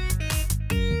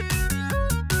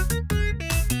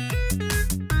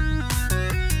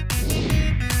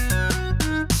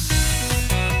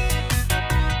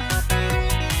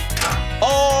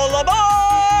 All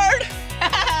aboard!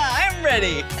 I'm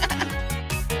ready.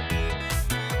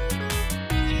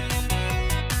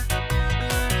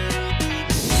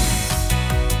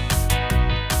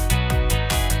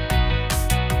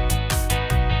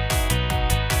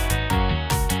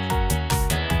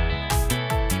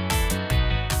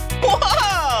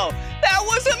 Whoa! That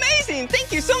was amazing!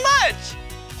 Thank you so much!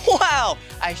 Wow,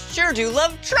 I sure do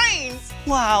love trains!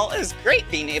 Wow, it was great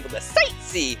being able to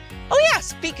sightsee. Oh yeah,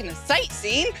 speaking of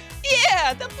sightseeing,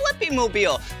 yeah, the Blippi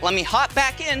Mobile. Let me hop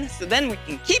back in so then we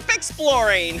can keep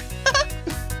exploring.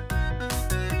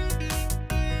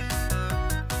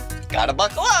 Gotta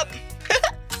buckle up.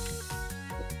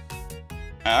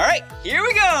 All right, here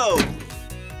we go.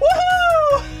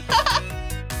 Woohoo!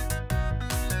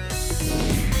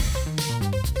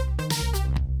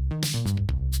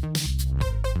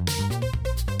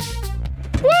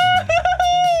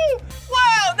 Woohoo!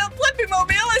 Wow, the Blippi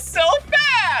Mobile is so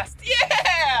fast!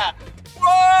 Yeah!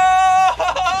 Whoa!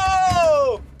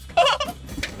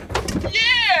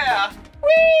 Yeah!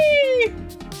 Whee!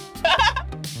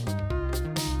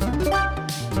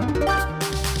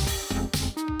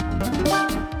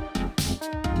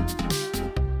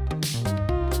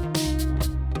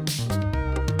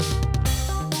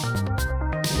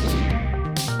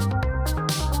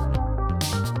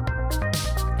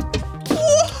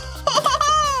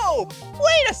 Whoa!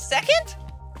 Wait a second!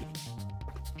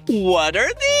 What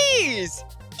are these?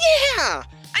 Yeah,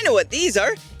 I know what these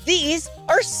are. These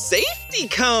are safety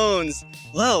cones.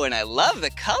 Whoa, and I love the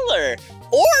color.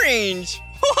 Orange.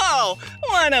 Whoa,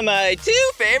 one of my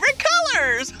two favorite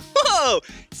colors. Whoa,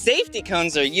 safety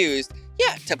cones are used,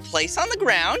 yeah, to place on the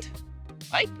ground,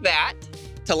 like that,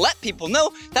 to let people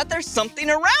know that there's something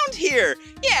around here.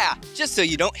 Yeah, just so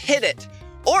you don't hit it.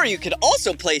 Or you could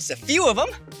also place a few of them.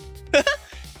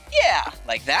 Yeah,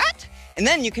 like that. And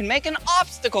then you can make an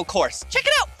obstacle course. Check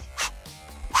it out.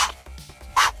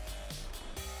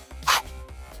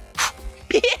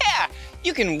 Yeah,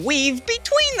 you can weave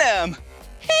between them.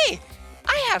 Hey,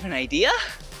 I have an idea.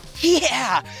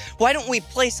 Yeah, why don't we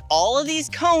place all of these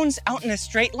cones out in a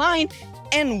straight line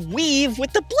and weave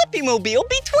with the Blippi Mobile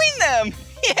between them?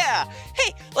 Yeah,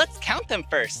 hey, let's count them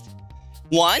first.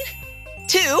 1,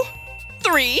 2,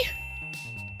 3,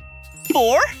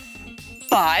 4,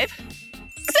 5,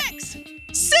 6.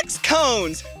 6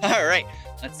 cones. All right,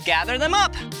 let's gather them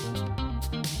up.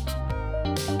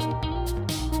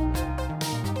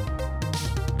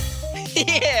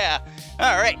 Yeah,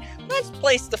 all right, let's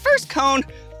place the first cone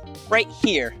right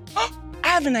here. Oh, I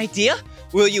have an idea.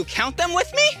 Will you count them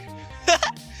with me?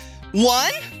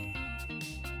 1,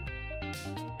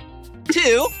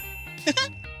 2,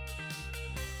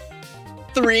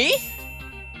 3,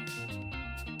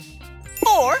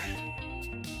 4,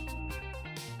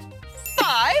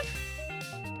 5,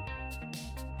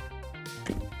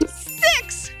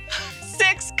 6.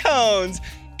 6 cones.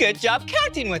 Good job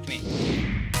counting with me.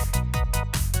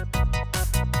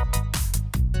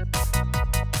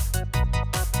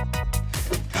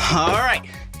 All right,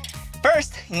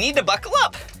 first you need to buckle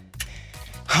up.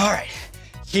 All right,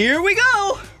 here we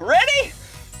go. Ready?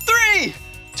 3,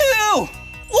 2,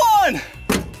 1.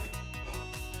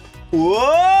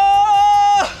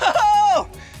 Whoa!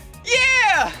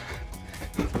 Yeah!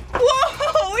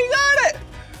 Whoa, we got it!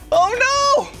 Oh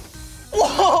no!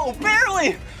 Whoa,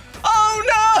 barely! Oh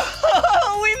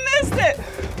no! We missed it!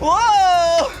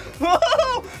 Whoa!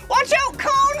 Whoa! Watch out,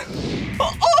 Cone!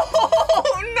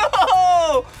 Oh,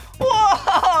 no!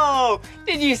 Whoa!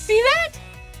 Did you see that?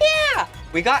 Yeah,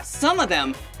 we got some of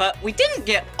them, but we didn't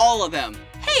get all of them.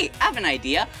 Hey, I have an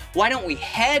idea. Why don't we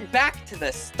head back to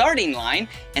the starting line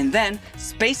and then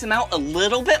space them out a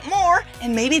little bit more,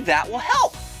 and maybe that will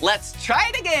help. Let's try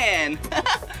it again.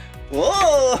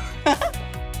 Whoa!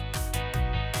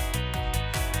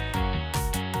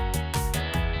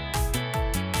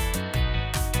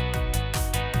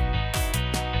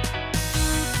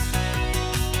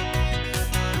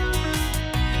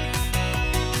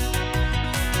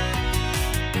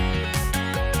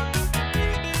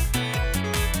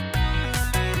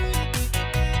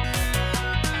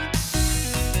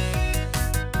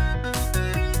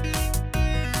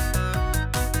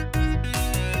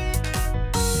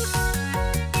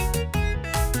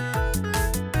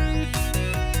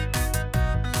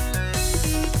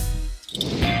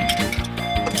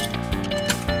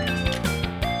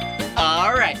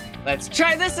 All right, let's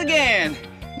try this again.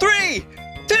 3,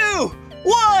 2,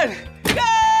 1, go!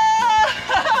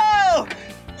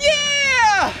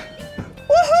 Yeah!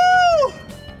 Woohoo!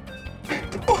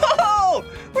 Whoa!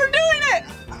 We're doing it!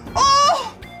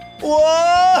 Oh!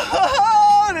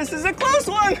 Whoa! This is a close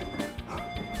one!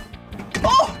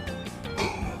 Oh!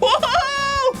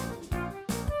 Whoa!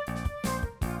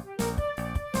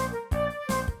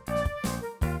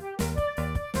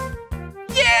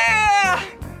 Yeah!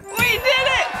 We did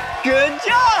it! Good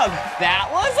job! That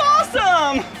was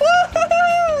awesome!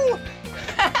 Woohoo!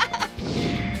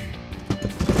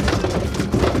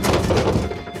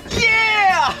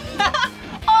 Yeah!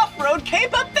 Off-road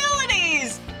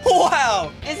capabilities!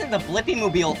 Wow! Isn't the Blippi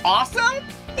Mobile awesome?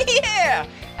 Yeah!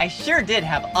 I sure did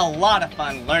have a lot of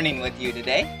fun learning with you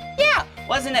today. Yeah!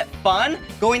 Wasn't it fun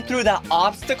going through that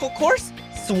obstacle course?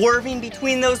 Swerving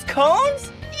between those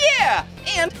cones? Yeah!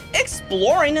 And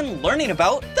exploring and learning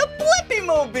about the Blippi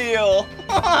Mobile!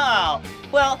 Wow!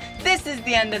 Well, this is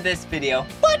the end of this video.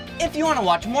 But if you want to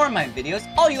watch more of my videos,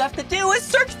 all you have to do is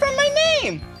search for my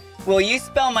name. Will you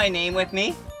spell my name with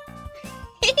me?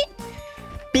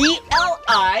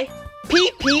 B-L-I-P-P-I,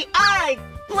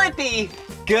 Blippi.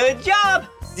 Good job.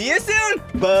 See you soon.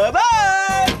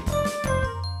 Bye-bye.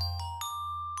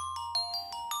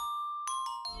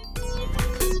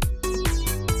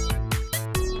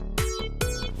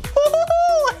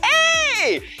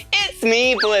 Hey! It's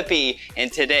me, Blippi,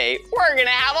 and today we're gonna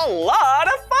have a lot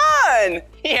of fun!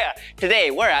 Yeah, today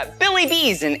we're at Billy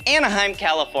Beez in Anaheim,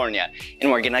 California,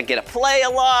 and we're gonna get to play a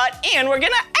lot, and we're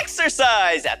gonna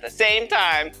exercise at the same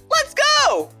time. Let's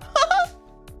go!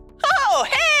 Oh,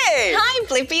 hey! Hi,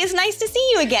 Blippi, it's nice to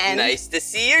see you again. Nice to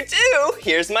see you too.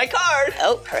 Here's my card.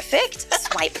 Oh, perfect.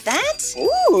 Swipe that.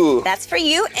 Ooh. That's for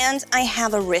you, and I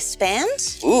have a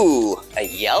wristband. Ooh, a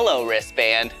yellow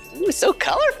wristband. Ooh, so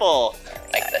colorful.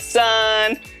 Like the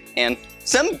sun, and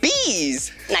some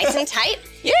bees. Nice and tight.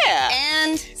 Yeah.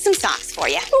 And some socks for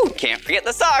you. Ooh, can't forget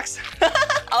the socks.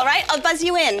 All right, I'll buzz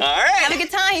you in. All right. Have a good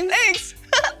time. Thanks.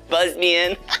 Buzz me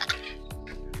in.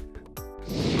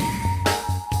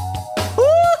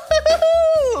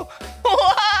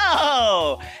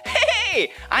 Wow!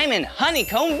 Hey, I'm in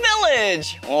Honeycomb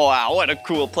Village. Wow, what a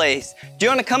cool place. Do you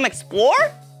want to come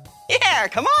explore? Yeah,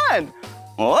 come on.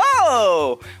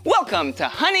 Whoa! Welcome to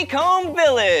Honeycomb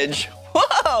Village.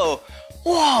 Whoa!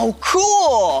 Whoa,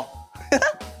 cool!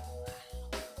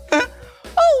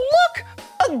 Oh, look!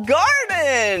 A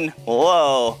garden!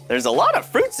 Whoa, there's a lot of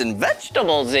fruits and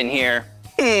vegetables in here.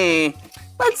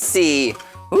 Let's see.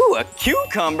 Ooh, a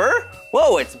cucumber.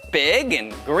 Whoa, it's big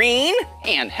and green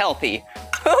and healthy.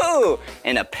 Ooh,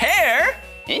 and a pear.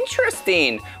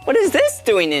 Interesting. What is this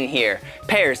doing in here?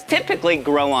 Pears typically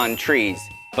grow on trees,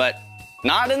 but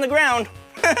not in the ground.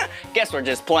 Guess we're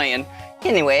just playing.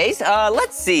 Anyways,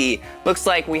 let's see. Looks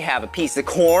like we have a piece of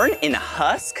corn in a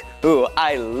husk. Ooh,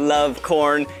 I love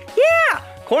corn. Yeah,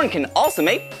 corn can also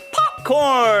make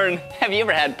popcorn. Have you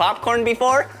ever had popcorn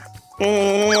before?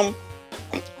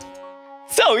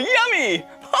 So yummy.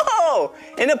 Oh,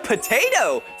 and a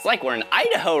potato. It's like we're in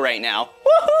Idaho right now.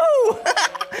 Woohoo!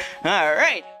 All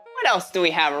right, what else do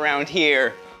we have around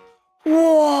here?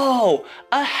 Whoa,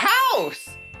 a house.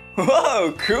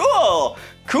 Whoa, cool.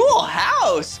 Cool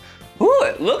house. Ooh,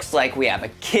 it looks like we have a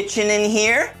kitchen in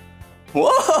here.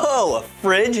 Whoa, a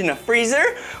fridge and a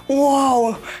freezer.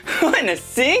 Whoa, and a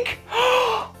sink.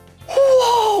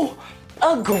 Whoa,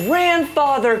 a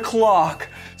grandfather clock.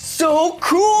 So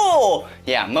cool!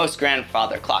 Yeah, most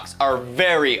grandfather clocks are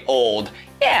very old.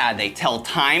 Yeah, they tell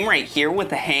time right here with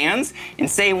the hands and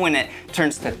say when it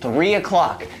turns to 3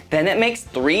 o'clock, then it makes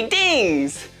 3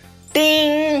 dings.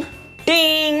 Ding,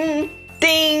 ding,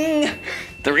 Ding!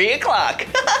 3 o'clock.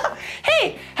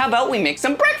 Hey, how about we make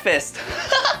some breakfast?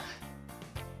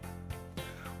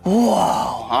 Whoa,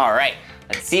 all right.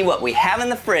 Let's see what we have in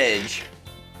the fridge.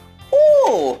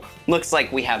 Ooh, looks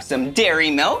like we have some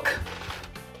dairy milk.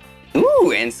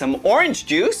 Ooh, and some orange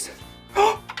juice.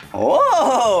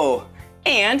 Whoa,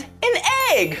 and an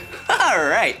egg. All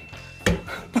right.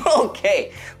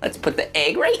 Okay, let's put the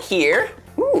egg right here.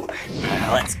 Ooh,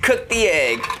 let's cook the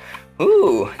egg.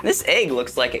 Ooh, this egg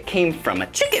looks like it came from a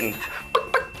chicken.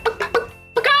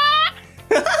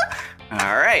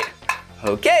 All right,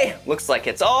 okay, looks like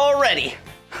it's all ready.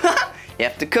 You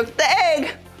have to cook the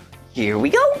egg. Here we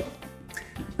go.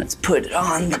 Let's put it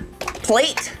on the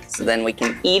plate so then we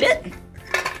can eat it.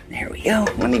 There we go.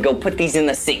 Let me go put these in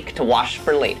the sink to wash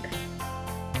for later.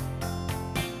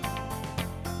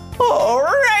 All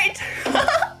right.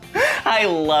 I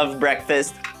love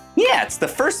breakfast. Yeah, it's the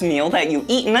first meal that you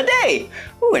eat in a day.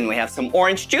 Ooh, and we have some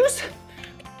orange juice.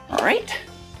 All right.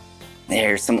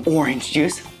 There's some orange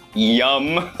juice.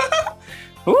 Yum.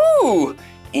 Ooh,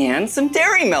 and some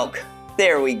dairy milk.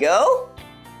 There we go.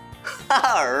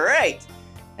 All right.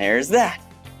 There's that.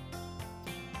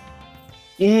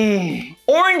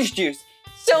 Orange juice.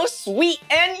 So sweet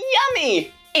and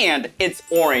yummy. And it's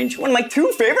orange, one of my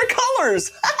 2 favorite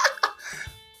colors.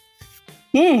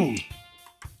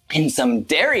 And some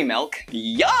dairy milk.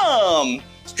 Yum!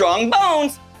 Strong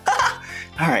bones.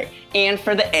 All right, and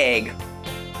for the egg.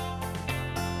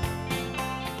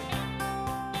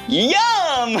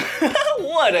 Yum!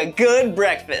 What a good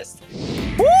breakfast.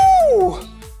 Woo!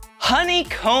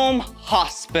 Honeycomb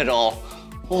Hospital.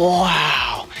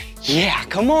 Wow. Yeah,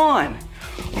 come on.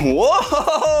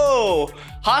 Whoa!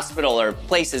 Hospital are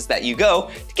places that you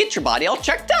go to get your body all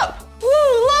checked up. Woo,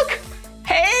 look.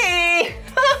 Hey!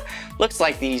 Looks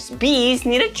like these bees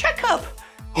need a checkup.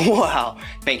 Wow,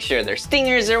 make sure their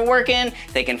stingers are working,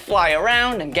 they can fly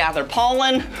around and gather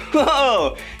pollen.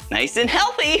 Whoa, nice and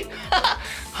healthy.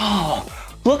 Oh,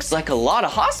 looks like a lot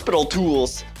of hospital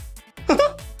tools.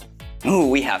 Ooh,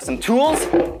 we have some tools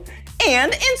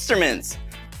and instruments.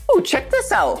 Ooh, check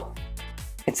this out.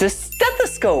 It's a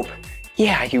stethoscope.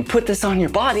 Yeah, you put this on your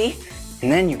body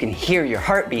and then you can hear your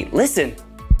heartbeat. Listen.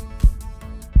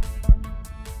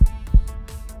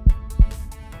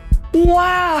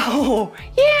 Wow,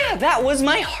 yeah, that was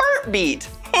my heartbeat.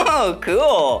 Oh,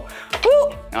 cool.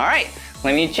 Woo. All right,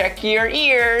 let me check your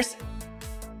ears.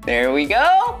 There we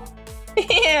go.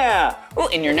 Yeah. Oh,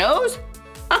 in your nose.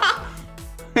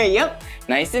 Yep,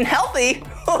 nice and healthy.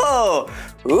 Oh.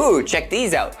 Ooh, check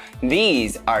these out.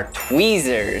 These are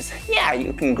tweezers. Yeah,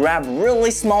 you can grab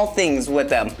really small things with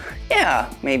them.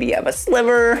 Yeah, maybe you have a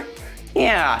sliver.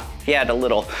 Yeah, if you had a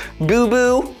little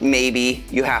boo-boo, maybe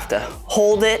you have to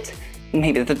hold it.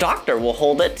 Maybe the doctor will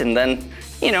hold it and then,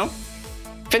 you know,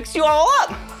 fix you all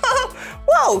up.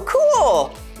 Whoa,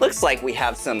 cool. Looks like we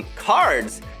have some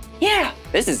cards. Yeah,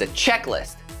 this is a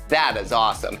checklist. That is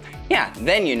awesome. Yeah,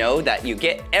 then you know that you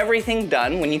get everything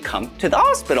done when you come to the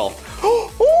hospital.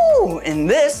 Ooh, and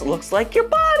this looks like your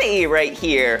body right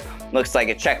here. Looks like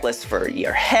a checklist for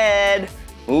your head,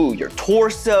 ooh, your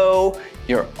torso,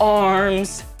 your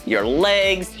arms, your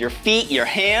legs, your feet, your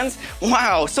hands.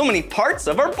 Wow, so many parts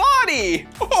of our body.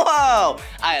 Wow,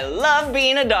 I love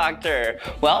being a doctor.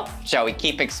 Well, shall we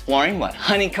keep exploring what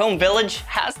Honeycomb Village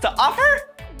has to offer?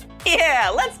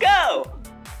 Yeah, let's go.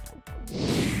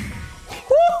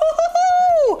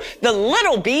 Woo-hoo-hoo-hoo! The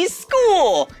Little Bees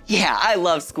School. Yeah, I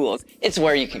love schools. It's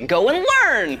where you can go and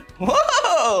learn.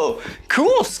 Whoa,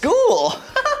 cool school.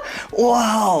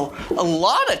 Wow, a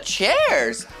lot of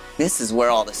chairs. This is where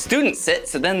all the students sit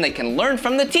so then they can learn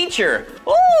from the teacher.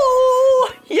 Ooh,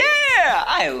 yeah,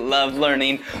 I love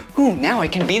learning. Ooh, now I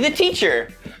can be the teacher.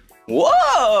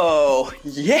 Whoa,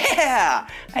 yeah,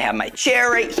 I have my chair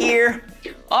right here.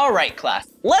 All right, class,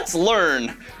 let's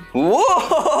learn.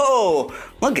 Whoa,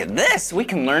 look at this. We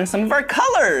can learn some of our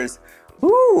colors.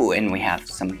 Ooh, and we have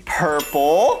some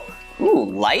purple.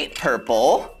 Ooh, light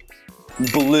purple,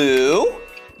 blue,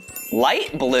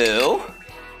 light blue,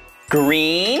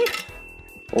 green,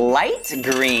 light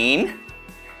green,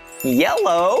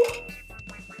 yellow,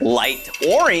 light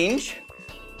orange,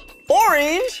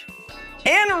 orange,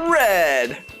 and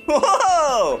red.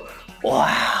 Whoa!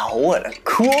 Wow, what a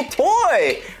cool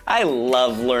toy. I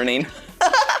love learning.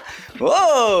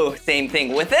 Whoa, same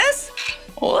thing with this.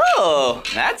 Whoa,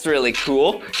 that's really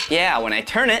cool. Yeah, when I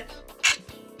turn it,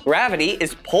 gravity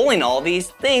is pulling all these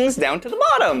things down to the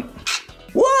bottom.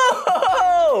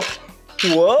 Whoa!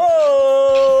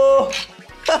 Whoa!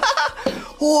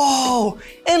 Whoa,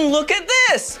 and look at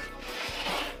this.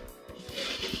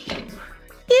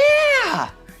 Yeah,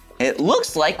 it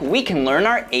looks like we can learn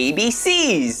our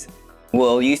ABCs.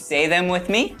 Will you say them with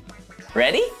me?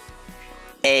 Ready?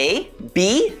 A,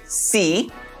 B,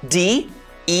 C, D,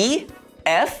 E,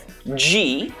 F,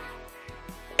 G,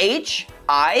 H,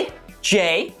 I,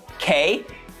 J, K,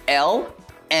 L,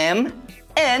 M,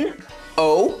 N,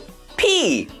 O,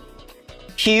 P,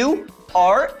 Q,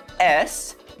 R,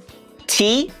 S,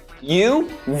 T, U,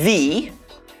 V,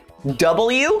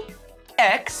 W,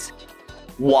 X,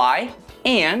 Y,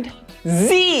 and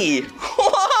Z.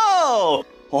 Whoa!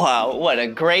 Wow, what a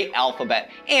great alphabet,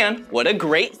 and what a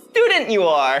great student you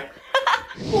are.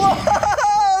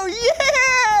 Whoa,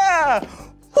 yeah!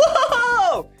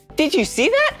 Whoa! Did you see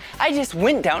that? I just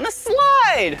went down a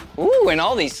slide. Ooh, and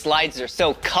all these slides are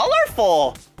so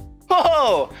colorful.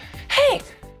 Whoa! Hey,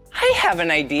 I have an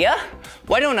idea.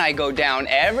 Why don't I go down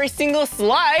every single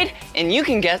slide and you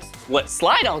can guess what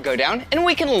slide I'll go down and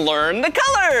we can learn the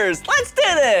colors. Let's do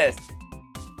this.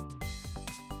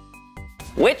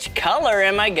 Which color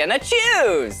am I gonna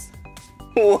choose?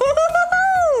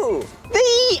 Woohoo!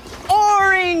 The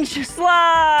orange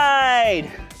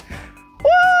slide!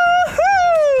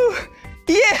 Woohoo!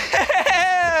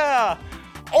 Yeah!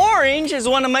 Orange is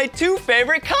one of my 2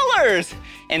 favorite colors.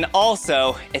 And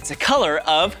also, it's a color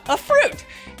of a fruit.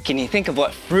 Can you think of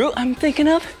what fruit I'm thinking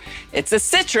of? It's a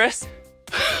citrus.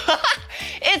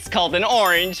 It's called an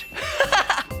orange.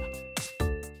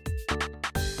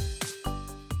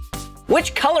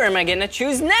 Which color am I gonna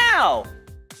choose now?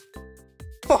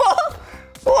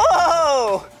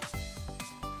 Whoa!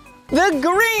 The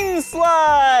green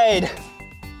slide!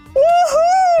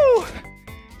 Woohoo!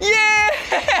 Yeah!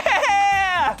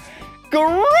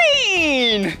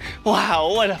 Green!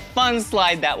 Wow, what a fun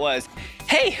slide that was.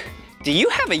 Hey, do you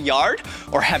have a yard?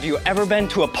 Or have you ever been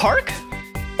to a park?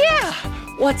 Yeah,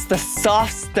 what's the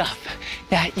soft stuff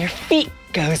that your feet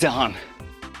goes on?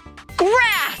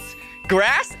 Grass!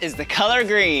 Grass is the color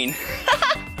green.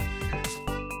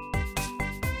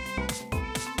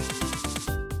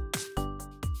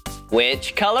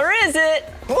 Which color is it?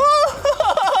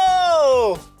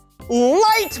 Whoa!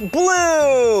 Light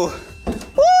blue!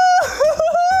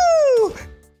 Woo-hoo-hoo-hoo!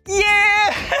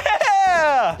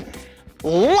 Yeah!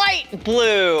 Light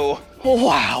blue!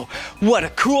 Wow, what a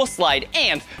cool slide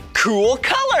and cool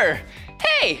color!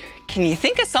 Hey, can you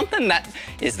think of something that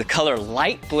is the color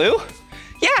light blue?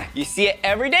 Yeah, you see it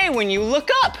every day when you look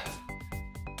up.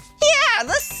 Yeah,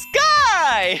 the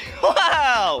sky!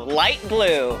 Wow, light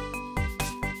blue.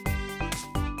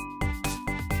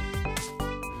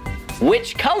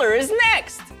 Which color is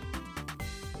next?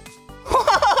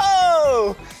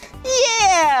 Whoa!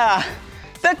 Yeah!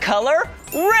 The color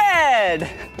red!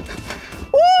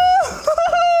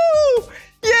 Woo-hoo-hoo!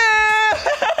 Yeah!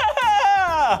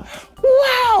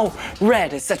 Wow!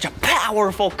 Red is such a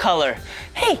powerful color.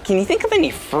 Hey, can you think of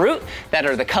any fruit that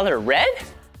are the color red?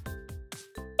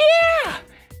 Yeah!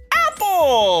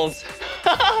 Apples!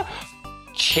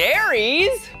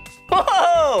 Cherries!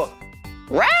 Whoa!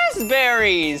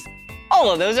 Raspberries! All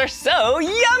of those are so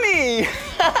yummy!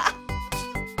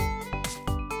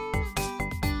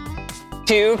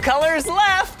 2 colors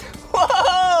left!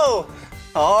 Whoa!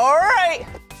 All right!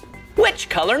 Which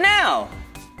color now?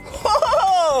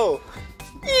 Whoa!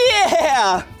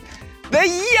 Yeah! The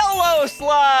yellow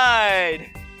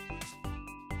slide!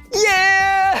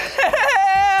 Yeah!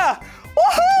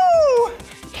 Woohoo!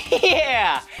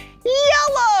 Yeah!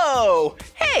 Yellow!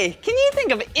 Hey, can you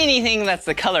think of anything that's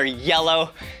the color yellow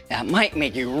that might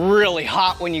make you really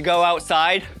hot when you go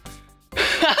outside?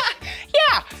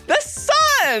 Yeah, the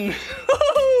sun!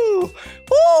 Woo!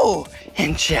 Woo!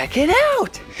 And check it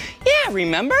out! Yeah,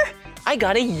 remember? I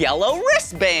got a yellow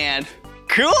wristband.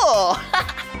 Cool!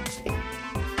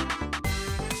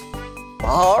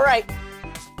 All right,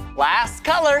 last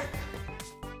color.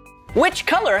 Which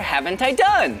color haven't I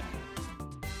done?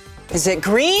 Is it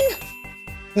green?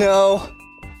 No.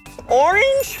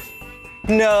 Orange?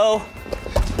 No.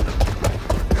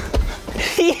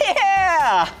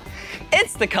 Yeah!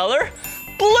 It's the color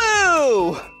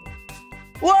blue!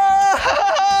 Whoa!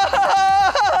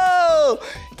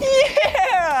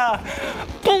 Yeah!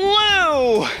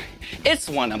 Blue! It's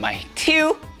one of my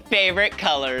 2 favorite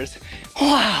colors.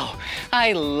 Wow,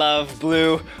 I love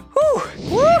blue. Woo!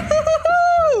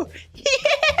 Woo-hoo-hoo-hoo!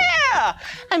 Yeah!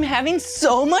 I'm having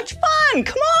so much fun.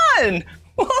 Come on!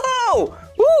 Whoa!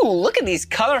 Ooh, look at these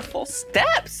colorful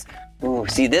steps. Ooh,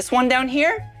 see this one down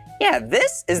here? Yeah,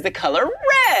 this is the color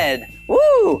red.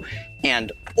 Ooh,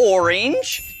 and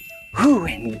orange. Ooh,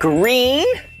 and green.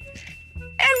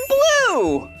 And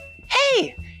blue.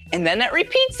 Hey, and then it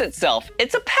repeats itself.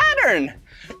 It's a pattern.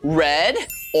 Red,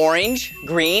 orange,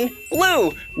 green,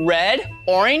 blue. Red,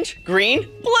 orange, green,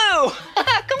 blue.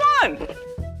 Come on.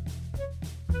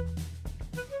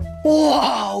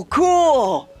 Whoa,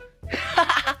 cool.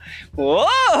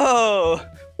 Whoa.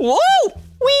 Whoa,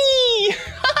 wee.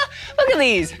 Look at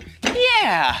these.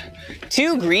 Yeah,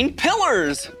 2 green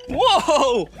pillars.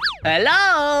 Whoa,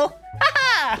 hello.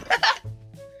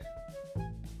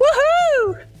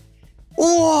 Woohoo.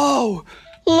 Whoa,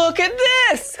 look at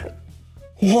this.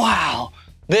 Wow,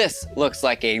 this looks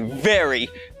like a very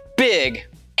big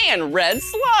and red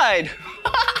slide.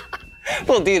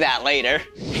 We'll do that later.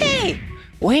 Hey,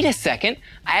 wait a second.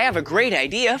 I have a great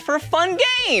idea for a fun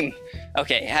game.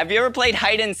 Okay, have you ever played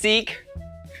hide and seek?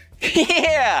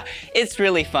 Yeah, it's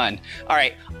really fun. All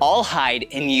right, I'll hide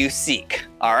and you seek.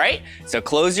 All right, so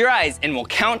close your eyes and we'll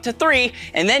count to 3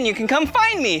 and then you can come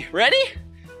find me. Ready?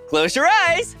 Close your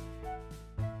eyes.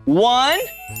 1,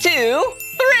 2,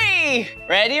 3.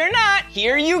 Ready or not,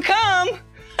 here you come.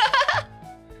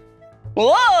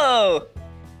 Whoa,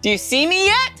 do you see me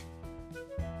yet?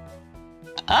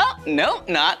 Oh, no,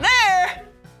 not there.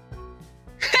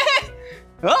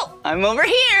 Oh, I'm over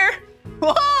here.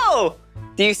 Whoa,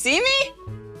 do you see me?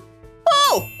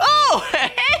 Oh,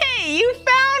 hey, you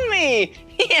found me.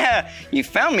 Yeah, you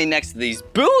found me next to these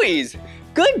buoys.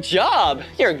 Good job,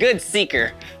 you're a good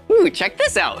seeker. Ooh, check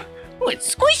this out. Ooh,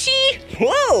 it's squishy.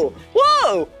 Whoa,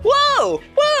 whoa, whoa,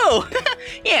 whoa.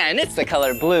 Yeah, and it's the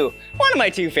color blue, one of my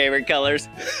 2 favorite colors.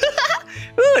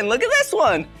 Ooh, and look at this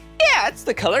one. Yeah, it's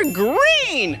the color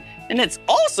green, and it's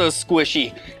also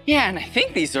squishy. Yeah, and I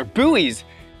think these are buoys.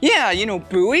 Yeah, you know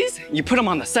buoys? You put them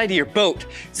on the side of your boat,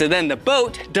 so then the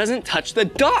boat doesn't touch the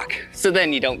dock, so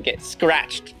then you don't get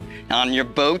scratched on your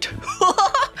boat.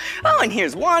 Oh, and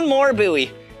here's one more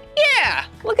buoy. Yeah,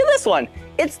 look at this one.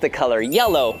 It's the color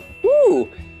yellow. Ooh,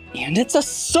 and it's a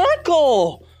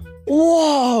circle.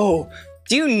 Whoa,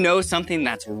 do you know something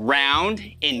that's round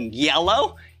and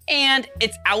yellow and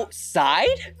it's outside?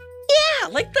 Yeah,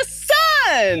 like the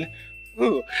sun.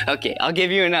 Ooh, okay, I'll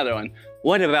give you another one.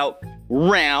 What about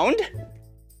round,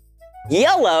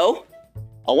 yellow,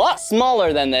 a lot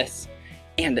smaller than this,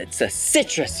 and it's a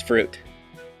citrus fruit.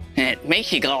 And it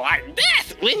makes you go like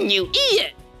this when you eat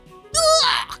it.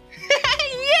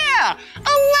 Yeah,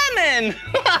 a lemon.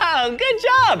 Wow, good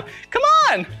job. Come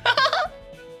on.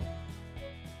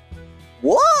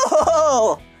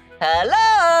 Whoa,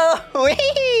 hello.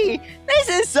 Whee! This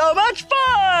is so much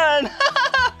fun.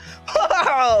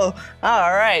 Whoa.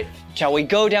 All right, shall we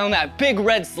go down that big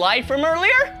red slide from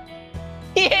earlier?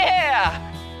 Yeah.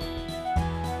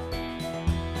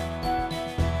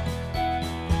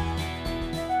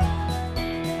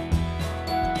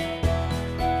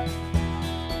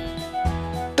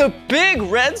 The big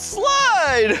red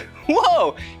slide.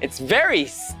 Whoa, it's very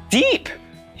steep.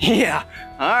 Yeah,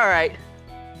 all right.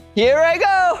 Here I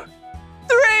go.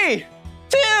 3,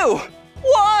 2,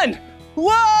 1.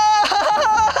 Whoa!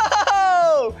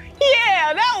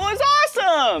 Yeah, that was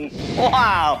awesome.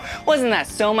 Wow, wasn't that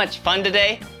so much fun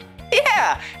today?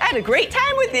 Yeah, I had a great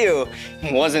time with you.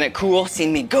 Wasn't it cool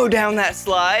seeing me go down that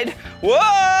slide? Whoa!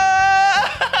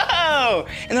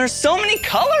 And there's so many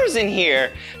colors in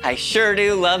here. I sure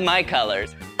do love my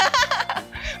colors.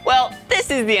 Well,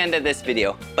 this is the end of this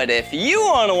video, but if you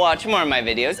want to watch more of my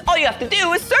videos, all you have to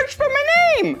do is search for my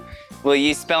name. Will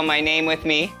you spell my name with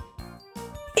me?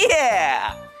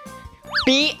 Yeah!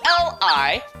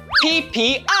 B-L-I-P-P-I,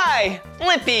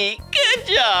 Blippi. Good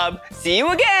job. See you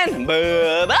again.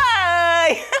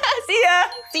 Bye-bye. See ya.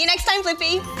 See you next time,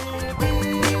 Blippi.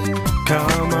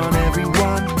 Come on,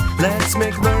 everyone, let's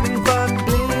make learning fun.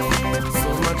 So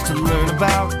much to learn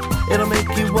about, it'll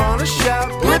make you want to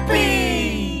shout, Blippi!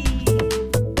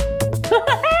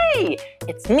 Hey,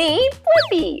 it's me,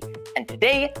 Blippi. And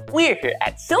today, we're here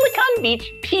at Silicon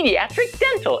Beach Pediatric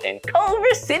Dental in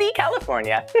Culver City,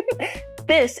 California.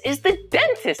 This is the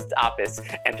dentist's office,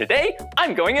 and today,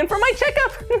 I'm going in for my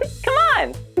checkup. Come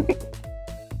on.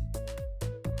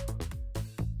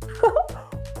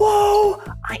 Whoa,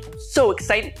 I am so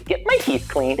excited to get my teeth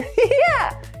cleaned.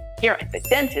 Yeah. Here at the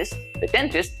dentist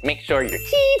makes sure your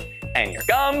teeth and your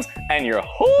gums and your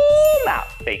whole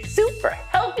mouth stay super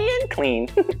healthy and clean.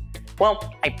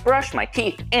 Well, I brush my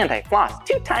teeth and I floss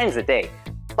 2 times a day,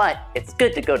 but it's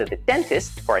good to go to the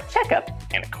dentist for a checkup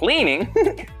and a cleaning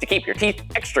to keep your teeth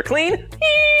extra clean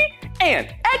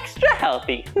and extra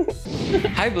healthy.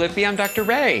 Hi, Blippi, I'm Dr.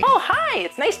 Ray. Oh, hi,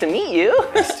 it's nice to meet you.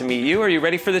 Nice to meet you. Are you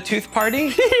ready for the tooth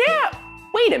party? Yeah.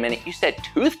 Wait a minute, you said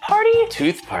tooth party?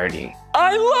 Tooth party.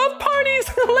 I love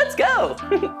parties. Let's go.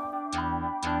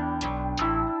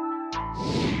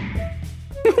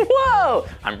 Whoa,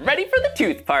 I'm ready for the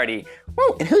tooth party.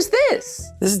 Oh, and who's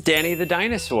this? This is Danny the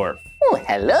dinosaur. Oh,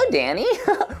 hello, Danny.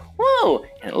 Whoa,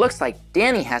 and it looks like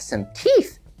Danny has some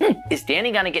teeth. Is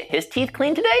Danny gonna get his teeth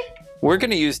cleaned today? We're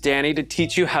gonna use Danny to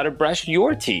teach you how to brush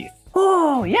your teeth.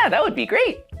 Oh, yeah, that would be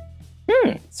great.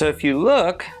 So if you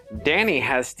look, Danny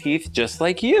has teeth just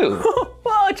like you.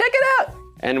 Whoa, check it out.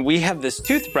 And we have this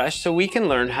toothbrush so we can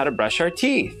learn how to brush our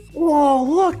teeth. Whoa,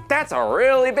 look, that's a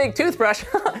really big toothbrush.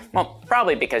 Well,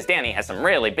 probably because Danny has some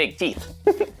really big teeth.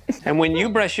 And when you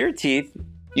brush your teeth,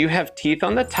 you have teeth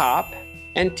on the top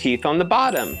and teeth on the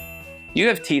bottom. You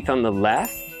have teeth on the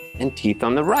left and teeth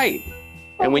on the right.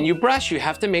 And when you brush, you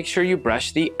have to make sure you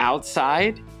brush the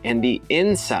outside and the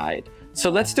inside. So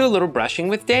let's do a little brushing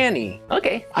with Danny.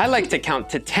 Okay. I like to count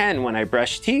to 10 when I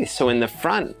brush teeth. So in the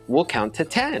front, we'll count to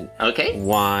 10. Okay.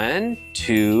 1,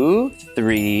 2,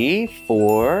 3,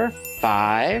 4,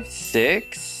 5,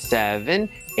 6, 7,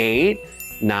 8,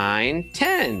 9,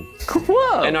 10.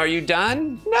 Whoa. And are you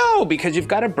done? No, because you've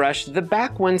got to brush the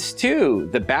back ones too.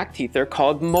 The back teeth are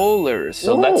called molars.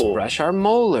 So let's brush our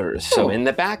molars. So in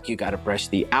the back, you got to brush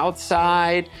the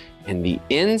outside and the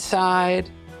inside.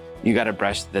 You got to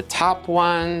brush the top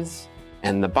ones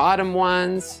and the bottom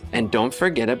ones. And don't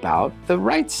forget about the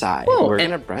right side. Whoa, We're going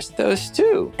to brush those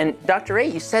too. And Dr. Ray,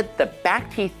 you said the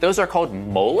back teeth, those are called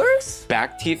molars?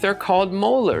 Back teeth are called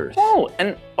molars. Oh,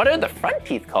 and what are the front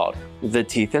teeth called? The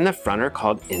teeth in the front are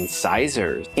called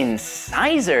incisors.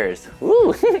 Incisors.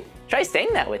 Ooh, try saying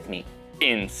that with me.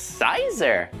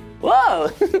 Incisor.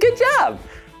 Whoa, good job.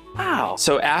 Wow.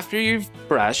 So after you've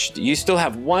brushed, you still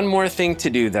have one more thing to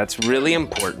do that's really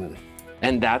important,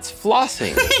 and that's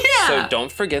flossing. Yeah. So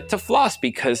don't forget to floss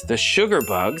because the sugar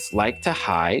bugs like to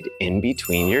hide in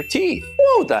between your teeth.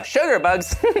 Whoa, the sugar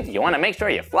bugs. You want to make sure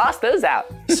you floss those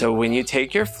out. So when you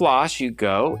take your floss, you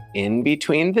go in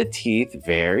between the teeth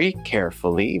very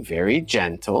carefully, very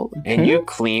gentle, and you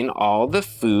clean all the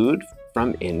food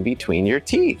from in between your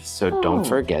teeth. So don't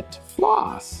forget to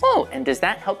floss. Oh, and does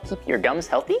that help keep your gums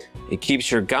healthy? It keeps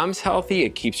your gums healthy,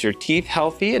 it keeps your teeth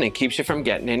healthy, and it keeps you from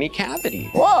getting any cavities.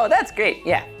 Whoa, that's great.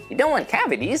 Yeah, you don't want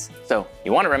cavities, so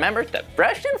you want to remember to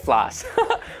brush and floss.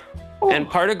 And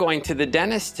part of going to the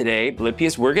dentist today, Blippi,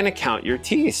 is we're gonna count your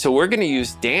teeth. So we're gonna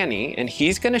use Danny, and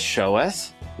he's gonna show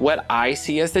us what I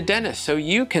see as the dentist, so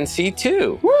you can see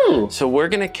too. Woo. So we're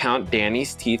gonna count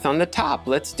Danny's teeth on the top.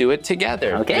 Let's do it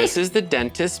together. Okay. This is the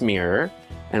dentist mirror,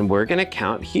 and we're gonna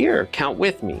count here. Count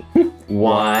with me.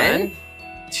 1,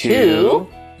 2,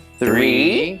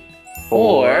 3,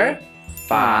 4,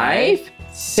 5,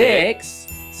 6,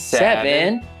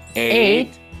 7, 8,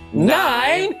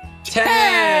 9, 10.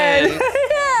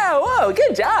 Yeah, whoa,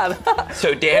 good job.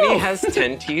 So Danny has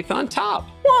 10 teeth on top.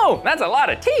 Whoa, that's a lot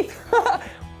of teeth.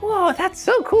 Whoa, that's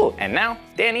so cool. And now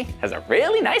Danny has a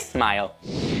really nice smile.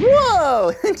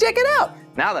 Whoa, check it out.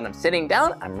 Now that I'm sitting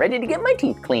down, I'm ready to get my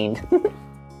teeth cleaned.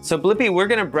 So Blippi, we're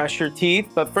gonna brush your teeth,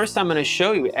 but first I'm gonna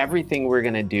show you everything we're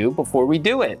gonna do before we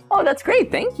do it. Oh, that's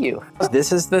great, thank you.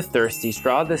 This is the thirsty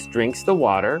straw. This drinks the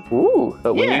water. Ooh,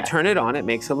 But when you turn it on, it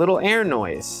makes a little air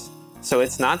noise. So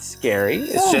it's not scary,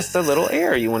 it's just a little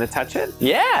air. You wanna touch it?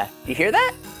 Yeah, you hear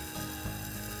that?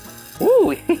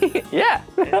 Ooh, yeah.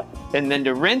 And then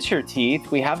to rinse your teeth,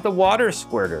 we have the water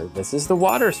squirter. This is the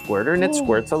water squirter, and it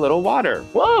squirts a little water.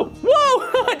 Whoa,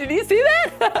 whoa, did you see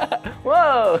that?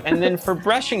 Whoa. And then for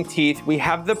brushing teeth, we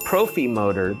have the Profi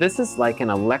motor. This is like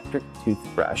an electric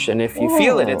toothbrush, and if you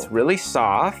feel it, it's really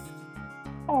soft.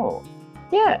 Oh,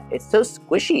 yeah, it's so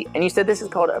squishy. And you said this is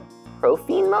called a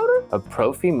Profi motor? A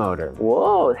Profi motor.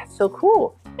 Whoa, that's so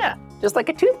cool. Yeah, just like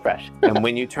a toothbrush. And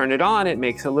when you turn it on, it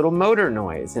makes a little motor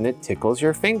noise, and it tickles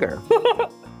your finger.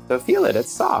 So feel it,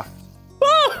 it's soft.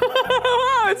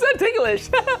 Whoa, it's so ticklish.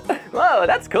 Whoa,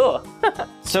 that's cool.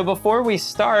 So before we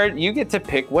start, you get to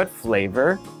pick what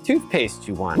flavor toothpaste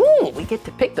you want. Ooh, we get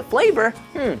to pick the flavor.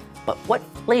 But what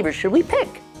flavor should we pick?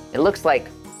 It looks like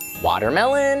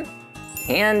watermelon,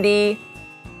 candy,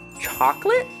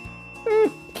 chocolate,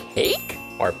 cake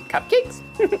or cupcakes,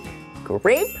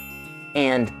 grape,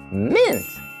 and mint.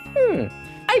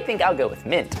 I think I'll go with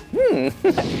mint.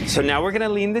 So now we're gonna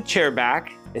lean the chair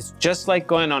back. It's just like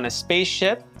going on a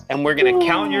spaceship, and we're gonna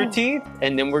count your teeth,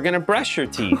 and then we're gonna brush your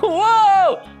teeth.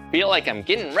 Whoa! Feel like I'm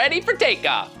getting ready for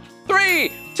takeoff.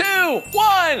 3, 2,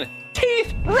 1,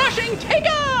 teeth brushing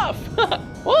takeoff!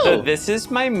 Whoa! So this is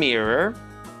my mirror,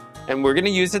 and we're gonna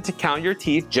use it to count your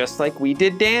teeth just like we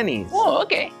did Danny's. Whoa,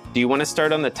 okay. Do you wanna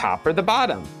start on the top or the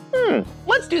bottom?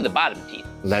 Let's do the bottom teeth.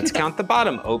 Let's count the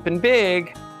bottom, open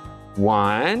big.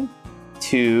 1,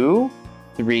 2,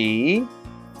 3,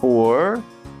 4,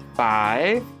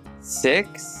 5,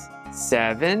 6,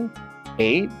 7,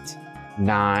 8,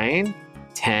 9,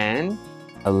 10,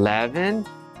 11,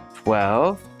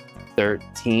 12,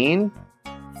 13,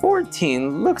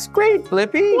 14. Looks great,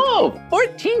 Blippi. Whoa,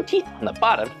 14 teeth on the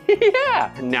bottom.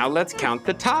 Yeah. Now let's count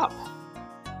the top.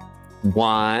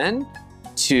 1,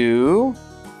 2,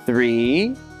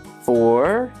 3,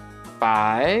 4,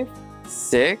 5,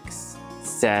 6,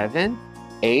 7,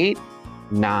 8,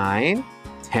 9,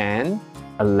 10,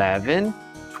 11,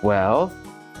 12,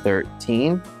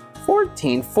 13,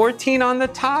 14. 14 on the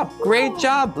top. Great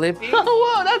job, Blippi.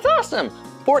 Whoa, that's awesome.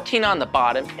 14 on the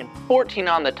bottom and 14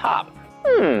 on the top.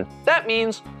 That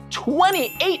means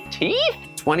 28 teeth?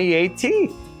 28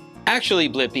 teeth. Actually,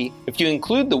 Blippi, if you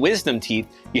include the wisdom teeth,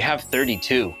 you have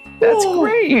 32. That's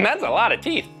great. That's a lot of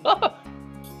teeth.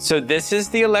 So this is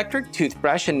the electric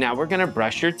toothbrush, and now we're gonna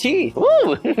brush your teeth.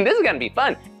 Ooh, this is gonna be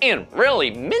fun and really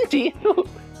minty.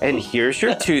 And here's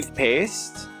your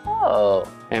toothpaste. Oh.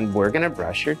 And we're gonna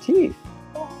brush your teeth.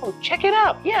 Oh, check it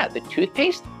out. Yeah, the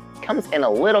toothpaste comes in a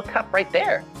little cup right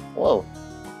there. Whoa.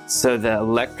 So the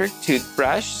electric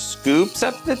toothbrush scoops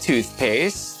up the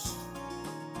toothpaste,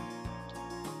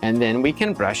 and then we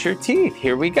can brush your teeth.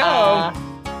 Here we go.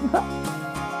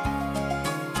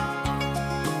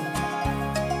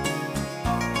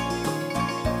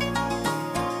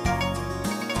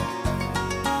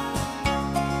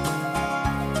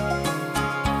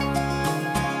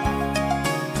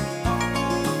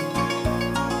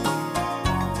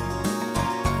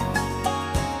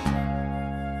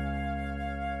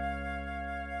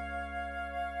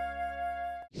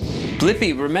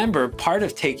 Blippi, remember, part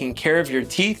of taking care of your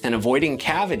teeth and avoiding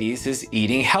cavities is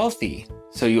eating healthy.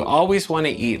 So you always want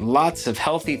to eat lots of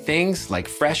healthy things like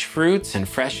fresh fruits and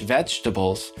fresh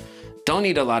vegetables. Don't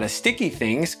eat a lot of sticky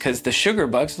things because the sugar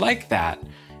bugs like that.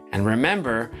 And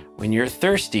remember, when you're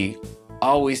thirsty,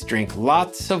 always drink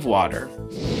lots of water.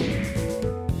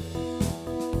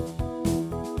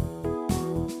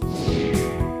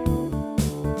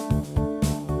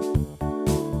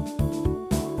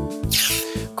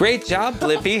 Great job,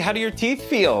 Blippi. How do your teeth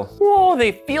feel? Whoa,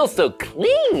 they feel so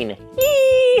clean.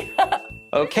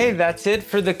 Okay, that's it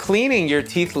for the cleaning. Your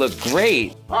teeth look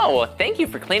great. Oh, well, thank you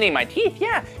for cleaning my teeth,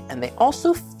 yeah. And they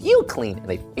also feel clean, and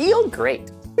they feel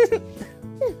great.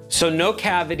 So no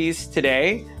cavities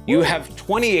today. You have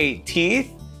 28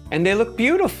 teeth, and they look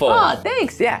beautiful. Oh,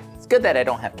 thanks, yeah. It's good that I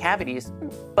don't have cavities.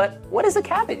 But what is a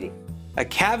cavity? A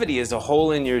cavity is a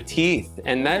hole in your teeth,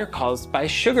 and they're caused by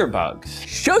sugar bugs.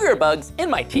 Sugar bugs in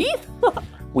my teeth?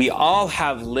 We all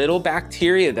have little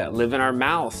bacteria that live in our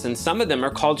mouths, and some of them are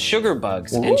called sugar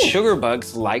bugs. Ooh. And sugar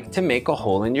bugs like to make a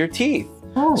hole in your teeth.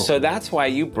 Oh. So that's why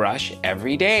you brush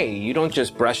every day. You don't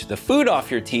just brush the food off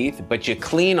your teeth, but you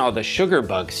clean all the sugar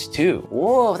bugs too.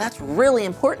 Whoa, that's really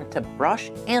important to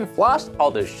brush and floss all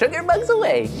those sugar bugs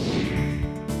away.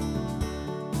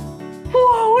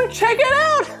 Whoa, check it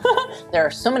out! There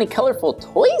are so many colorful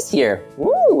toys here.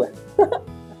 Woo!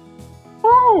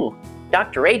 Oh,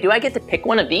 Dr. Ray, do I get to pick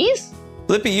one of these?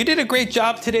 Blippi, you did a great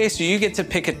job today, so you get to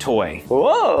pick a toy.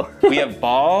 Whoa! We have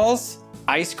balls,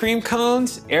 ice cream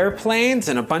cones, airplanes,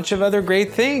 and a bunch of other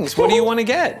great things. What do you want to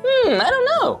get? I don't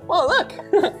know. Well, look.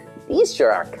 These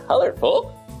sure are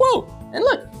colorful. Whoa, and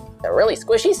look, a really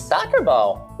squishy soccer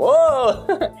ball. Whoa,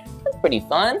 that's pretty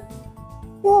fun.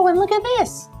 Whoa, and look at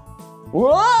this.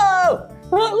 Whoa,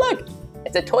 look,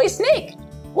 it's a toy snake.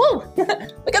 Whoa, look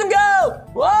at him go.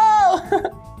 Whoa,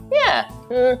 yeah,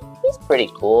 he's pretty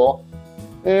cool.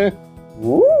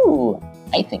 Ooh,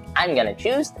 I think I'm gonna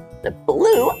choose the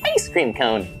blue ice cream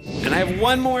cone. And I have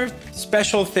one more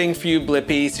special thing for you,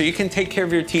 Blippi, so you can take care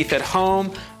of your teeth at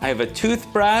home. I have a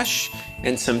toothbrush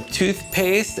and some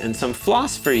toothpaste and some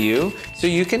floss for you, so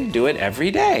you can do it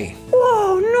every day.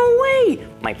 Whoa, no way!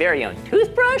 My very own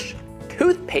toothbrush,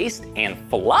 toothpaste, and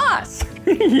floss.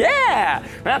 Yeah,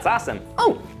 that's awesome.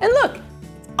 Oh, and look,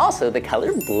 it's also the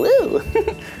color blue.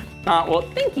 Well,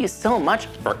 thank you so much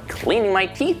for cleaning my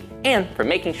teeth and for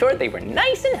making sure they were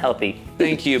nice and healthy.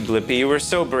 Thank you, Blippi. You were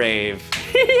so brave.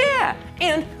 Yeah,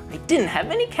 and I didn't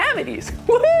have any cavities.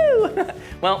 Woohoo!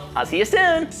 Well, I'll see you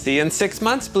soon. See you in 6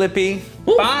 months, Blippi.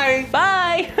 Ooh, bye.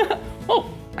 Bye. Oh,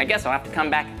 I guess I'll have to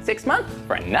come back in 6 months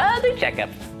for another checkup.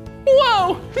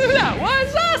 Whoa, that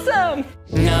was awesome!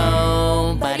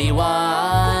 Nobody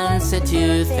wants a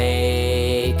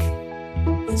toothache.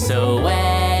 So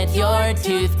wet your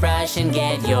toothbrush and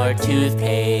get your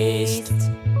toothpaste.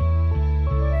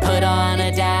 Put on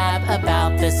a dab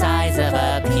about the size of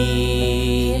a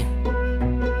pea.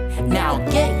 Now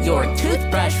get your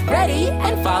toothbrush ready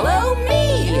and follow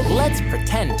me. Let's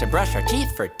pretend to brush our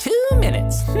teeth for 2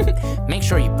 minutes. Make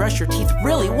sure you brush your teeth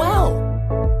really well.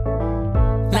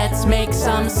 Let's make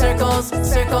some circles,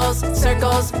 circles,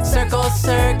 circles, circles,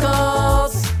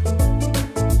 circles.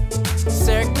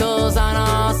 Circles on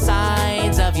all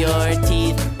sides of your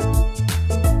teeth.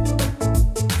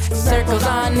 Circles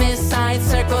on this side,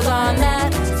 circles on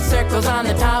that. Circles on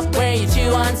the top where you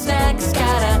chew on snacks.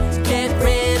 Gotta get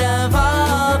rid of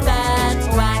all that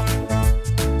plaque.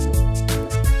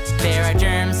 There are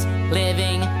germs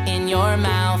living in your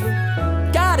mouth.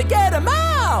 Gotta get them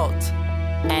out!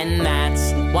 And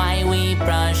that's why we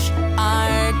brush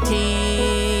our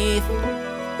teeth.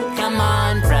 Come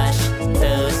on, brush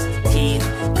those teeth.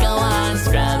 Go on,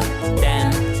 scrub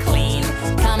them clean.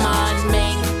 Come on,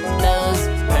 make those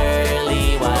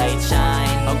pearly white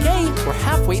shine. Okay, we're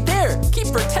halfway there.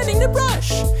 Keep pretending to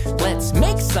brush. Let's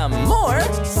make some more.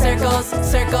 Circles,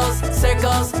 circles,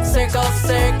 circles, circles,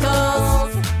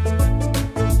 circles.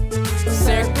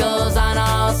 Circles on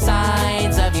all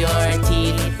sides of your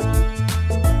teeth.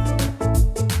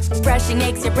 Brushing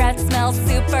makes your breath smell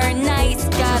super nice.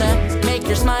 Gotta make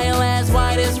your smile as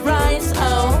white as rice.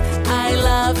 Oh, I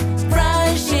love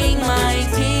brushing my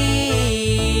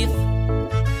teeth.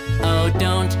 Oh,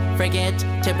 don't forget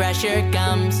to brush your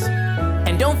gums.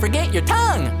 And don't forget your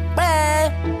tongue. Bah!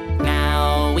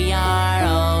 Now we are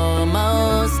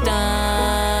almost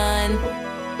done.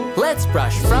 Let's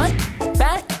brush front,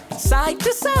 back, side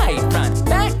to side. Front,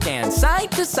 back, and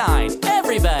side to side.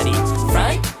 Everybody,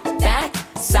 front, back,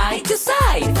 side to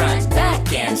side. Front,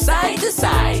 back, and side to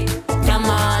side. Come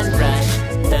on, brush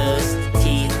those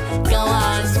teeth. Go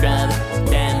on, scrub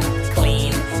them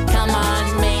clean. Come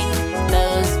on, make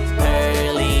those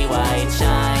pearly white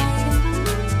shine.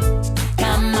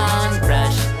 Come on,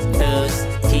 brush those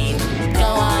teeth. Go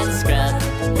on, scrub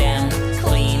them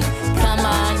clean. Come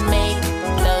on, make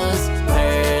those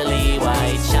pearly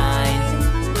white shine.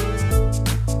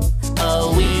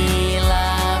 Oh, we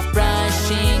love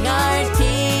brushing our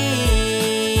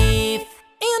teeth.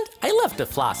 And I love to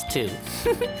floss too.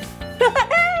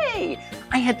 Hey!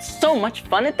 I had so much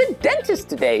fun at the dentist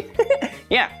today.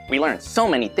 Yeah, we learned so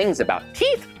many things about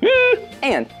teeth.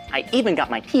 And I even got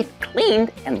my teeth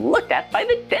cleaned and looked at by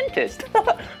the dentist.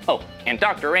 Oh, and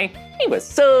Dr. Ray, he was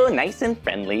so nice and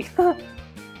friendly.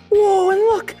 Whoa, and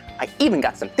look, I even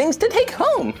got some things to take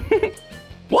home.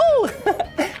 Whoa!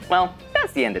 Well,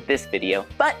 that's the end of this video,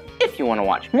 but if you want to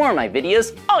watch more of my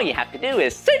videos, all you have to do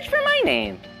is search for my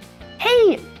name.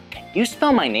 Hey, can you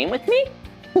spell my name with me?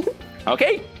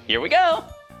 Okay, here we go.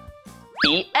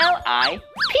 B-L-I-P-P-I,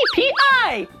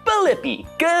 Blippi.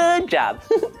 Good job.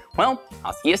 Well,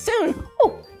 I'll see you soon.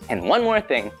 Oh, and one more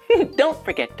thing. Don't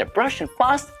forget to brush and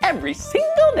floss every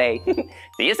single day.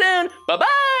 See you soon.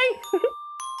 Bye-bye.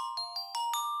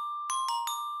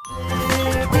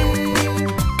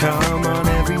 Come on,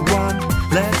 everyone,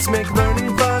 let's make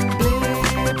learning fun.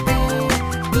 Blippi.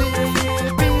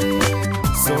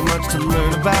 So much to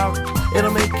learn about,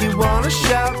 it'll make you want to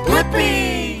shout,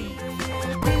 Blippi!